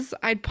Pez,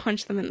 I'd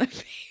punch them in the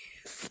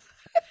face.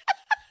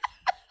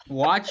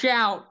 Watch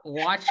out,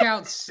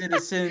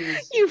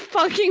 citizens. You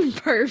fucking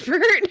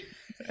pervert.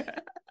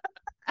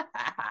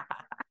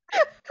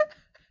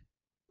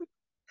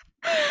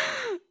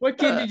 What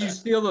kid did you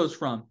steal those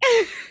from?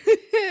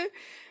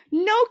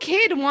 No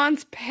kid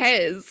wants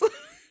Pez.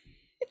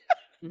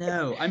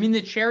 No, I mean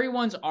the cherry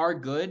ones are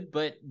good,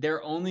 but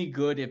they're only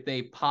good if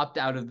they popped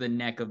out of the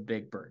neck of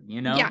Big Bird, you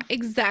know? Yeah,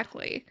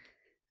 exactly.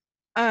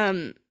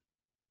 Yeah,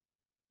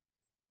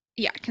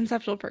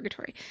 conceptual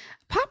purgatory.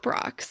 Pop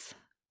Rocks.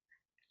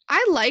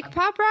 I like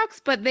Pop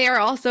Rocks, but they are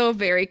also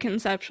very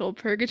conceptual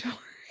purgatory.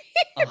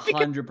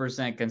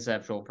 100%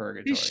 conceptual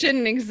purgatory. They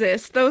shouldn't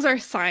exist. Those are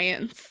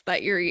science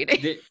that you're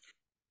eating.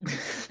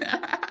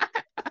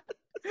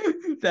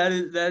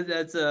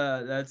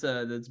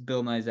 That's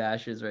Bill Nye's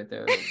ashes right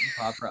there.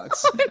 Pop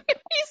Rocks.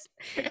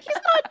 He's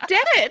not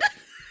dead.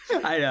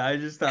 I know. I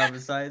just thought of a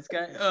science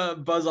guy.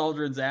 Buzz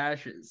Aldrin's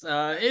ashes.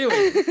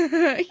 Anyway,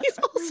 he's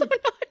also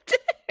not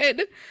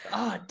dead.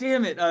 Oh,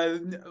 damn it.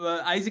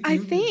 Isaac. I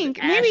Newton's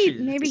think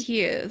ashes. maybe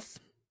he is.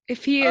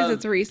 If he is,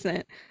 it's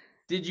recent.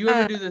 Did you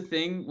ever do the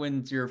thing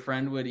when your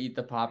friend would eat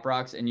the Pop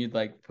Rocks and you'd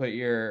like put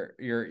your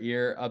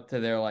ear up to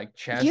their like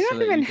chest so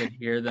that you could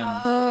hear them?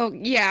 Oh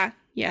yeah.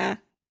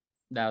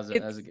 That was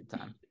a good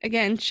time.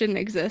 Again, shouldn't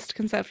exist,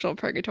 conceptual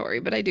purgatory,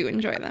 but I do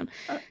enjoy them.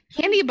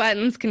 Candy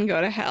buttons can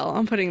go to hell.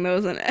 I'm putting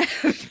those in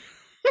F.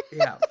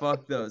 Yeah,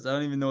 fuck those. I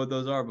don't even know what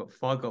those are, but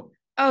fuck them.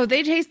 Oh,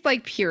 they taste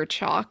like pure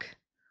chalk.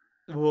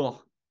 Ugh.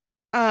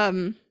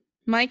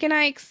 Mike and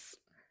Ike's,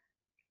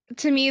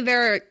 to me,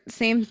 they're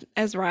same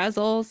as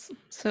Razzles,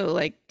 so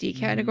like D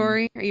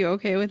category. Are you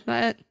okay with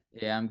that?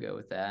 Yeah, I'm good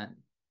with that.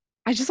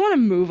 I just want to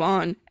move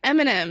on.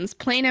 M&Ms,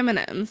 plain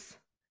M&Ms.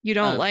 You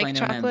don't like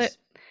chocolate? M&Ms.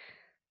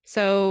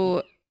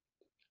 So,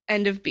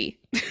 end of B.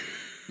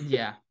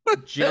 Yeah.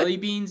 Jelly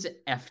beans,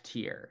 F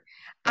tier.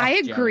 I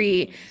Fuck jelly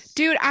agree. beans.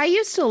 Dude, I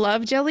used to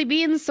love jelly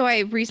beans, so I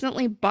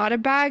recently bought a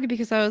bag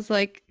because I was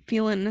like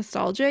feeling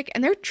nostalgic,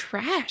 and they're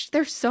trash.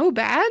 They're so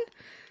bad.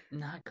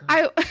 Not good.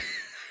 I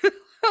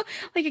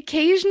like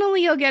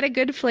occasionally you'll get a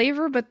good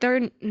flavor, but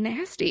they're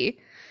nasty.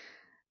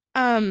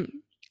 Um,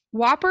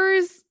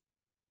 Whoppers,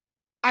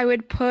 I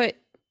would put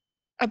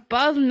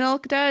above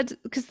Milk Duds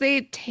because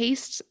they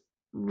taste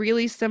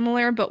really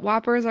similar, but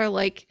Whoppers are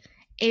like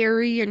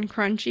airy and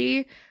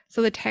crunchy,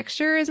 so the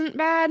texture isn't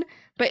bad,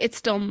 but it's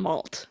still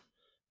malt.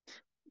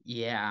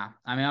 Yeah.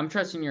 I mean, I'm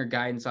trusting your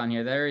guidance on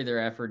here. They're either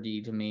F or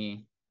D to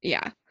me.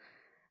 Yeah.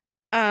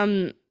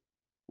 Um,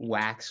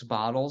 Wax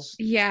bottles.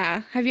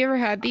 yeah. Have you ever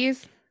had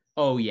these?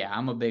 Oh yeah,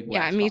 I'm a big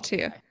Yeah, wax me bottle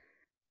too. guy.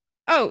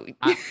 Oh,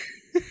 I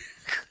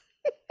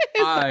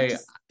I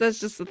that's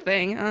just a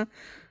thing, huh?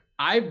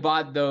 I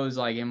bought those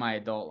like in my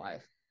adult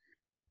life.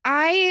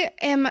 I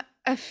am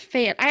a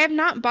fan. I have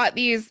not bought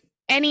these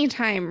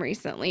anytime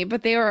recently,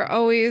 but they were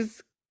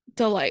always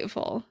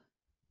delightful.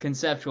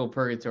 Conceptual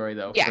purgatory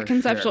though, Yeah, for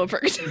conceptual sure.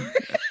 purgatory.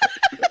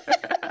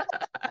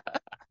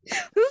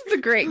 This is a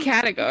great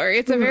category.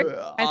 It's a very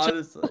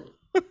Honestly.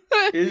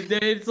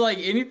 It's like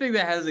anything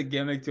that has a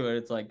gimmick to it,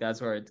 it's like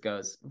that's where it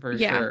goes for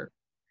yeah.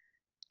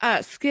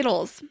 sure.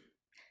 Skittles.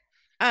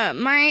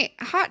 My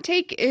hot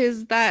take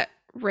is that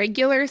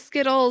regular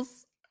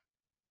Skittles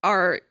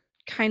are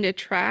kind of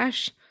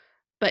trash,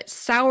 but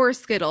sour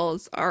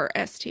Skittles are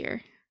S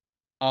tier.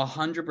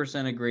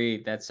 100%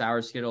 agree that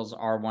sour Skittles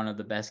are one of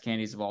the best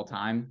candies of all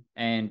time,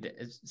 and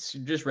it's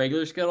just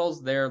regular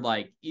Skittles, they're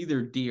like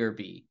either D or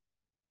B.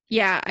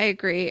 Yeah, I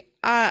agree.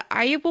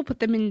 I will put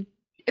them in.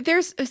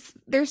 There's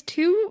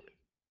two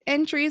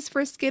entries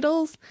for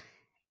Skittles,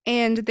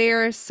 and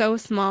they're so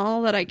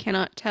small that I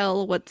cannot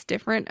tell what's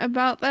different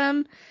about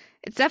them.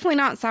 It's definitely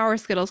not sour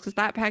Skittles because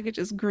that package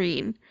is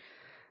green.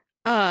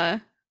 Uh,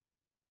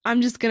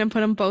 I'm just gonna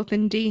put them both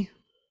in D.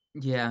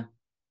 Yeah.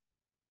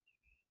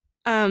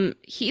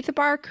 Heath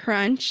Bar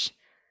Crunch.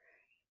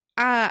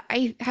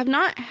 I have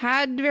not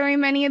had very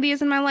many of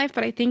these in my life,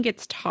 but I think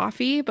it's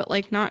toffee, but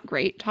like not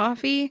great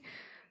toffee.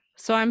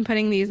 So I'm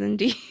putting these in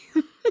D.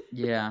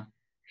 Yeah.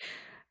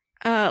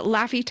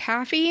 Laffy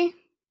Taffy.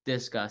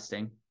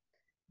 Disgusting.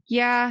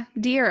 Yeah,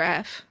 D or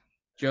F.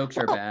 Jokes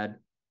are Well, bad.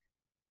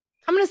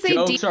 I'm gonna say D.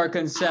 Jokes are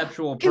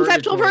conceptual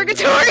Conceptual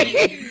purgatory.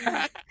 Anything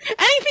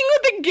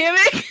with a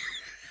gimmick.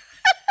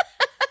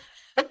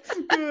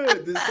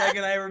 Good. The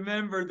second I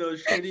remembered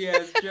those shitty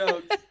ass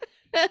jokes.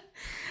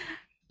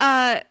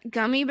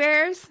 Gummy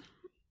bears.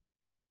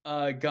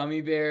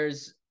 Gummy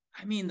bears.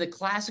 I mean, the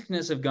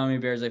classicness of gummy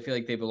bears, I feel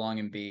like they belong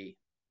in B.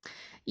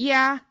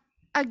 Yeah,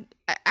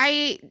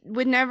 I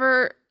would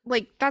never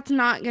like. That's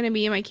not gonna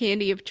be my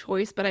candy of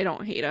choice, but I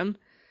don't hate them.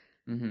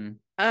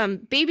 Mm-hmm.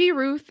 Baby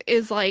Ruth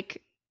is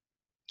like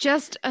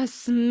just a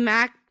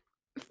smack.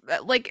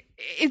 Like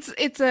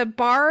it's a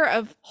bar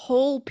of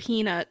whole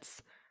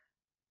peanuts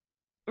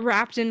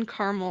wrapped in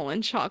caramel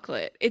and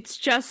chocolate. It's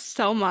just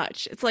so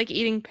much. It's like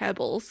eating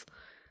pebbles.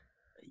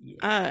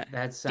 Yeah,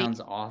 that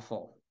sounds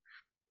awful.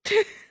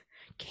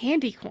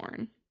 Candy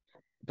corn.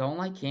 Don't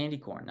like candy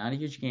corn. Not a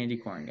huge candy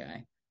corn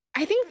guy.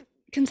 I think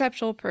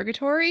conceptual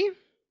purgatory,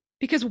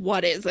 because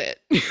what is it?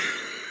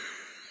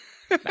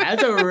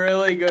 That's a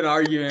really good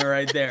argument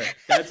right there.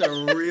 That's a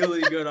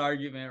really good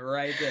argument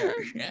right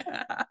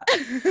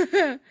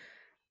there.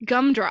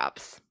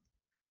 Gumdrops.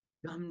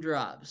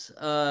 Gumdrops.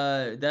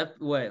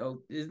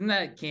 Isn't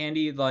that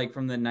candy like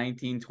from the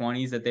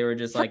 1920s that they were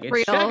just like, it's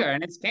real. sugar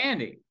and it's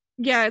candy?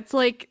 Yeah, it's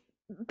like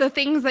the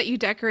things that you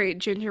decorate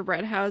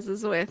gingerbread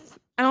houses with.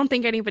 I don't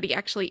think anybody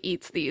actually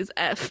eats these.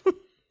 F.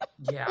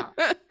 Yeah.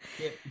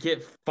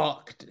 Get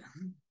fucked.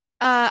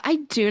 I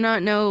do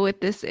not know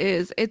what this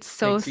is. It's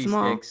so Pixie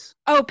small. sticks.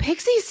 Oh,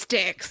 pixie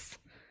sticks.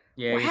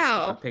 Yeah,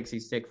 wow. A pixie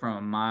stick from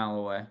a mile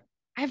away.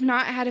 I've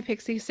not had a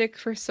pixie stick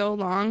for so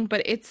long,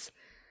 but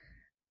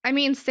I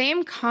mean,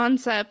 same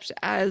concept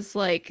as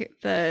like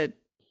the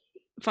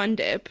Fun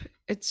Dip.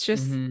 It's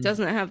just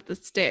doesn't have the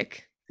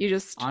stick. You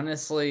just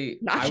honestly,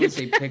 I would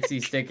say pixie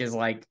stick is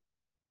like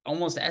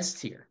almost S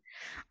tier.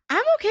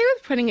 I'm okay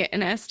with putting it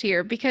in S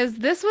tier because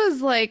this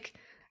was like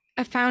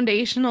a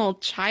foundational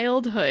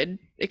childhood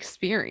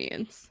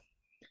experience.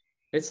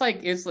 It's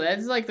like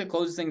the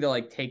closest thing to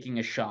like taking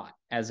a shot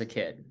as a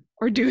kid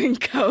or doing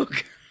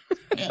coke.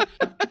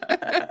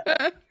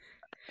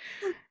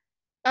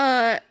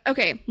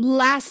 Okay,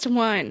 last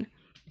one.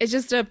 It's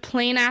just a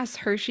plain ass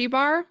Hershey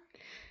bar.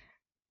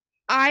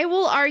 I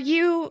will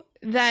argue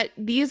that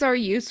these are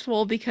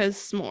useful because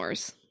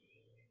s'mores.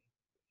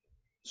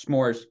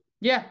 S'mores.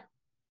 Yeah.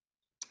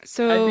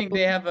 So I think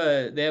they have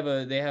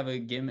a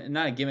gimmick,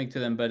 not a gimmick to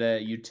them, but a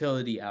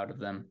utility out of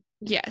them.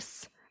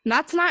 Yes.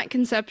 That's not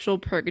conceptual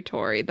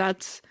purgatory.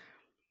 That's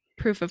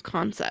proof of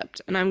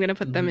concept. And I'm going to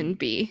put them in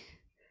B.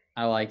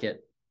 I like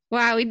it.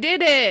 Wow, we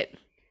did it.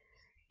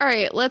 All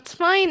right, let's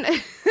find.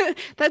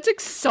 That took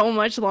so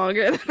much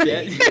longer than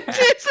I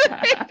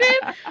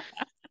anticipated.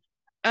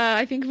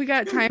 I think we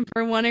got time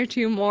for one or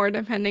two more,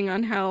 depending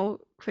on how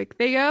quick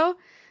they go.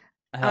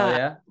 Hell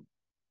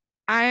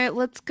yeah.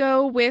 Let's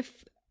go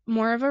with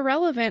more of a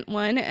relevant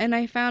one, and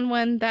I found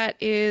one that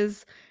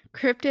is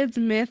cryptids,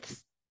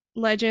 myths,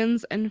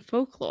 legends, and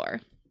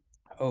folklore.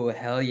 Oh,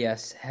 hell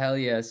yes. Hell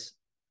yes.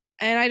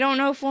 And I don't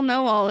know if we'll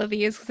know all of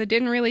these because I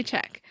didn't really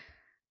check.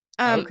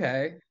 Um,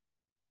 Okay.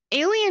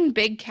 Alien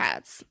big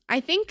cats. I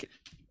think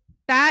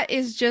that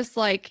is just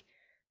like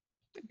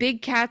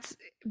big cats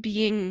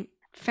being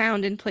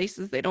found in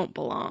places they don't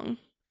belong.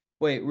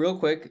 Wait, real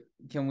quick,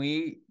 can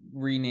we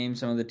rename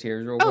some of the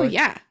tiers real Oh quick?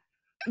 yeah,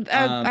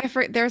 Um,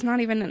 there's not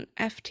even an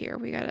F tier.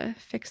 We gotta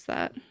fix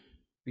that.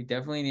 we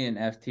definitely need an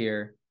F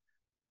tier.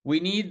 We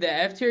need the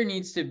F tier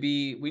needs to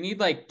be we need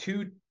like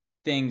two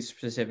things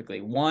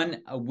specifically.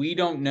 One, a we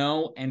don't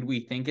know and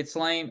we think it's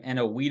lame, and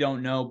a we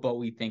don't know but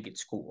we think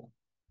it's cool.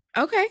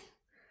 Okay.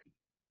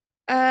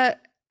 Uh,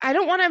 I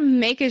don't want to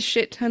make a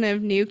shit ton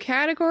of new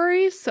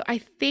categories, so I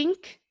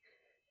think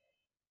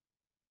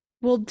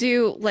we'll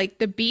do like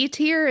the B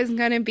tier is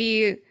gonna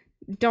be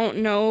don't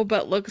know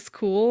but looks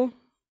cool.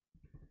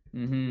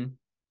 Mm-hmm.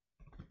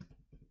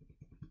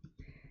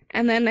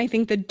 And then I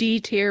think the D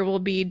tier will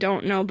be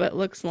don't know but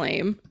looks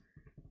lame.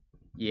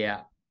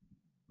 Yeah.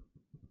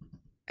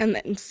 And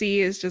then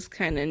C is just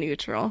kind of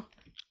neutral.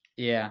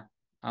 Yeah.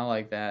 I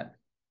like that.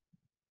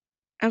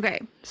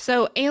 Okay,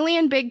 so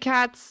alien big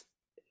cats,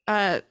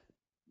 uh,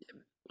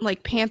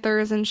 like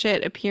panthers and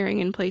shit appearing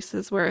in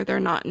places where they're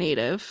not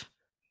native.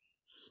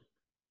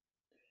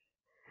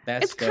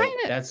 That's It's kind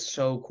dope. of, That's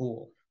so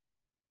cool.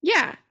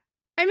 yeah.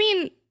 I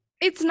mean,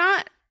 it's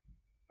not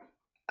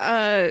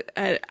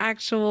an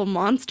actual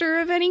monster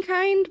of any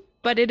kind,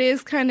 but it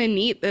is kind of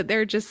neat that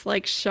they're just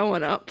like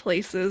showing up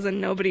places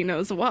and nobody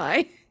knows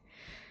why.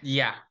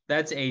 Yeah,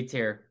 that's A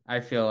tier, I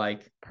feel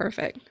like.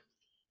 Perfect.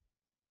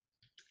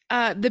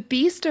 The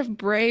Beast of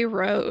Bray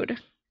Road.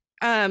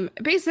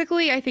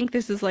 Basically, I think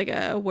this is like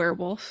a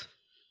werewolf,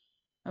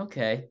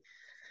 Okay.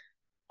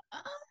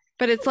 Uh,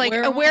 but it's like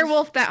a werewolves.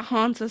 werewolf that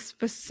haunts a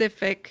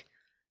specific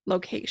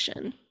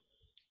location.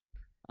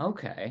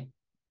 Okay.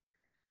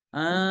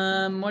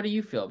 What do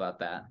you feel about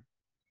that?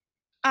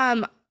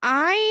 Um,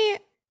 I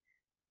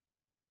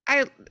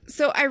I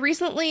so I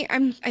recently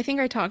I think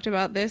I talked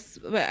about this,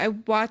 but I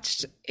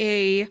watched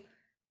a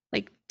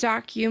like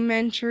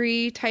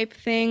documentary type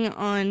thing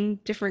on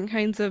different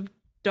kinds of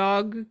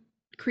dog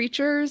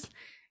creatures,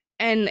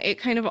 and it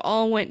kind of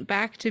all went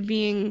back to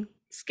being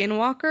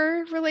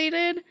skinwalker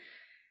related.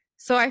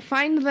 So I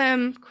find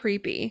them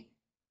creepy.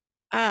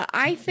 Uh,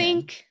 I Okay.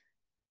 think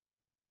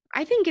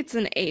I think it's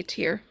an A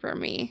tier for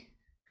me.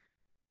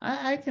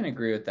 I can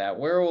agree with that.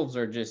 Werewolves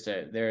are just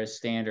they're a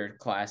standard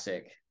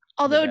classic,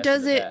 the Although best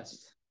of the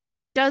best.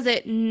 does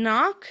it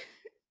knock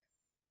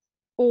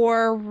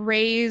or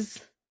raise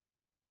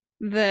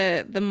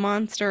the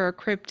monster or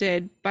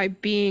cryptid by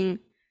being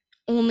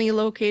only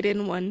located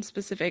in one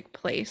specific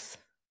place?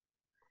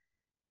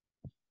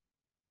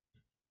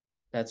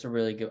 That's a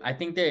really good. I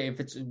think that if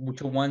it's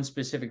to one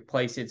specific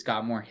place, it's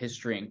got more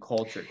history and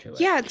culture to it.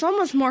 Yeah, it's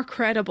almost more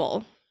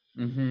credible.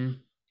 Mm-hmm.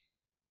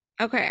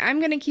 Okay, I'm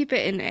gonna keep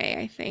it in A,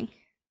 I think.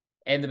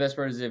 And the best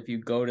part is if you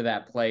go to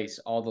that place,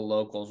 all the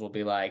locals will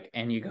be like,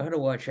 and you gotta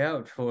watch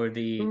out for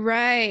the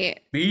Right.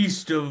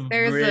 Beast of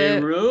There's Bray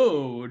a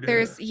Road.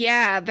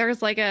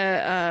 there's like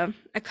a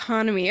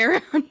economy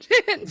around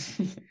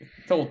it.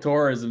 Whole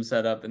tourism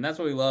set up, and that's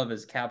what we love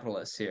as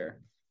capitalists here.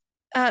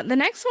 The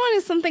next one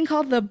is something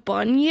called the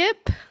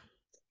bunyip.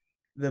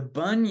 The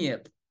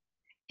bunyip.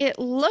 It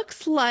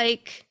looks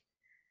like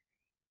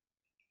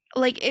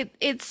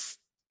it's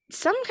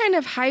some kind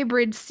of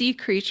hybrid sea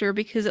creature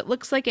because it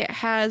looks like it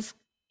has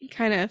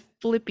kind of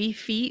flippy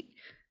feet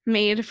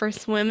made for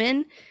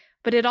swimming,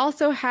 but it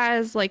also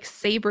has like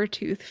saber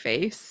tooth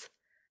face.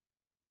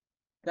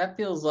 That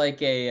feels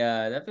like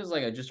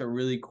a just a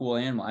really cool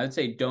animal. I would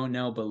say don't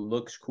know, but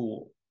looks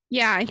cool.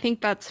 Yeah, I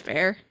think that's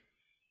fair.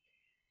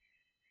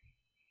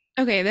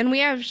 Okay, then we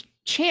have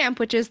Champ,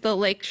 which is the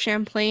Lake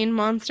Champlain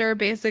monster,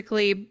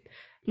 basically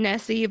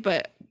Nessie,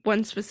 but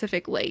one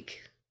specific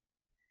lake.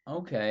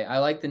 Okay, I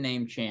like the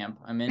name Champ.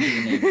 I'm into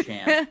the name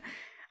Champ.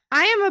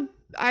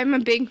 I'm a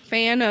big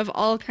fan of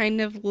all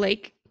kind of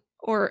lake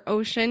or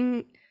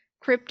ocean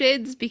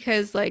cryptids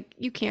because like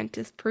you can't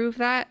disprove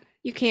that.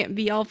 You can't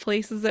be all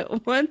places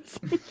at once.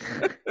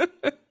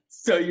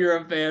 So you're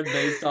a fan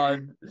based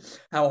on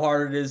how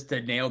hard it is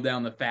to nail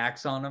down the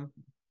facts on them?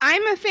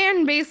 I'm a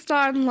fan based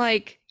on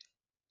like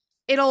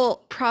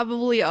it'll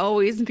probably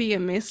always be a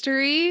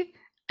mystery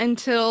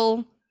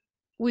until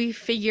we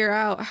figure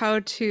out how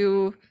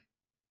to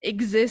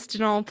exist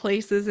in all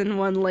places in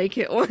one lake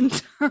at one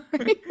time.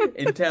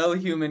 Until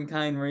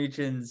humankind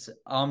reaches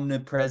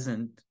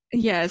omnipresent,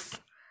 Yes.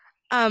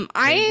 they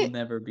will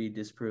never be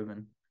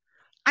disproven.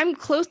 I'm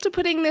close to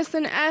putting this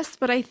in S,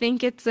 but I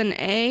think it's an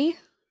A.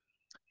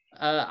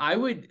 I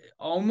would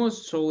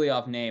almost solely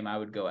off name, I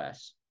would go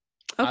S.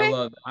 Okay.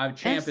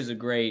 Champ S. is a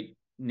great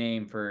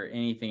name for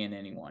anything and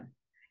anyone.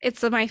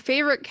 It's my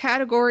favorite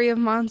category of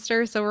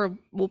monster, so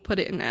we'll put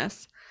it in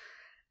S.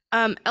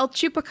 El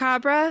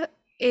Chupacabra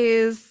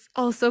is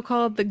also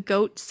called the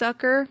goat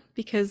sucker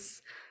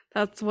because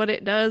that's what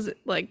it does. It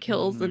like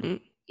kills and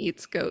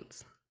eats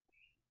goats.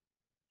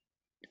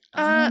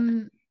 Uh,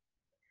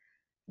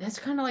 That's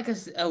kind of like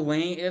a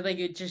lane. Like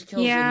it just kills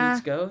and yeah,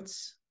 eats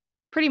goats.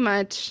 pretty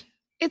much.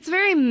 It's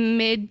very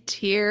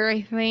mid-tier,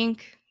 I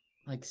think.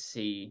 Like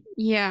C.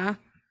 Yeah.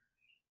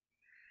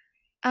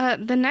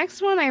 The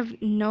next one, I have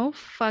no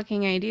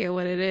fucking idea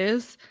what it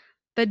is.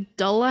 The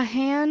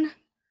Dullahan.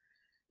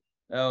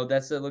 Oh,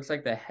 it looks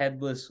like the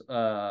headless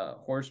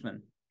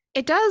horseman.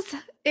 It does.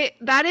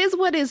 That is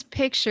what is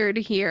pictured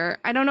here.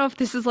 I don't know if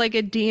this is like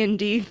a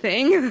D&D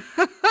thing.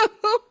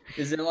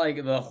 Is it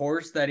like the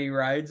horse that he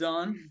rides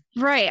on?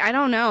 Right, I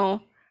don't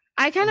know.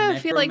 I A kind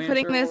of feel like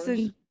putting necromancer this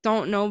horse? in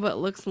don't know but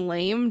looks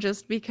lame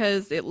just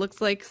because it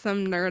looks like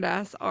some nerd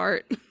ass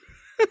art.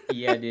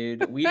 Yeah,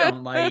 dude. We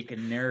don't like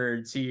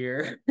nerds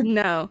here.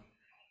 No.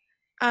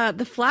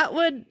 The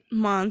Flatwood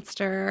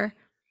Monster.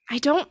 I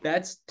don't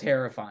That's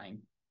terrifying.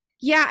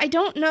 Yeah, I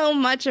don't know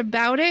much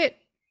about it,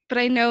 but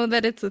I know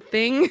that it's a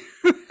thing.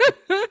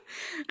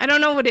 I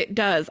don't know what it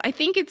does. I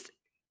think it's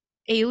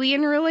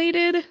alien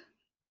related.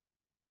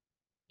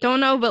 Don't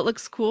know, but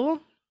looks cool.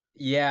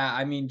 Yeah,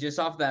 I mean, just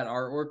off that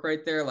artwork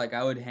right there, like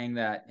I would hang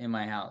that in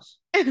my house.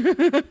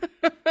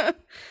 I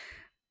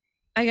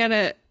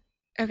gotta.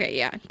 Okay,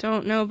 yeah.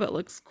 Don't know, but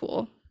looks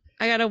cool.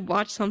 I gotta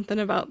watch something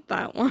about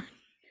that one.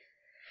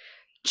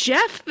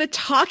 Jeff the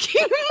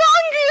Talking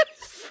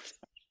Mongoose!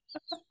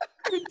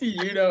 Do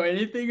you know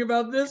anything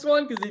about this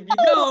one? Because if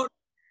you don't,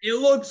 it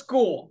looks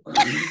cool.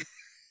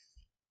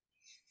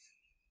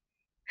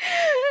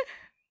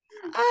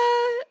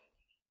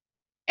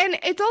 And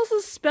it's also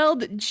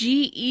spelled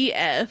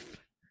GEF.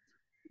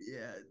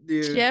 Yeah,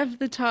 dude. Jeff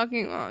the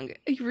Talking Mongoose.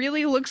 He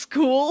really looks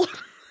cool.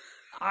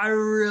 I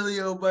really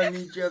hope I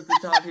meet Jeff the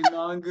Talking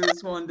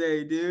Mongoose one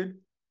day, dude.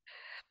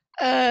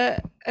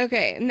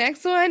 Okay.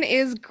 Next one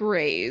is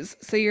Grays.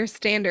 So your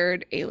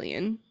standard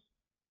alien.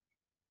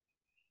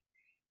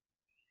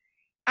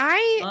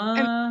 I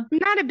am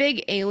not a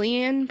big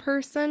alien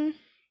person.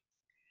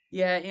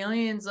 Yeah,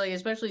 aliens, like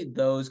especially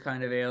those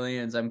kind of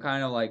aliens, I'm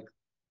kind of like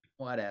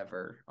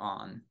whatever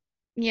on.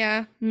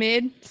 Yeah,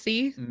 mid,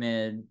 C.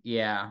 Mid,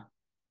 yeah.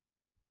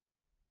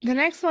 The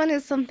next one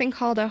is something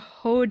called a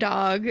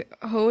Hodag.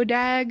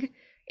 Hodag.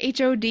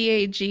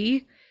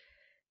 Hodag.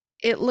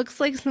 It looks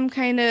like some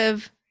kind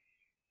of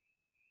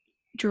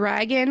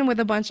dragon with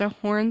a bunch of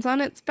horns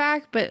on its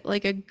back, but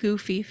like a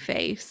goofy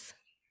face.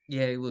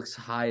 Yeah, he looks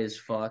high as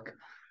fuck.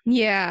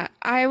 Yeah,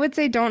 I would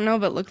say don't know,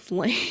 but looks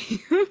lame.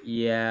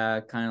 Yeah,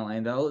 kind of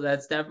lame though.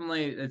 That's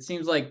definitely, it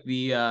seems like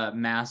the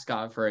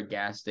mascot for a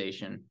gas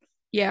station.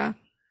 Yeah.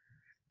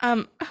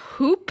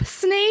 Hoop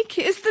Snake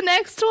is the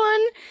next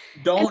one.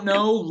 Don't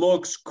know,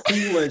 looks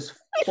cool as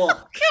fuck. Come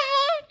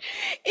on.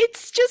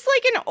 It's just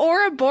like an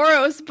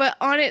Ouroboros, but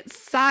on its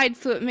side,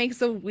 so it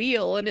makes a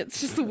wheel and it's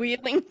just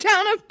wheeling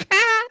down a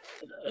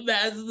path.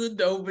 That's the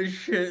dopest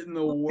shit in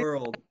the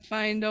world.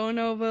 Fine, don't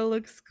know, but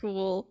looks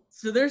cool.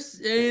 So they're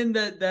saying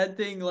that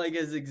thing like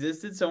has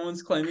existed.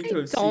 Someone's claiming to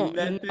have seen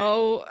that thing.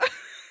 Oh,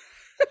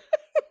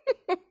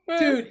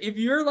 Dude, if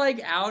you're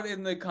like out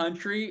in the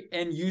country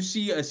and you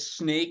see a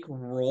snake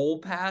roll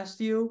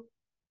past you,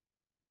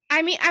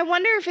 I mean, I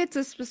wonder if it's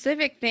a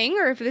specific thing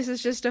or if this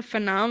is just a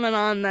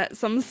phenomenon that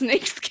some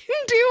snakes can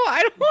do.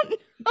 I don't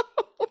know.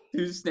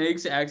 do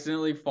snakes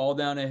accidentally fall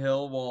down a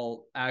hill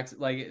while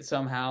like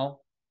somehow?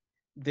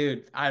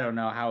 Dude, I don't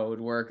know how it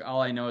would work.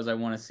 All I know is I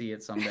want to see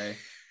it someday.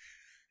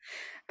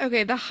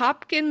 Okay, the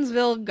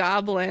Hopkinsville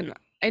Goblin.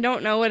 I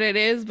don't know what it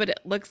is, but it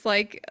looks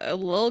like a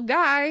little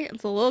guy.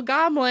 It's a little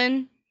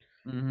goblin.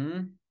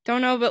 Mm-hmm.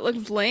 Don't know if it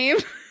looks lame.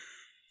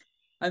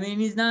 I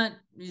mean,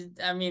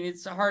 I mean,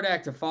 it's a hard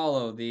act to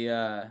follow,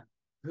 the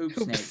hoop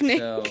snake.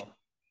 So,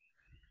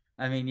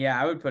 I mean,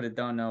 yeah, I would put it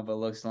don't know, but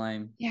looks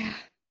lame. Yeah.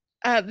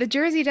 The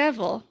Jersey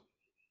Devil.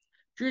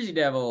 Jersey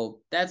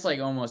Devil, that's like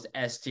almost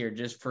S tier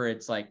just for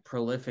its like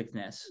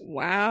prolificness.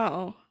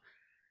 Wow.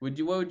 What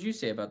would you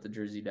say about the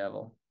Jersey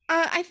Devil?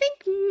 I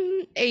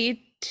think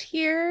A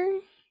tier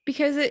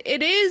because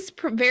it is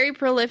very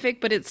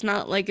prolific, but it's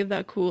not like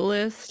the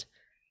coolest.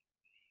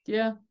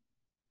 Yeah,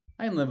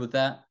 I can live with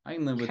that. I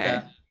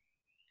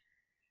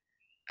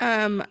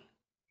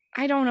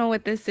don't know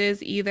what this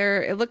is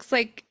either. It looks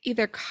like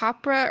either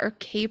Capra or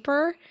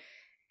Caper,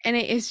 and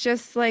it is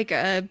just like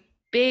a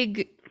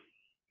big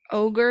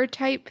ogre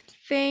type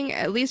thing,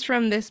 at least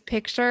from this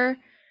picture,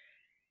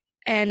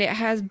 and it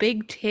has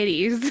big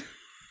titties.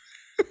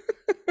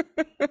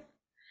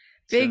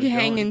 Big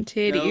hanging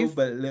titties. No,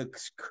 but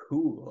looks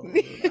cool.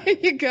 There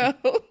you go.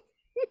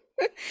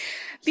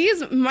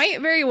 These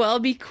might very well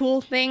be cool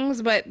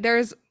things, but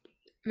there's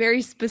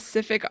very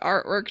specific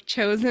artwork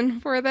chosen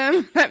for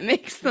them that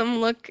makes them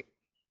look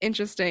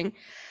interesting.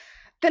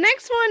 The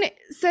next one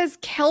says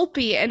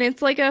Kelpie, and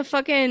it's like a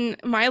fucking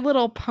My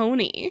Little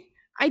Pony.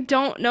 I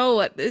don't know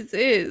what this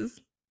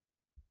is.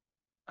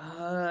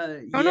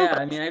 Yeah,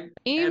 I mean,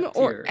 F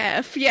or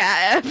F.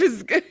 Yeah, F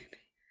is good.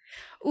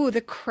 Ooh,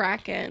 the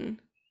Kraken.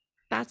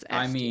 That's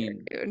S tier,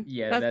 dude.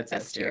 Yeah, that's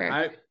S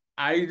tier.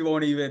 I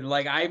won't even,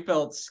 like, I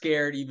felt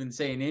scared even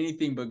saying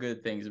anything but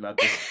good things about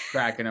this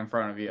Kraken in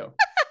front of you.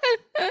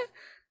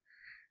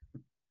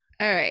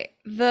 All right.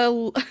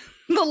 The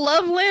The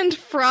Loveland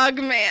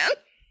Frogman.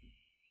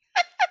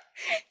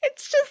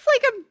 It's just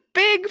like a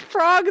big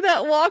frog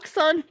that walks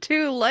on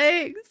two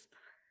legs.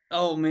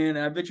 Oh man,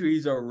 I bet you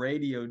he's a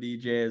radio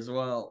DJ as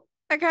well.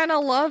 I kind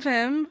of love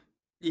him.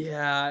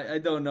 Yeah, I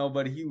don't know,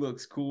 but he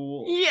looks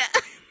cool. Yeah.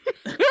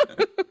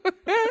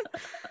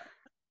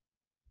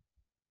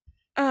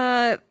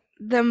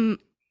 The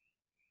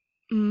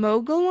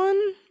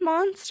Mogollon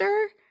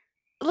monster.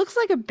 It looks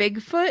like a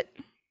Bigfoot.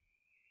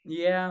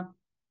 Yeah.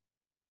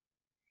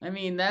 I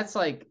mean, that's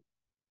like,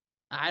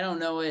 I don't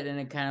know it, and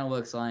it kind of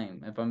looks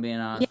lame, if I'm being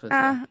honest with you.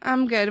 Yeah,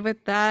 I'm good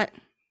with that.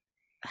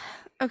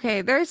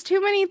 Okay, there's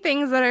too many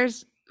things that are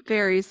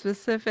very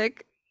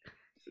specific.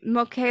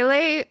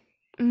 Mokele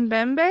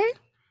Mbembe?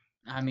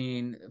 I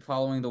mean,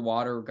 following the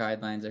water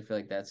guidelines, I feel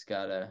like that's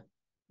gotta,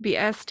 Be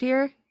S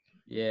tier.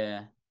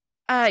 yeah.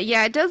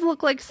 Yeah, it does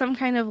look like some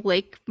kind of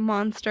lake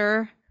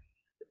monster.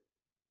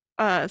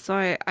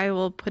 So I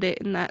will put it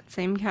in that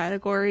same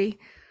category.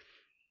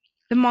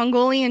 The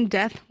Mongolian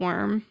death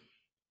worm.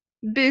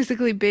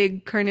 Basically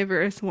big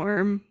carnivorous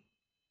worm.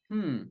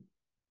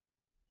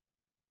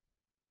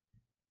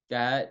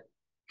 That,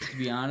 to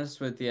be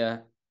honest with you,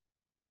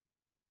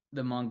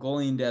 the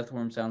Mongolian death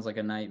worm sounds like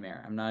a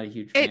nightmare. I'm not a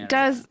huge fan It of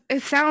does.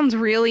 It sounds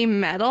really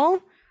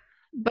metal,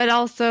 but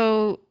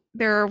also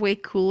there are way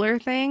cooler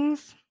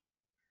things.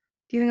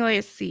 Do you think like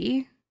a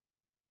C?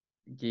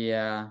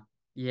 that.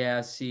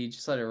 Yeah, see,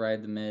 just let it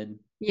ride the mid.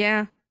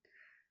 Yeah.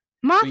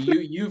 But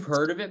Mothman. you've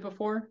heard of it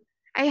before?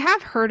 I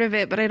have heard of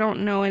it, but I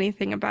don't know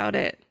anything about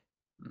it.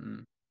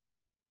 Mm.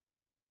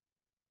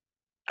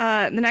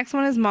 The next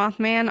one is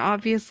Mothman,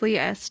 obviously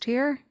S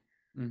tier.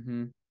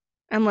 Mm-hmm.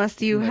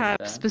 Unless you Live with have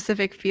that.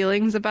 specific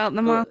feelings about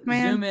the Well,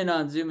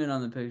 Mothman. zoom in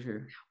on the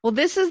picture. Well,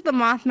 this is the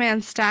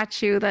Mothman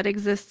statue that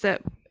exists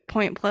at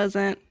Point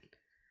Pleasant.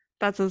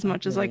 That's as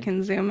much as I Okay.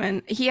 can zoom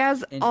in. He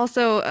has And-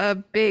 also a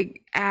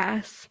big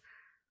ass.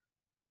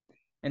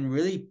 And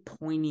really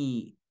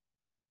pointy,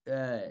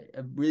 a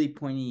really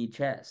pointy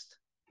chest.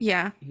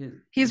 Yeah. He's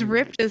He's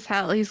ripped as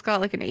hell. He's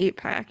got like an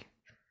 8-pack.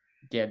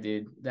 Yeah,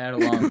 dude. That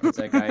alone puts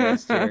that guy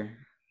S tier.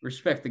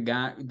 Respect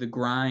the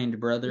grind,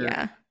 brother.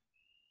 Yeah.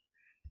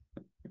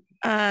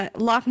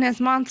 Loch Ness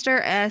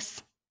Monster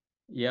S.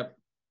 Yep.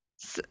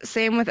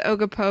 Same with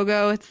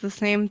Ogopogo. It's the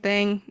same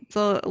thing. It's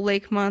a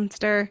lake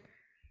monster.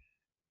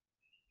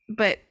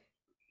 But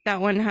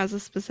that one has a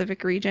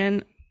specific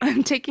region.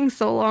 I'm taking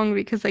so long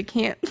because I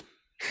can't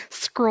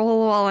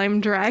scroll while I'm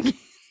dragging.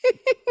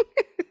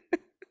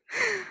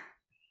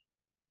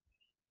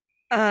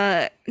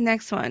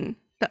 Next one.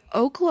 The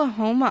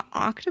Oklahoma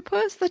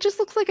octopus? That just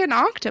looks like an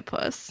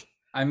octopus.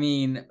 I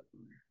mean,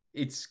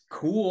 it's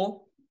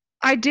cool.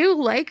 I do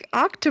like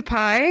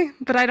octopi,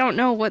 but I don't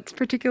know what's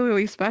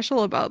particularly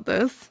special about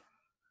this.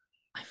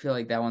 I feel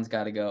like that one's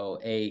got to go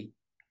A.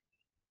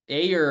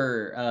 A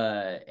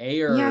or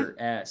Yeah.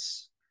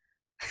 S.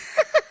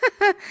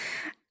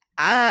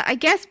 I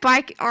guess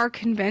by our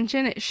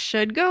convention it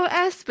should go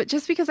S, but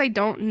just because I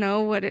don't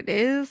know what it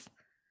is,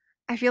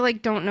 I feel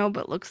like don't know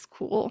but looks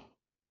cool.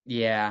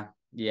 Yeah,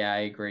 I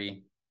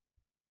agree.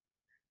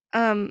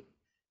 Orang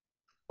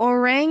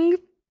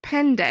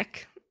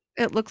pendek.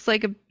 It looks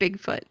like a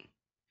Bigfoot.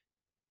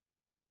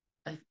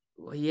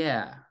 Well,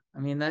 yeah. I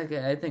mean, that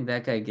guy, I think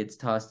that guy gets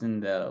tossed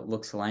into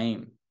looks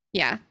lame.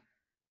 Yeah.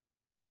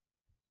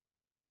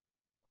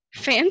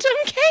 Phantom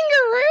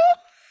kangaroo?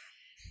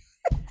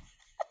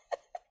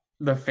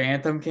 The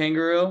phantom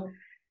kangaroo?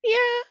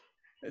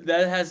 Yeah.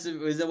 That has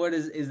to,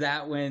 is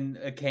that when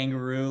a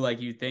kangaroo,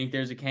 like you think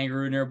there's a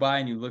kangaroo nearby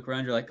and you look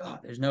around, you're like, oh,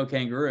 there's no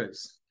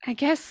kangaroos. I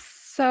guess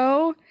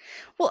so.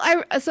 Well,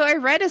 I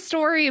read a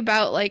story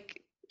about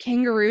like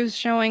kangaroos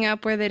showing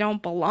up where they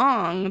don't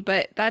belong,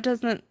 but that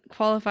doesn't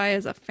qualify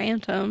as a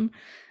phantom.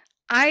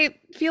 I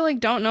feel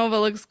like don't know if it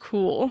looks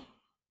cool.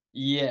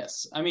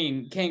 Yes. I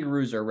mean,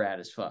 kangaroos are rad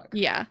as fuck.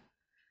 Yeah.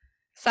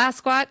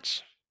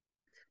 Sasquatch.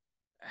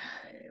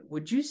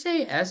 Would you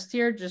say S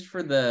tier just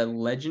for the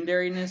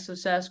legendariness of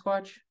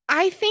Sasquatch?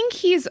 I think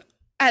he's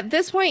at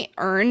this point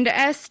earned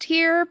S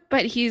tier,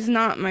 but he's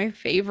not my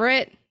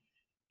favorite.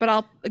 But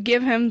I'll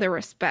give him the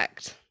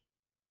respect.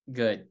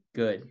 Good.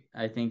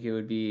 I think it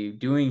would be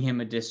doing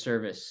him a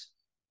disservice.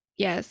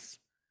 Yes.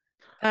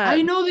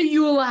 I know the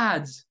Yule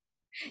lads.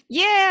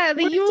 Yeah,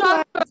 the Let's Yule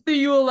talk about the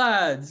Yule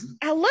lads.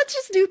 Let's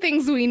just do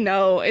things we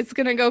know. It's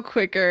gonna go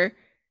quicker.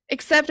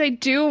 Except I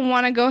do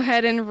want to go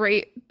ahead and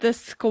rate the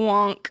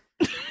squonk.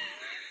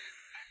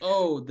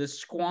 Oh, the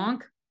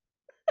squonk?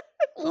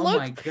 Oh Look,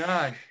 my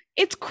gosh.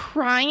 it's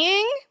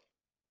crying.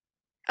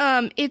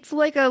 It's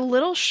like a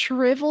little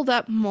shriveled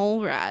up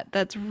mole rat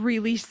that's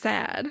really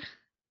sad.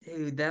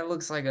 Dude, that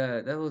looks like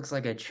a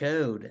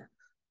chode.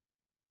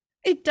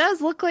 It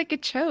does look like a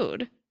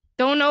chode.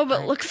 Don't know, but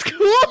Right. looks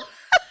cool.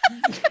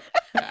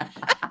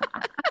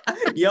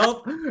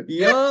 Yup.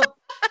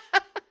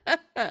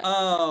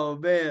 Oh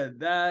man,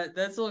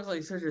 that looks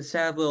like such a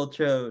sad little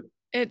chode.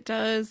 It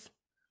does.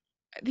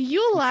 The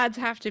Yule lads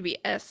have to be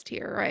S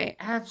tier, right?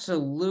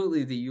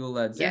 Absolutely, the Yule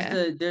lads.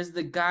 Yeah. There's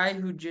the guy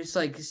who just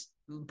like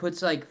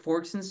puts like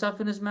forks and stuff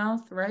in his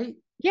mouth, right?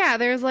 Yeah,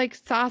 there's like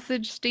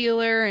sausage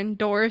stealer and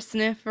door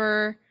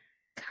sniffer.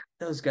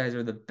 Those guys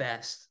are the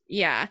best.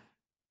 Yeah.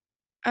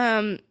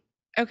 Um,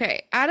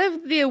 okay. Out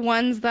of the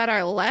ones that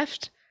are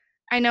left,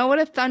 I know what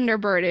a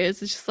thunderbird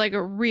is. It's just like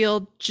a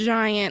real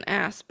giant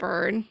ass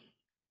bird.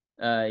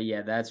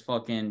 Yeah, that's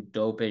fucking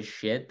dope as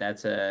shit.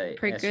 That's a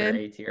Pretty S or good.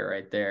 A tier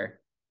right there.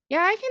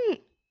 Yeah,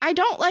 I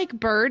don't like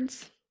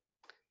birds,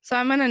 so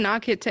I'm gonna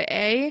knock it to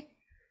A,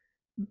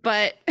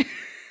 but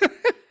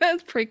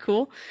that's pretty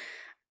cool.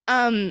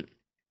 Um,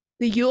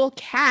 the Yule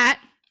cat.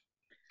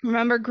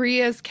 Remember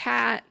Gria's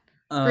cat?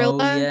 Oh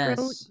Grilla?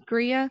 yes.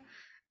 Gria?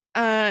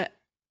 Uh,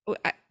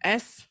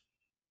 S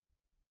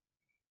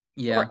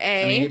or Yeah.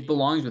 I mean, A? it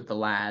belongs with the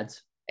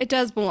lads. It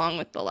does belong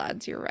with the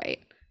lads, you're right.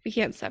 We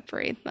can't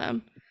separate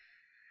them.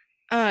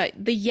 The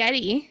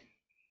Yeti.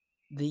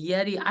 The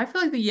Yeti, I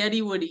feel like the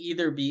Yeti would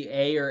either be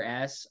A or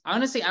S.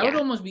 Honestly, I would Yeah.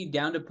 almost be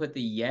down to put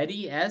the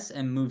Yeti S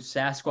and move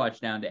Sasquatch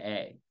down to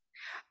A.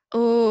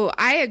 Oh,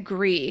 I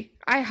agree.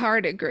 I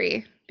hard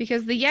agree.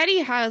 Because the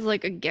Yeti has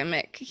like a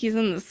gimmick. He's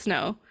in the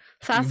snow.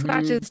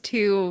 Sasquatch Mhm. is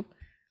too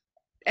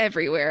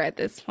everywhere at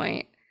this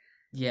point.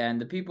 Yeah, and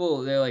the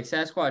people, they're like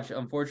Sasquatch,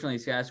 unfortunately,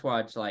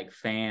 Sasquatch like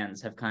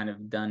fans have kind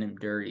of done him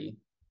dirty.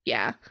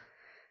 Yeah.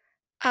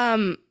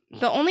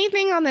 The only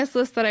thing on this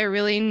list that I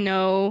really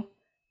know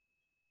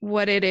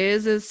what it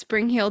is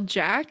Spring-Heeled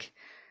Jack.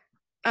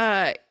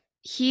 Uh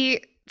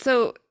he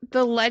so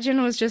the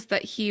legend was just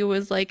that he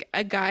was like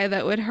a guy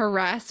that would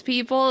harass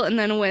people, and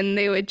then when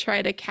they would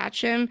try to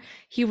catch him,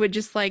 he would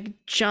just like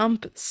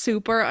jump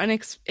super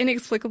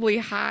inexplicably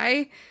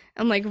high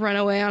and like run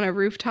away on a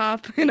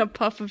rooftop in a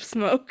puff of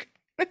smoke.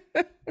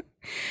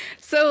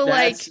 So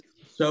That's like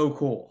so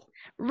cool.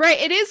 right,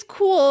 it is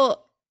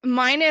cool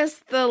minus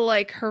the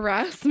like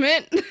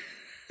harassment.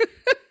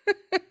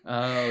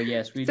 Oh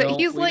yes, So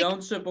he's we like,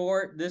 don't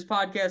support this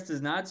podcast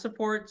does not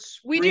support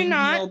we do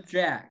not, Spring-Heeled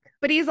Jack.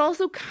 but he's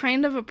also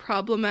kind of a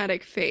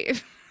problematic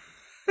fave.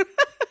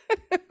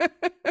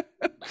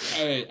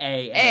 I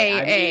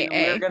mean,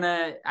 we're A.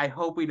 gonna. I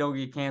hope we don't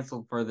get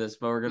canceled for this,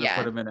 but we're gonna put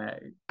Yeah, him in A.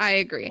 I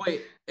agree.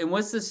 Wait, and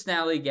what's the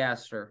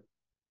Snallygaster?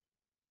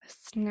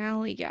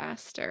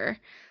 Snallygaster.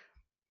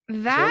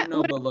 Don't That know,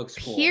 would but looks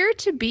cool. appear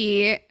to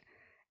be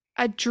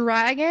a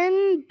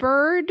dragon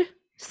bird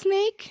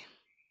snake.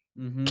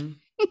 Mm-hmm.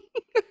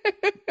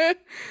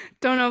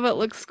 Don't know if it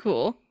looks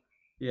cool.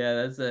 Yeah,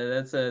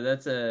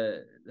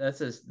 the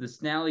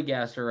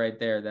Snallygaster right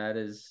there.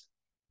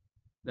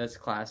 That's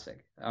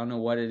classic. I don't know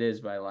what it is,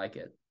 but I like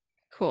it.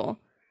 Cool.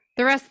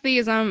 The rest of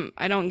these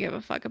I don't give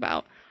a fuck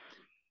about.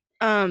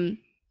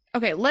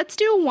 Okay, let's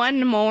do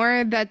one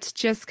more that's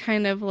just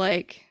kind of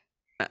like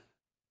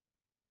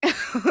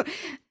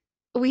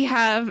we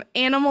have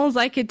animals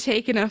I could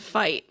take in a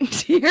fight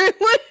tier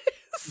list.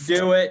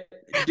 Do it.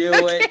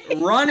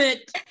 Run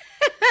it.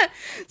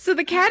 So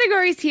the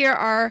categories here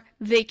are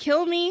they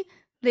kill me,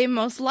 they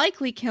most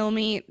likely kill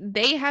me,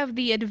 they have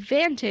the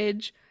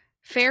advantage,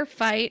 fair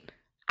fight,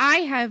 I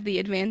have the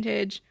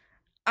advantage,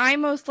 I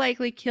most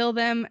likely kill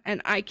them,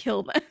 and I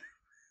kill them.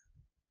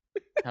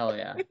 Hell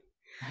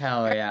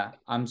yeah.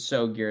 I'm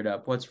so geared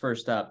up. What's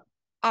first up?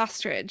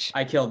 Ostrich.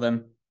 I kill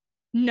them.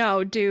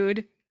 No,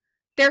 dude.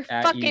 They're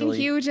fucking Easily.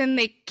 huge and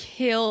they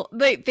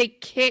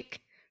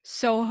kick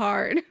so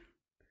hard.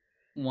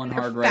 One They're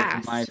hard right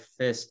fast. to my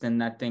fist,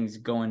 and that thing's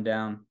going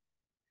down.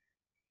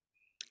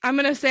 I'm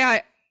gonna say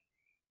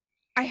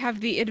I have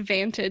the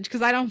advantage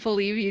because I don't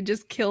believe you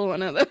just kill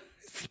one of those.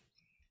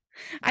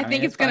 I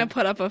think mean, it's gonna fine.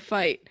 put up a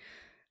fight.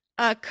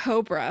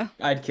 Cobra.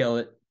 I'd kill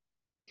it.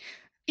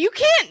 You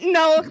can't.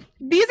 No,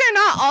 these are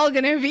not all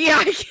gonna be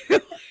I kill.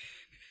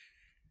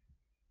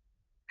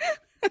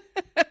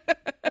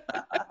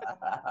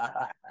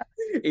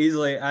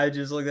 Easily, I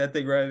just look that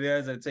thing right in the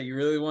eyes. I'd say, "You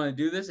really want to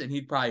do this?" And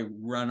he'd probably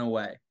run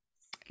away.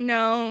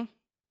 No.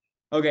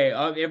 Okay,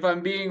 if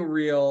I'm being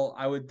real,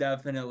 I would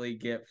definitely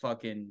get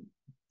fucking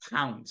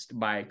pounced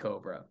by a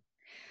cobra.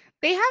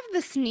 They have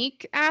the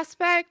sneak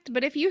aspect,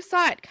 but if you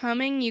saw it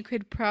coming, you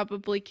could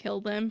probably kill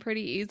them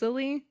pretty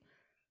easily.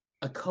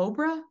 A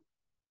cobra?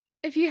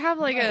 If you have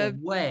like No a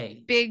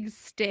way. big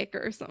stick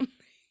or something.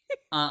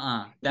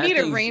 That You need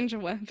a thing's- range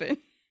weapon.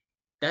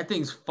 That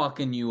thing's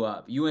fucking you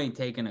up. You ain't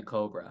taking a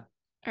cobra.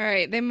 All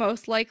right, they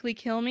most likely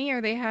kill me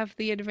or they have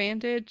the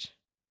advantage.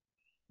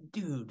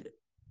 Dude,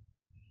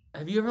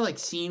 have you ever like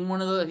seen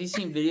one of those? Have you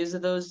seen videos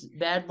of those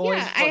bad boys?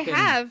 Yeah, I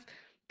have.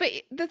 But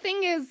the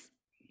thing is,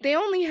 they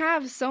only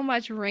have so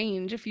much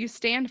range if you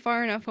stand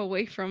far enough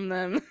away from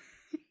them.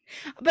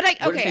 But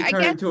What if they I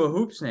turn guess into a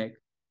hoop snake?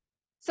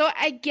 so.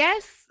 I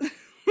guess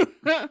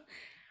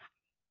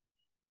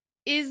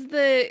is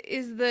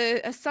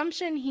the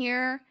assumption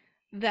here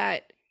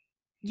that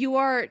you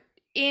are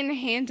in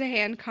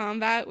hand-to-hand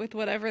combat with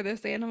whatever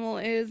this animal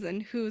is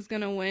and who's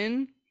gonna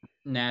win?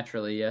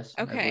 Naturally, yes.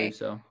 I Okay. believe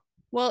so.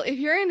 Well, if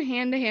you're in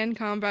hand-to-hand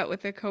combat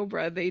with a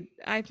cobra,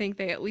 I think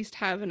they at least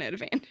have an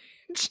advantage.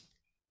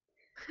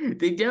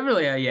 They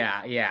definitely,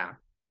 yeah.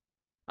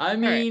 I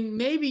mean, right.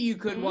 maybe you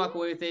could walk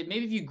away with it.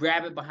 Maybe if you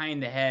grab it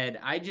behind the head.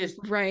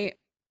 Right.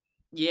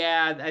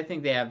 Yeah, I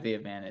think they have the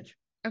advantage.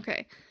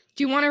 Okay.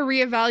 Do you want to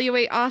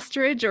reevaluate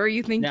ostrich, or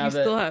you think Now you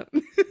still that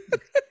have?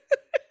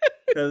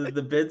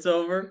 the bit's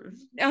over.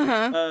 Uh-huh.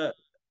 Uh,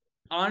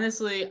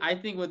 honestly, I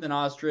think with an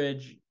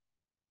ostrich,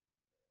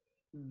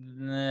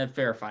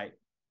 fair fight.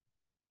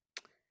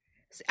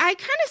 I kind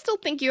of still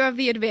think you have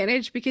the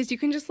advantage because you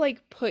can just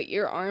like put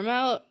your arm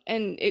out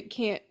and it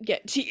can't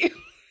get to you.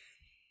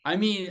 I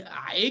mean,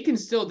 it can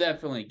still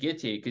definitely get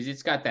to you because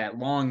it's got that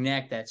long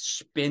neck, that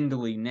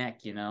spindly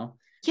neck, you know.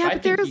 Yeah, But I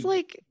but think there's you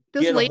like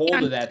this get a lady hold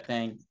on. of that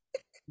thing,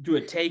 do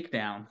a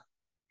takedown,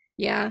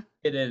 Yeah.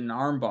 hit it in an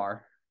arm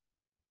bar.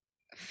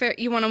 Fair.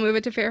 You want to move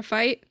it to fair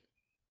fight,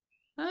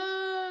 or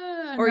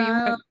you No,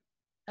 have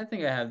I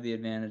think I have the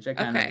advantage.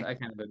 okay. I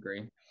kind of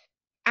agree.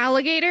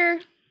 Alligator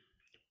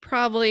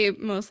probably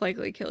most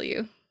likely kill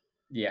you.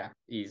 Yeah,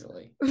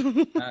 easily.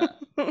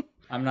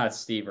 I'm not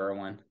Steve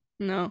Irwin.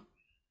 No.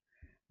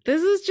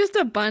 This is just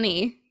a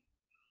bunny.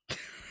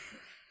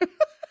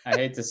 I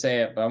hate to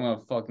say it, but I'm gonna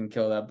fucking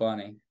kill that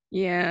bunny.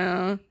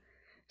 Yeah.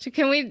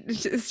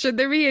 Should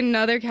there be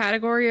another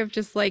category of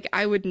just like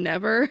I would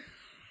never?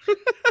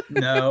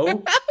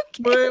 No.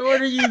 Okay.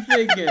 What are you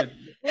thinking?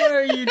 What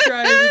are you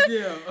trying to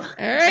do? All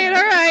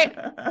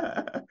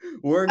right.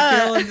 We're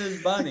killing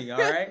this bunny, all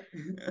right?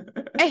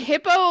 A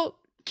hippo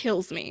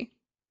kills me.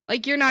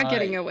 Like you're not Uh,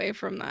 getting away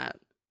from that.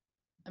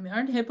 I mean,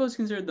 aren't hippos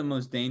considered the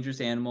most dangerous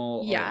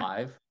animal Yeah.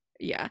 alive?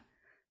 Yeah.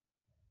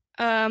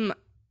 Um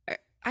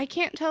I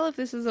can't tell if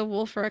this is a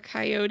wolf or a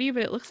coyote,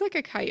 but it looks like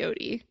a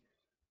coyote.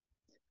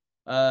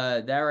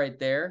 That right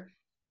there.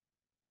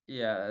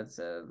 Yeah,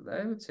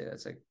 I would say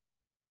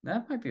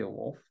that might be a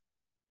wolf.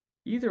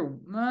 Either,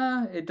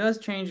 it does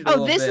change it a Oh,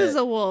 little this is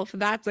bit. a wolf.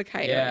 That's a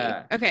coyote.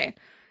 Yeah. Okay.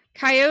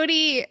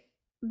 Coyote,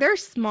 they're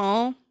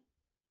small.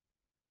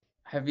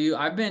 I've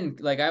been,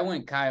 like, I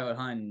went coyote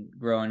hunting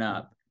growing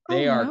up. Oh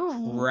They are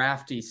no.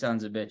 crafty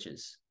sons of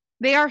bitches.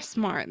 They are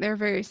smart. They're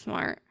very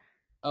smart.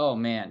 Oh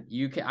man,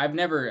 I've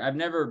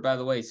never, by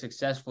the way,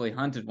 successfully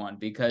hunted one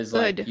because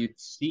like Good. you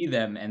see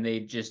them and they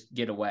just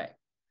get away.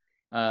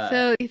 Uh,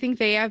 So you think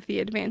they have the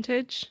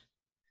advantage?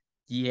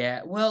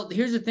 yeah. Well,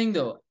 here's the thing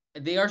though.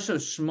 They are so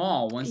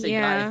small. If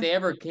Yeah. they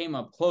ever came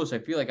up close, I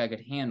feel like I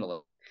could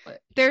handle it.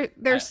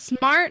 They're I,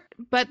 smart,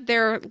 but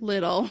they're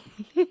little.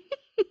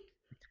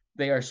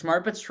 they are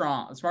smart but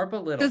strong, smart but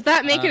Does little.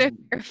 that make it a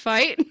fair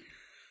fight?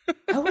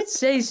 I would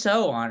say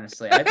so,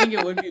 honestly. I think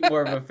it would be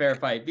more of a fair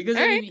fight because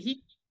All I right. mean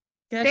he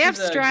They have catches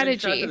a good shot to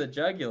strategy. the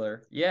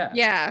jugular. Yeah.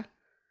 Yeah.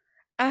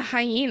 A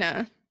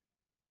hyena.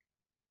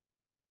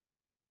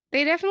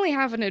 They definitely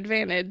have an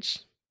advantage.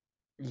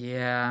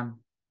 Yeah.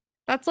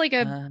 That's like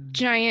a Um,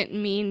 giant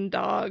mean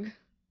dog.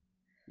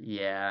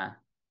 yeah.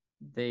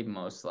 They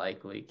most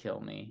likely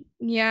kill me.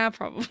 Yeah,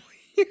 probably.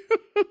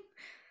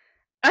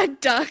 A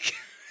duck.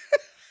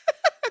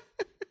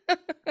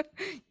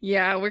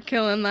 Yeah, we're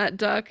killing that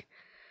duck.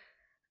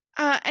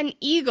 An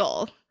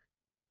eagle.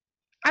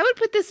 I would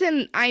put this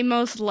in I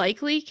most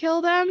likely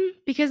kill them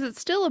because it's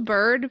still a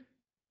bird.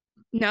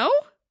 No?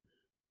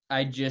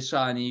 I just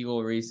saw an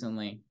eagle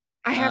recently.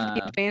 I have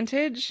the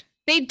advantage.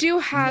 They do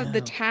have the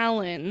No.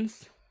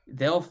 talons.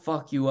 They'll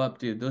fuck you up,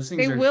 dude. Those They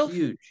things are will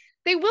huge.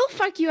 they will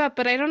fuck you up,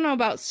 but I don't know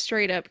about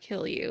straight up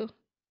kill you.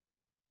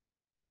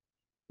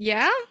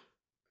 Yeah?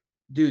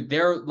 Dude,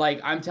 they're like,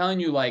 I'm telling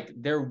you, like,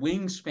 their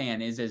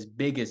wingspan is as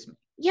big as me.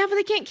 Yeah, but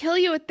they can't kill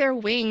you with their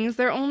wings.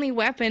 Their only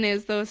weapon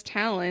is those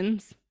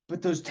talons.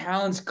 But those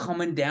talons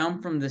coming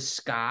down from the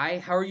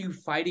sky, how are you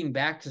fighting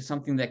back to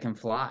something that can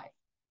fly?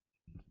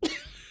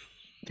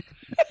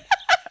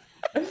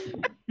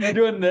 You're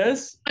doing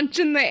this? Punch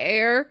in the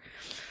air.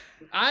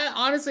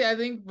 I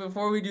think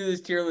before we do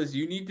this tier list,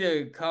 you need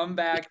to come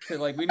back to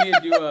like we need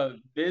to do a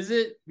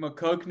visit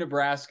McCook,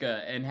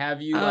 Nebraska, and have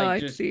you Oh, like I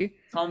just see.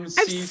 come I've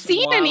see some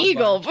seen an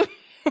eagle wildlife.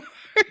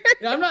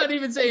 before. I'm not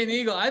even saying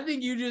eagle. I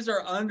think you just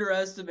are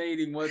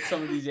underestimating what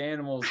some of these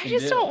animals I can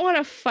just do. don't want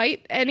to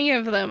fight any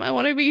of them. I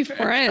want to be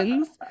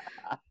friends.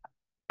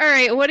 All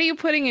right, what are you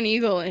putting an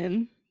eagle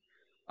in?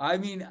 I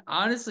mean,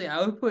 honestly,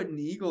 I would put an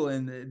eagle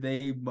in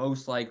they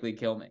most likely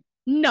kill me.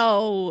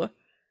 No.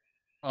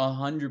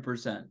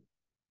 100%.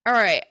 All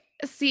right.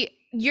 See,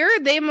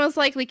 they most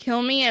likely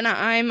kill me and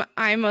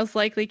I most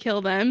likely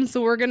kill them.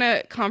 So we're going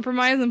to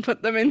compromise and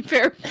put them in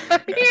fair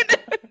fight.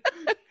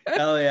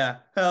 Hell yeah.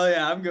 Hell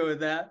yeah. I'm good with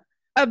that.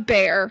 A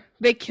bear.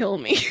 They kill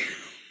me.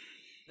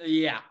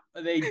 Yeah.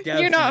 They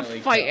definitely You're not kill.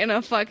 fighting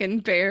a fucking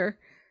bear.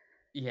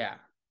 Yeah.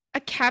 A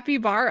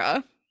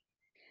capybara.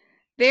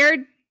 They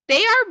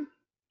are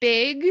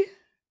big.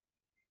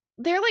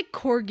 They're like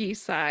corgi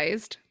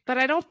sized, but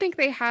I don't think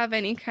they have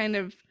any kind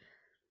of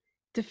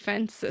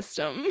defense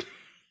system.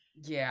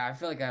 Yeah, I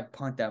feel like I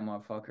punt that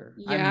motherfucker.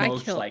 Yeah,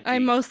 I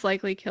most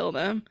likely kill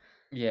them.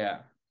 Yeah.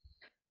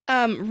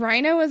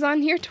 Rhino is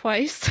on here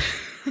twice.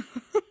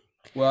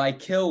 Well, I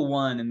kill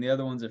one and the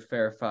other one's a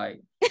fair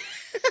fight.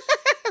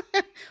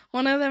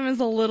 One of them is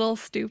a little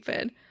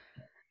stupid.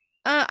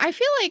 I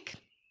feel like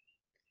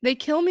they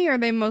kill me or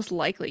they most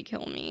likely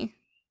kill me.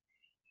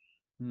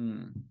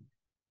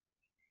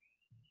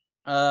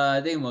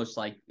 They most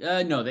like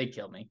no, they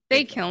kill me.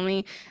 They kill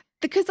me.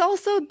 Because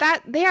also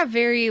that they have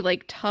very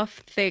like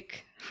tough,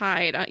 thick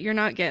hide. You're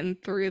not getting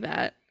through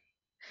that.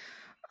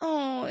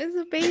 Oh, it's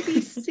a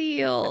baby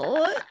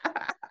seal.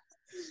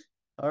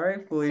 All right,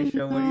 I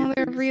Felicia, what do you know,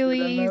 they're think's good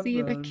really on that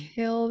easy to front?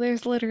 kill.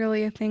 There's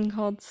literally a thing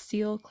called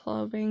seal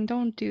clubbing.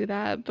 Don't do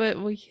that,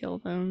 but we kill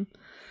them.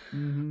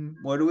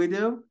 What do we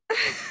do?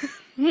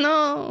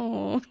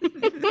 No.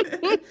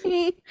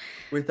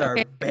 With our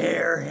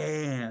bare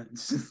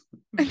hands.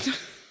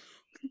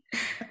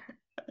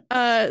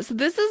 So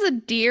this is a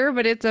deer,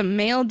 but it's a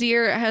male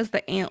deer. It has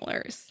the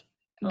antlers.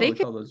 Oh, They we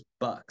could, call those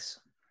bucks.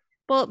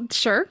 well,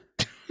 sure.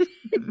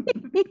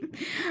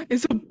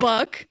 It's a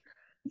buck.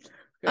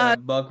 Got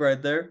a buck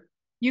right there.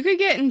 You could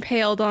get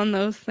impaled on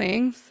those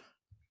things.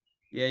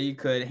 Yeah, you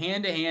could.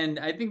 Hand to hand,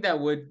 I think that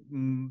would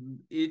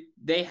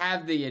they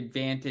have the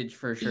advantage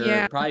for sure.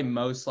 Yeah. Probably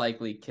most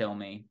likely kill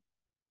me.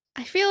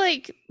 I feel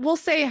like we'll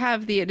say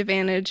have the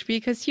advantage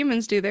because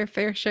humans do their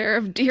fair share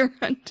of deer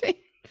hunting.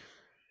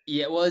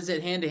 Yeah, well, is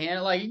it hand to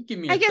hand? Like, you give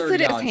me a I guess it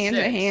 30 is on hand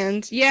to 6.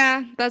 hand.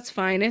 Yeah, that's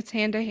fine. It's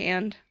hand to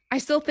hand. I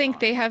still think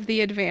they have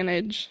the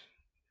advantage.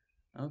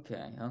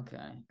 Okay.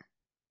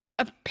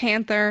 A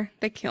panther,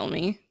 they kill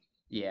me.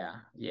 Yeah,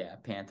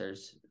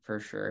 Panthers for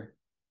sure.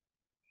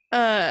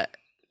 A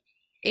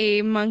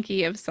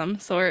monkey of some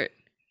sort.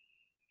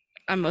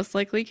 I most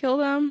likely kill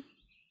them.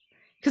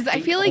 Because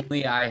I feel like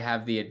only I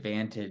have the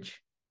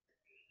advantage.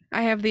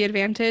 I have the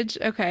advantage.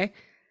 Okay.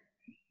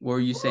 What were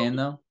you saying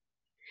though?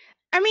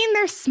 I mean,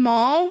 they're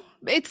small.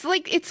 It's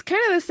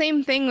kind of the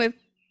same thing with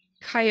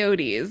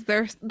coyotes.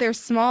 They're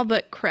small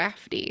but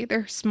crafty.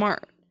 They're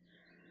smart.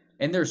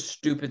 And they're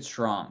stupid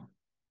strong.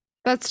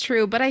 That's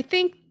true, but I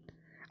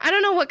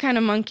don't know what kind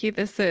of monkey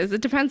this is.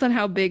 It depends on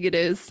how big it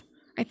is.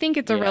 I think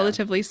it's a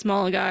relatively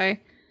small guy.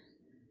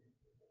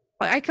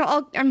 I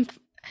don't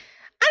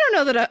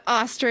know that an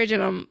ostrich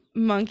and a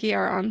monkey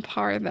are on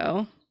par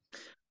though.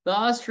 The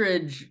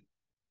ostrich,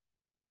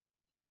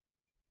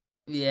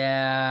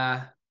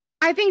 yeah.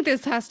 I think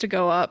this has to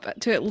go up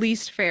to at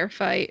least fair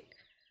fight.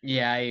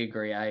 Yeah, I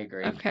agree.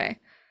 Okay.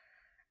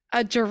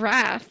 A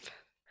giraffe.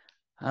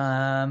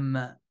 I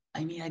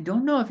mean, I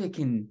don't know if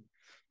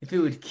it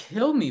would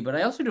kill me, but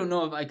I also don't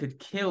know if I could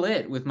kill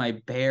it with my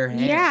bare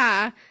hands.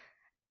 Yeah.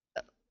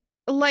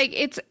 Like,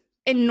 it's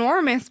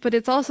enormous, but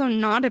it's also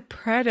not a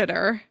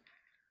predator.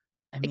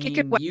 I Like, mean, it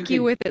could whack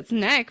you with its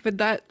neck, but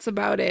that's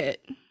about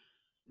it.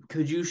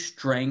 Could you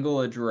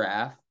strangle a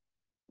giraffe?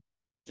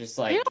 Just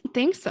I like, don't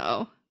think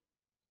so.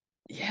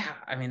 yeah,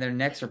 I mean, their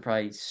necks are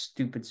probably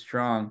stupid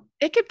strong.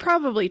 It could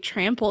probably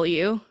trample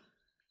you.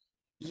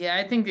 Yeah,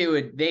 I think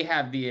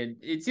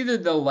it's either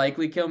they'll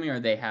likely kill me or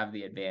they have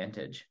the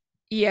advantage.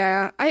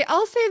 Yeah,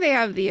 I'll say they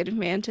have the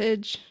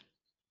advantage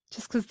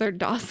just because they're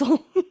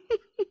docile.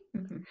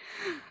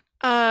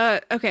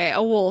 Okay,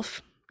 a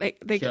wolf.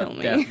 They kill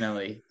me.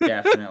 Definitely,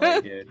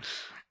 dude.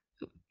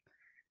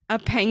 A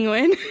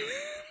penguin.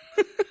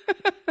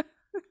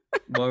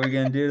 What are we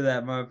gonna do to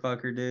that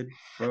motherfucker, dude?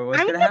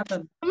 What's gonna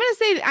happen? I'm gonna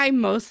say I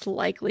most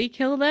likely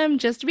kill them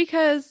just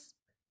because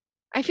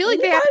I feel like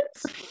they have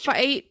to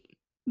fight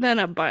than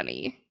a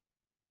bunny.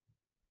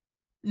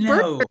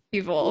 No, birds are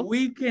evil.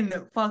 We can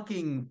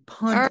fucking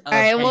punt a All right,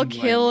 penguin. we'll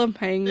kill a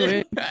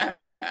penguin.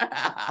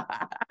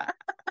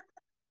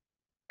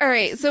 All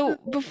right, so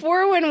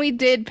before when we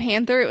did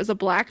panther, it was a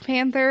black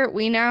panther.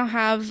 We now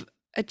have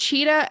a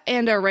cheetah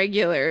and a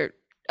regular,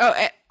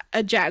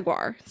 a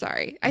jaguar.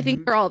 Sorry, I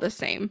think they're all the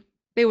same.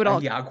 They would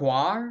all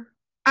jaguar,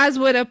 as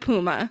would a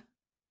puma.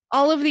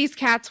 All of these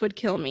cats would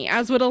kill me,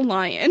 as would a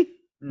lion.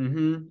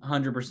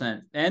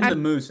 100%, and the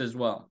moose as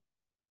well.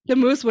 The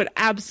moose would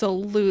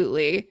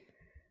absolutely.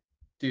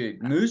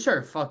 Dude, moose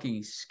are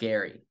fucking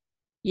scary.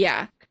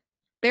 Yeah,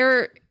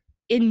 they're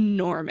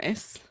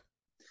enormous.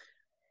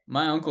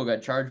 My uncle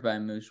got charged by a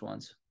moose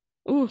once.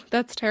 Ooh,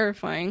 that's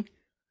terrifying.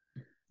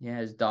 Yeah,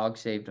 his dog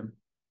saved him.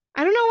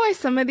 I don't know why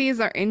some of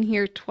these are in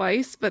here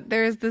twice, but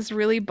there's this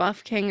really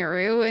buff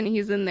kangaroo and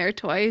he's in there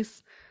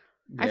twice.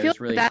 Yeah, I feel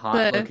really like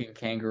hot looking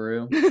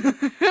kangaroo.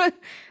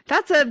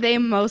 That's a they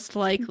most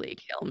likely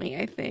kill me,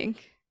 I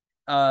think.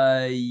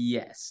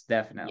 Yes,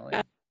 definitely.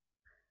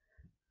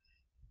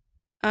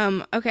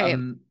 Yeah. Okay.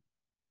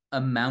 A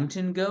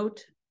mountain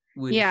goat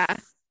would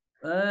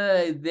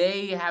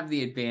they have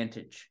the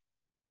advantage.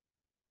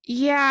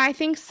 Yeah, I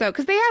think so.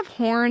 Because they have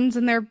horns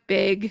and they're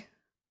big.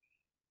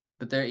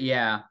 But they're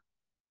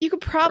you could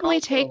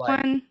probably take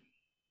one.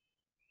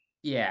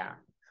 Yeah.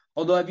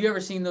 Although, have you ever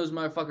seen those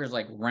motherfuckers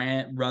like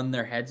run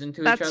their heads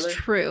into each other? That's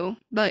true.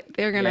 But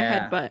they're gonna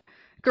headbutt.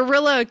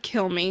 Gorilla would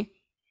kill me.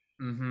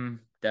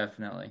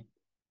 Definitely.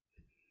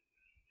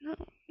 No,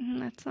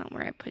 that's not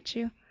where I put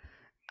you.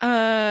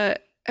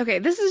 Okay,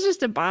 this is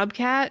just a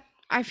bobcat.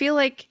 I feel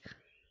like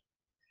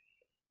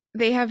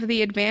they have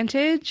the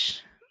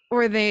advantage,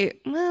 or they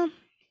have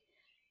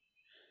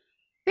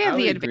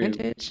the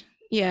advantage.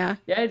 Yeah.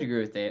 Yeah, I'd agree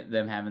with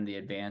them having the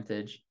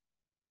advantage.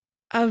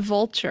 A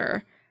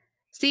vulture.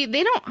 See,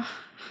 they don't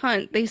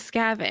hunt, they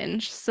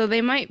scavenge, so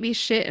they might be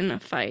shit in a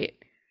fight.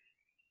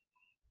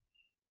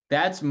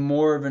 That's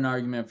more of an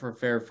argument for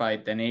fair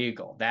fight than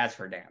eagle. That's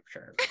for damn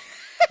sure.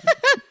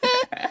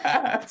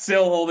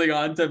 Still holding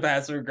on to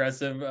passive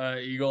aggressive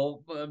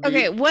eagle.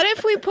 Okay, what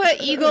if we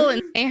put eagle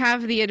and they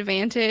have the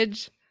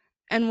advantage,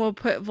 and we'll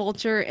put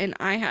vulture and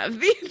I have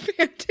the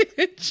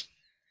advantage?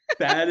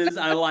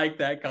 I like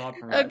that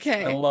compromise.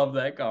 Okay. I love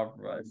that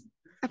compromise.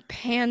 A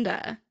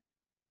panda.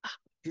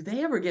 Do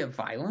they ever get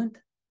violent?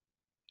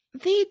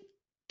 They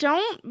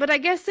don't, but I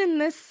guess in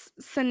this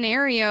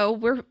scenario,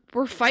 we're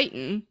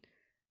fighting.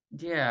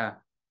 Yeah.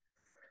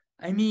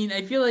 I mean,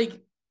 I feel like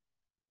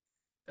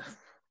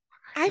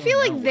I feel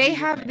like they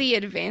have the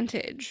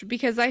advantage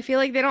because I feel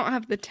like they don't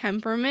have the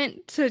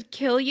temperament to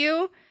kill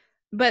you,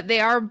 but they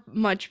are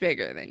much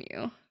bigger than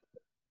you.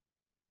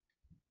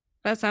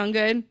 That sound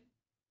good?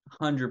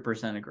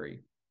 100% agree.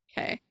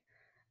 Okay.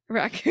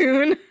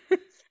 Raccoon.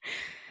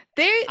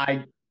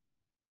 I'm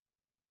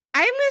gonna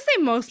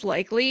say most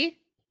likely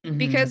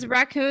because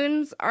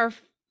raccoons are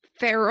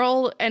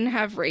feral and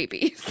have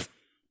rabies.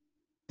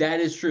 That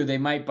is true. They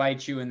might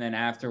bite you and then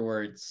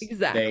afterwards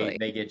Exactly.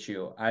 they get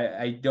you.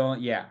 I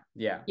don't yeah.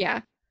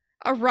 Yeah.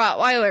 A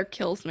Rottweiler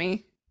kills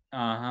me.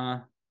 Uh-huh.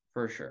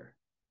 For sure.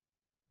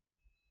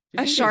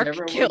 A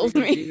shark kills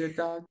me. Beat a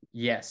dog?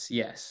 Yes.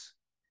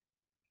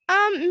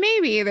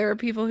 Maybe there are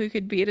people who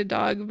could beat a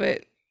dog,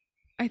 but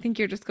I think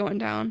you're just going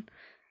down.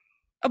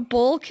 A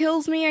bull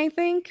kills me, I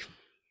think.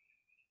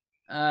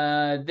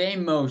 They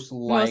most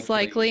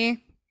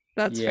likely.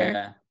 That's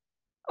fair.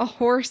 A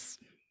horse,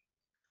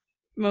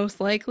 most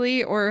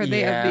likely, or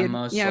they have the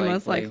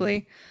most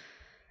likely.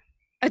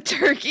 A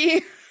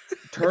turkey.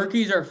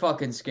 Turkeys are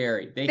fucking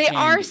scary. They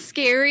are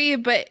scary,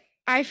 but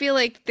I feel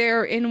like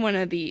they're in one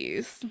of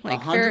these.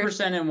 Like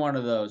 100% in one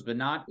of those, but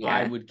not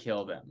I would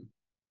kill them.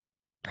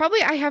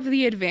 Probably I have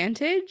the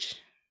advantage.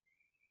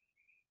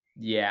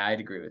 Yeah, I'd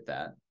agree with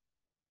that.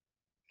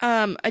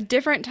 A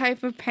different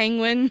type of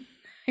penguin.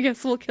 I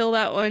guess we'll kill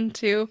that one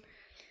too.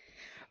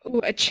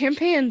 Ooh, a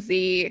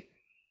chimpanzee.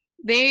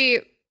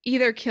 They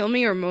either kill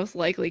me or most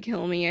likely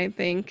kill me, I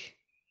think.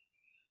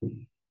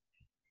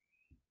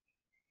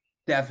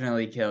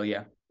 Definitely kill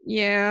you.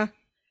 Yeah.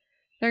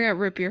 They're gonna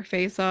rip your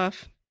face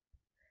off.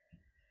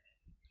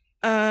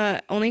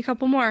 Only a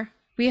couple more.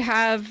 We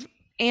have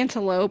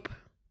antelope,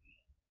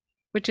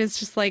 which is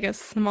just like a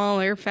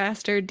smaller,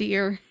 faster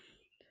deer.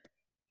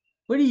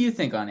 What do you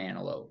think on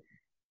antelope?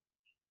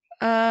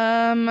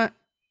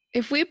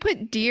 If we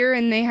put deer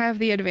and they have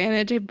the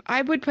advantage,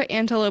 I would put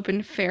antelope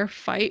in fair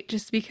fight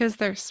just because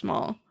they're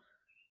small.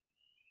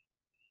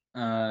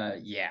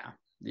 Yeah,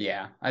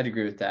 I'd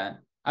agree with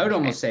that. I would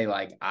almost say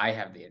like I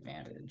have the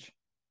advantage.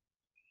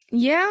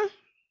 Yeah.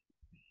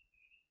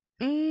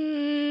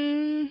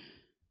 The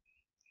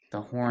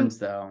horns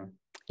though.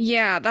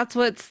 Yeah, that's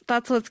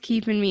what's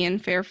keeping me in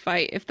fair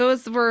fight. If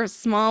those were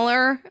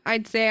smaller,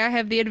 I'd say I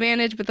have the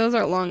advantage, but those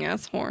are long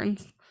ass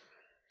horns.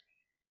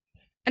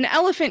 An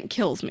elephant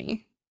kills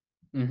me.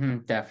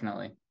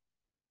 Definitely.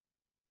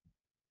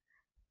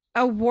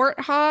 A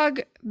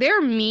warthog,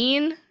 they're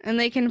mean and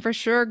they can for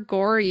sure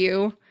gore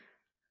you.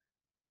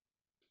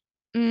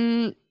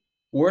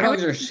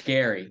 Warthogs are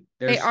scary.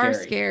 They are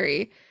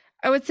scary.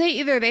 I would say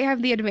either they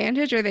have the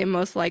advantage or they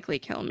most likely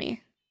kill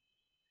me.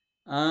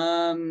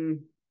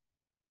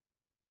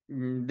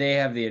 They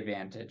have the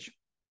advantage.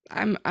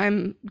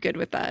 I'm good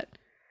with that.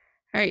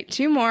 All right,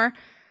 two more.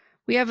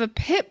 We have a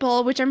pit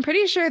bull, which I'm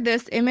pretty sure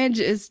this image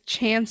is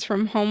Chance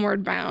from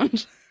Homeward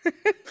Bound.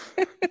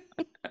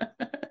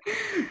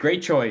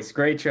 Great choice.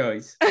 I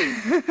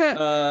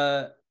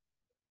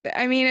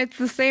mean, it's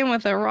the same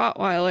with a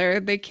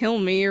Rottweiler. They kill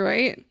me,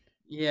 right?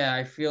 Yeah,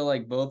 I feel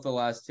like both the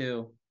last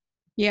two.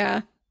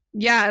 Yeah.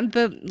 Yeah,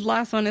 the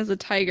last one is a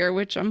tiger,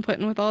 which I'm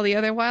putting with all the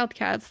other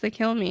wildcats. They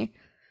kill me.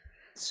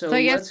 So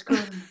I guess... let's go.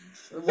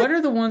 What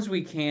are the ones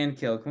we can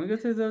kill? Can we go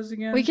through those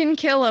again? We can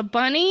kill a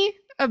bunny,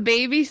 a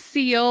baby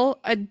seal,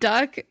 a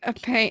duck, a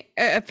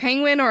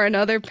penguin, or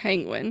another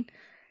penguin.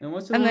 And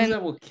what's the ones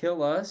that will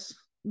kill us?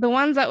 The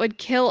ones that would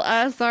kill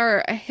us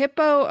are a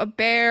hippo, a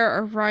bear,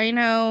 a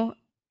rhino,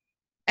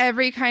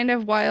 every kind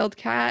of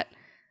wildcat,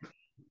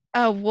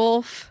 a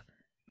wolf,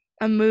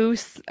 a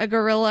moose, a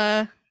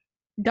gorilla,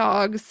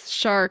 dogs,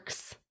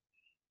 sharks,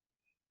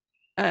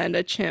 and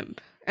a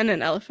chimp, and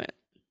an elephant.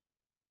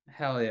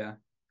 Hell yeah.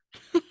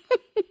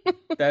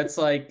 That's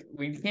like,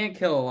 we can't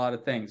kill a lot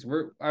of things.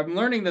 I'm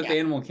learning that the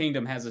animal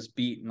kingdom has us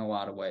beat in a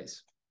lot of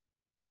ways.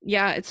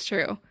 Yeah, it's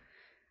true.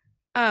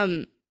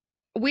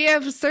 We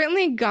have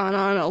certainly gone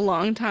on a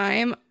long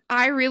time.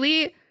 I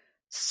really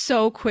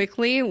so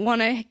quickly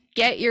want to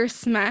get your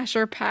smash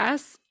or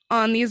pass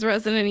on these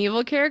Resident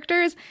Evil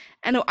characters,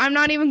 and I'm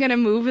not even going to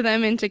move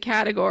them into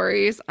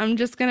categories. I'm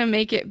just going to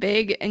make it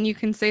big, and you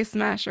can say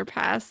smash or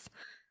pass.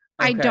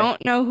 Okay. I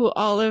don't know who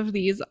all of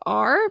these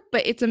are,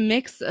 but it's a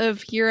mix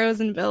of heroes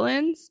and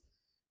villains.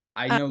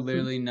 I know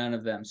literally none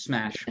of them.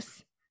 Smash.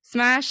 Yes.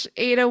 Smash.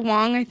 Ada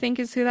Wong, I think,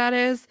 is who that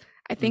is.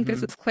 I think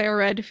this is Claire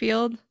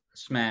Redfield.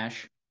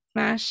 Smash.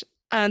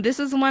 This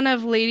is one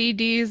of Lady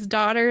D's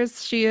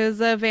daughters. She is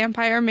a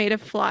vampire made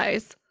of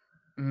flies.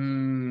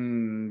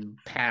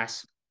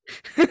 Pass.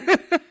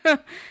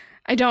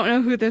 I don't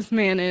know who this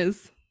man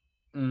is.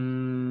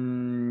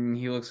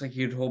 He looks like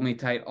he'd hold me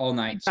tight all He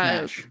night.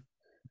 does.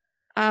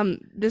 Smash.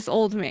 This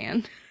old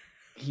man.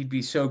 He'd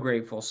be so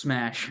grateful.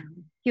 Smash.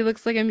 He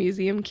looks like a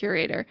museum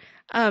curator.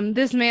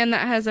 This man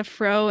that has a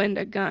fro and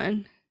a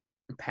gun.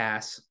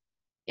 Pass.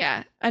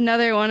 Yeah,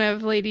 another one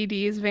of Lady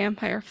D's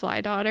vampire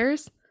fly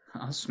daughters.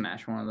 I'll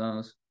smash one of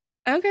those.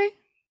 Okay.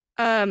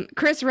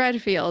 Chris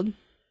Redfield.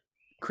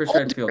 Chris Old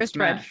Redfield. Chris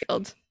Smash.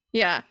 Redfield.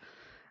 Yeah.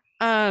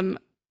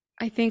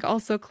 I think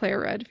also Claire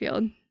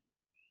Redfield.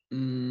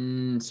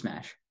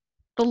 Smash.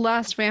 The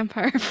last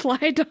vampire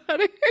fly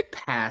daughter.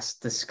 Pass.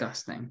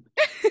 Disgusting.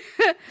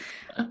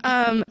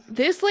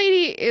 This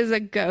lady is a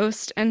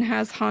ghost and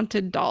has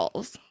haunted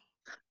dolls.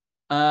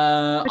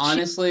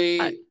 Honestly,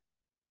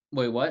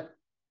 wait, what?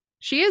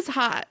 She is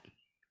hot.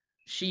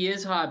 She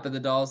is hot, but the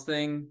dolls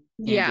thing,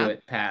 can't Yeah. do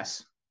it.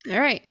 Pass. All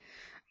right.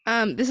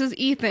 This is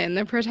Ethan,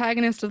 the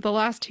protagonist of the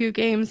last two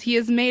games. He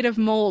is made of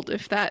mold,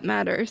 if that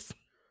matters.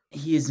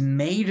 He is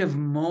made of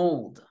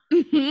mold.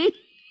 Mhm.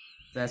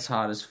 That's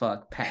hot as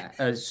fuck.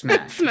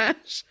 Smash.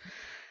 Smash.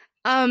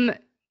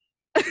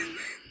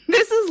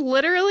 This is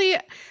literally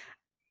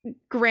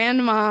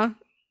Grandma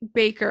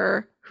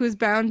Baker who's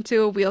bound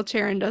to a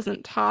wheelchair and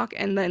doesn't talk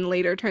and then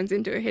later turns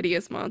into a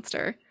hideous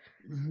monster.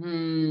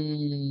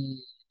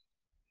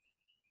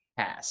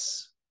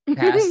 Pass.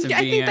 Pass to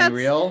I being think that's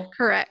unreal.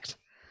 correct.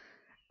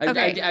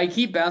 Okay. I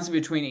keep bouncing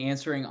between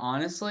answering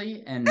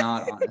honestly and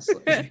not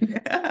honestly.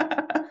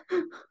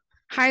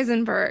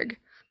 Heisenberg.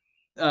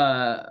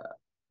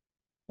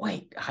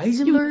 Wait,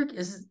 Heisenberg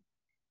is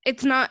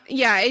It's not,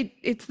 yeah,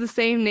 it's the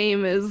same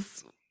name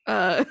as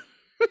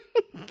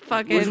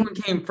fucking which one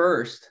came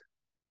first?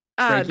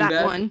 Breaking that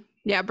Bad? one.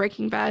 Yeah,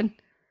 Breaking Bad.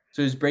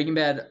 So is Breaking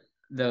Bad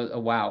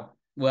wow.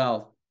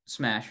 Well,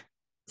 smash.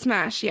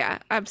 Smash, yeah,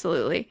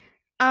 absolutely.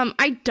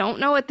 I don't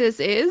know what this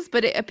is,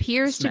 but it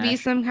appears to be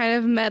Smash. some kind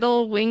of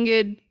metal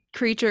winged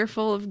creature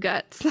full of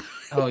guts.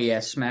 Oh yeah,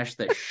 smash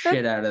the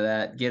shit out of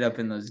that. Get up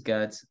in those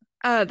guts.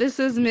 This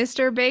is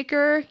Mr.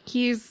 Baker.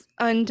 He's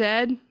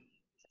undead.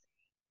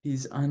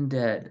 He's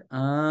undead.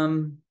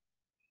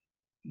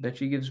 Bet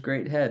she gives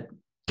great head.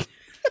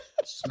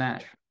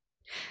 Smash.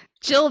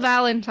 Jill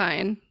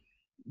Valentine.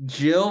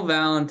 Jill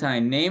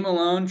Valentine. Name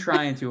alone,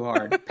 trying too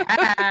hard.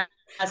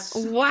 Pass.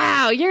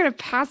 Wow, you're gonna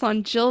pass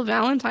on Jill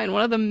Valentine,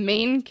 one of the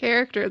main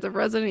characters of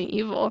Resident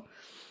Evil.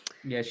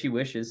 Yeah, she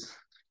wishes.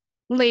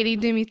 Lady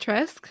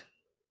Dimitrescu.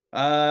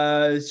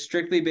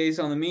 Strictly based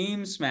on the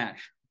meme,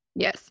 smash.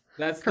 Yes.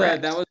 That's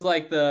correct. that was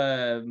like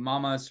the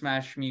mama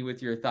smash me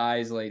with your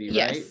thighs lady, right?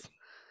 Yes.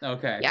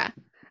 Okay. Yeah.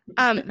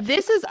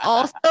 This is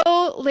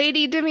also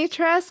Lady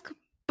Dimitrescu,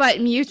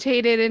 but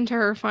mutated into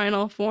her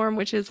final form,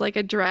 which is like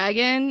a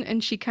dragon,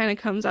 and she kind of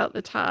comes out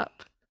the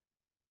top.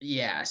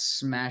 Yeah,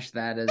 smash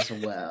that as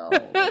well.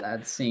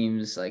 That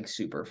seems like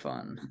super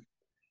fun.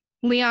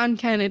 Leon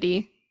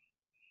Kennedy.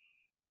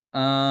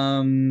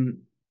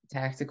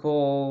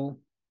 Tactical,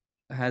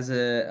 has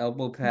a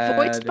elbow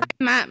Voiced by pad.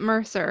 Matt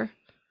Mercer.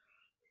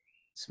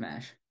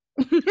 Smash.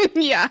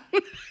 Yeah.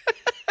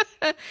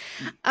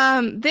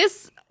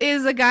 This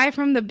is a guy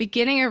from the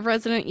beginning of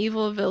Resident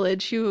Evil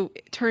Village who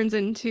turns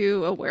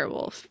into a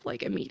werewolf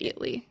like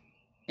immediately.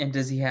 And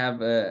does he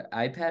have a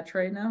eye patch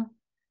right now?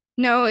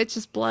 No, it's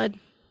just blood.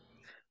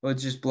 Well,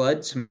 it's just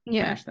blood. Smash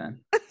Yeah. then.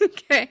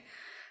 Okay.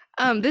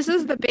 This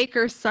is the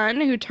baker's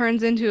son who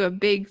turns into a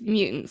big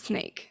mutant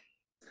snake.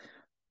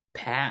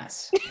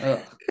 Pass.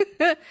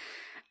 Ugh.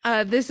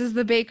 This is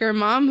the baker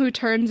mom who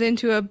turns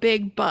into a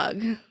big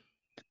bug.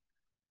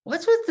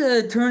 What's with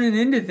the turning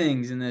into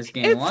things in this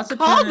game? It's Lots of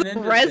called turning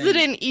into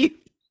Resident Evil.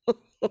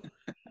 things.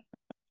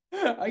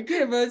 I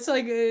get it, but it's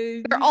like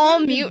They're all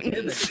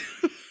mutants.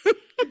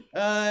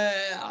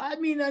 I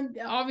mean,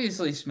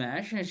 obviously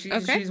Smash.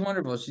 Okay. She's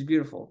wonderful. She's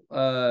beautiful.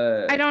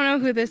 I don't know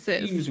who this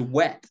is. She's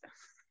wet.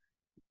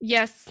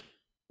 Yes,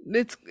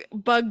 it's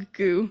bug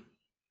goo.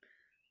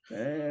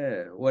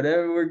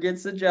 Whatever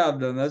gets the job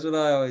done. That's what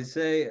I always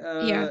say.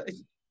 Yeah.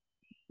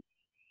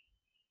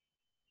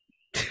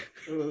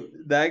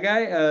 That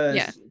guy.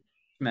 Yeah.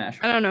 Smash.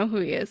 I don't know who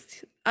he is.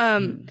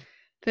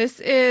 This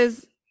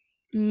is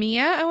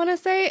Mia, I want to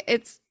say.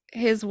 It's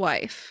his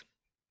wife.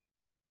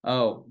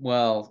 Oh,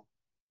 well.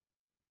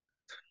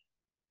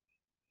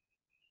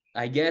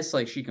 I guess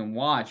like she can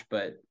watch,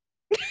 but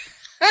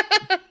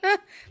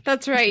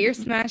That's right, you're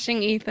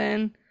smashing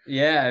Ethan.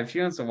 yeah, if she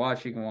wants to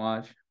watch, she can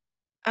watch.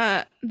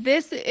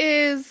 This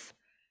is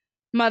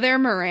Mother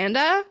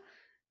Miranda.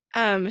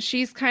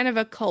 She's kind of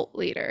a cult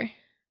leader.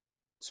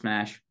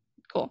 Smash.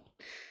 Cool.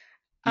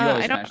 You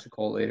always I don't. smash the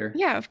cult leader.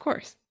 Yeah, of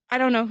course. I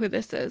don't know who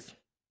this is.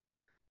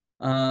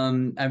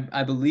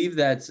 I believe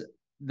that's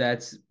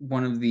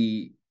one of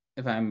the,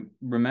 if I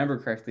remember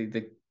correctly,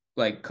 the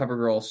like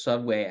CoverGirl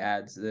Subway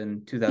ads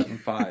in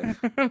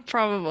 2005.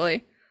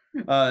 Probably.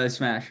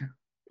 Smash.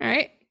 All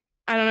right.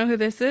 I don't know who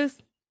this is.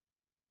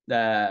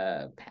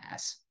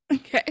 Pass.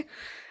 Okay.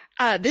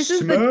 This is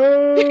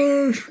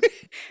Smash!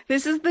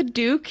 this is the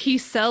Duke. He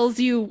sells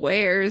you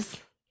wares.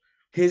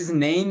 His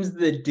name's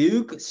the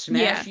Duke.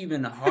 Smash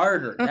even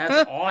harder.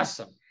 That's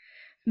awesome.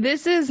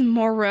 This is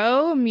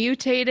Moreau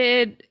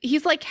mutated.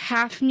 He's like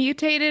half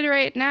mutated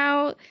right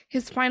now.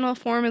 His final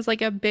form is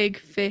like a big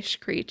fish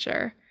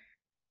creature.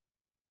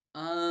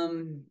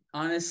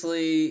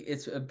 Honestly,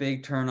 it's a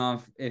big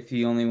turnoff if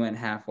he only went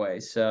halfway.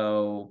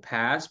 So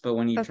pass, but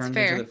when he That's turns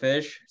fair. into the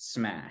fish,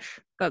 smash.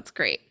 That's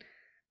great.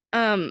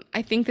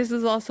 I think this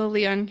is also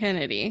Leon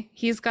Kennedy.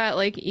 He's got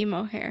like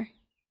emo hair.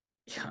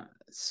 Yeah,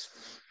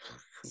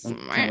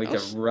 can't wait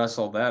to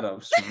rustle that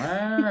up.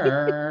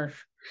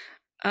 Smash.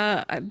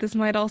 This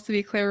might also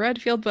be Claire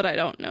Redfield, but I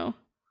don't know.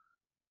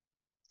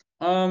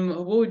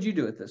 What would you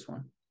do with this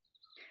one?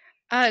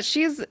 I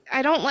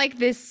don't like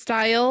this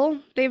style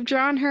they've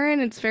drawn her in.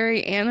 It's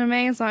very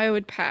anime, so I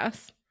would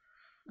pass.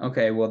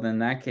 Okay, well then in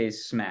that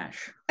case,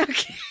 smash.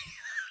 Okay.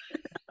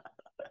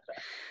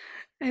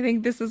 I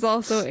think this is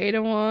also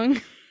Ada Wong.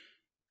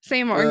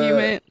 Same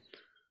argument.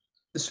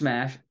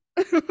 Smash.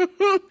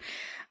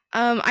 I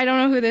don't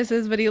know who this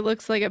is, but he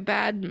looks like a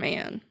bad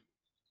man.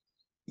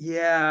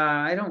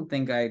 Yeah, I don't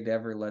think I'd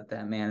ever let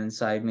that man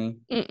inside me.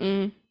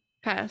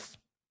 Pass.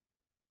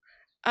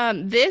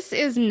 This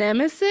is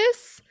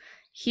Nemesis.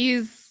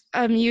 He's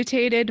a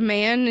mutated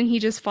man, and he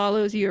just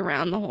follows you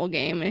around the whole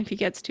game. And if he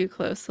gets too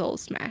close, he'll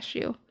smash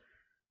you.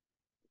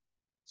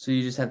 So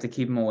you just have to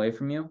keep him away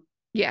from you?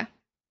 Yeah.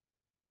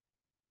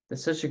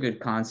 That's such a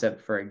good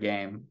concept for a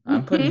game.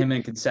 I'm putting him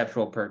in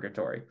conceptual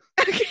purgatory.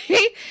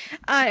 Okay.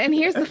 And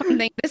here's the fun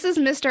thing. This is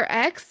Mr.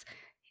 X.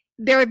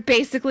 They're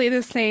basically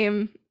the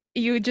same.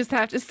 You just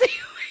have to stay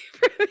away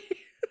from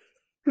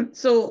it.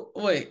 So,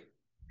 wait.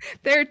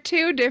 There are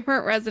two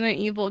different Resident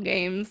Evil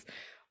games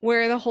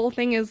where the whole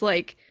thing is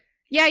like,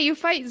 yeah, you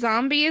fight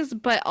zombies,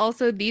 but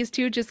also these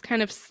two just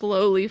kind of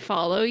slowly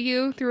follow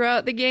you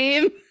throughout the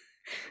game.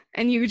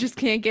 And you just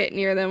can't get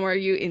near them or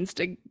you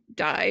insta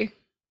die.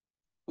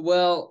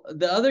 Well,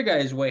 the other guy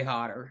is way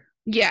hotter.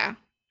 Yeah,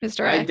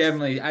 Mr. X.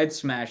 I'd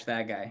smash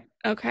that guy.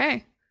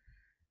 Okay.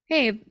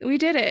 Hey, we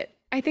did it.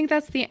 I think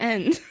that's the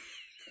end.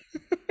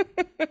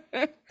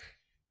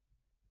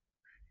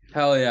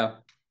 Hell yeah.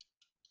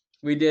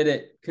 We did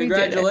it.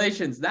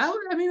 Congratulations. That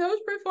was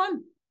pretty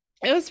fun.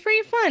 It was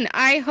pretty fun.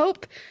 I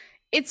hope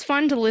it's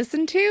fun to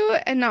listen to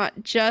and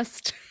not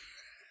just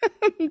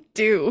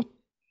do.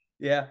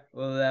 Yeah,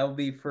 well, that will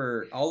be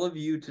for all of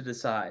you to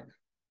decide.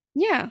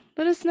 Yeah,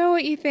 let us know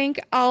what you think.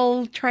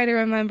 I'll try to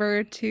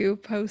remember to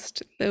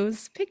post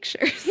those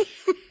pictures.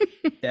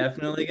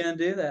 Definitely gonna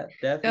do that.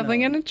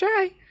 Definitely gonna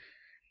try.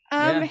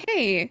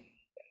 Hey,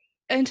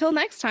 until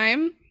next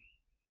time,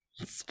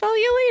 spell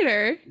you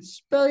later.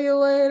 Spell you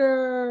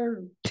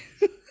later.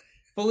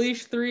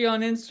 Felicia 3 on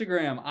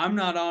Instagram. I'm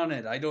not on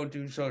it. I don't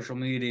do social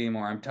media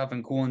anymore. I'm tough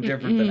and cool and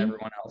different than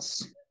everyone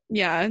else.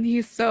 Yeah,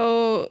 he's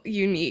so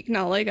unique,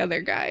 not like other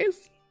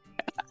guys.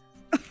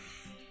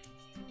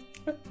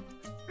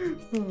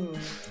 All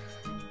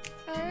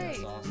right.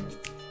 That's awesome.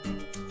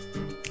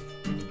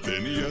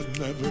 Benny had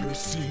never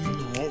seen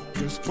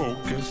Hocus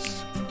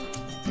Pocus.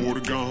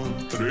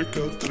 Organ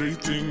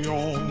trick-or-treating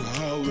on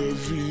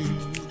Halloween.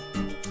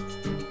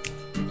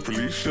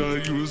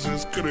 Felicia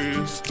uses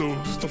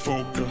crystals to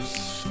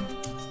focus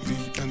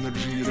the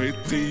energy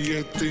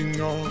radiating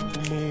off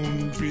the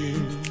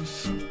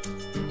moonbeams.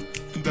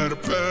 Their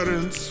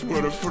parents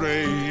were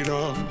afraid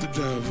of the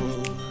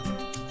devil,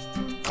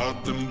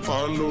 had them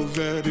follow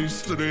very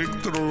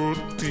strict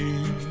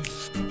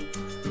routines.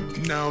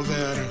 Now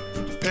their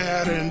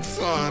parents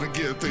are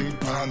getting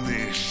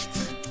punished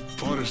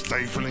for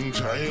stifling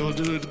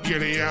childhood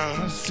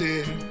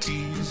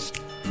curiosities.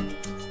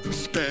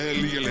 Spell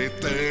you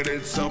later,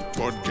 it's a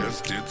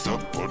podcast,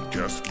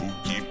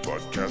 spooky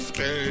podcast.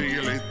 Spell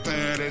you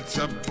later, it's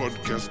a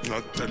podcast,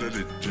 not a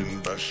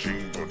religion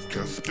bashing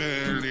podcast.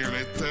 Spell you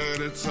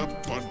later, it's a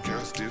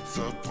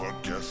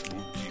podcast,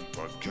 spooky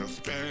podcast.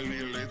 Spell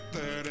you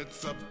later,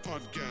 it's a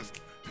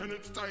podcast, and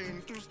it's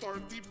time to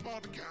start the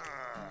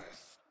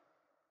podcast.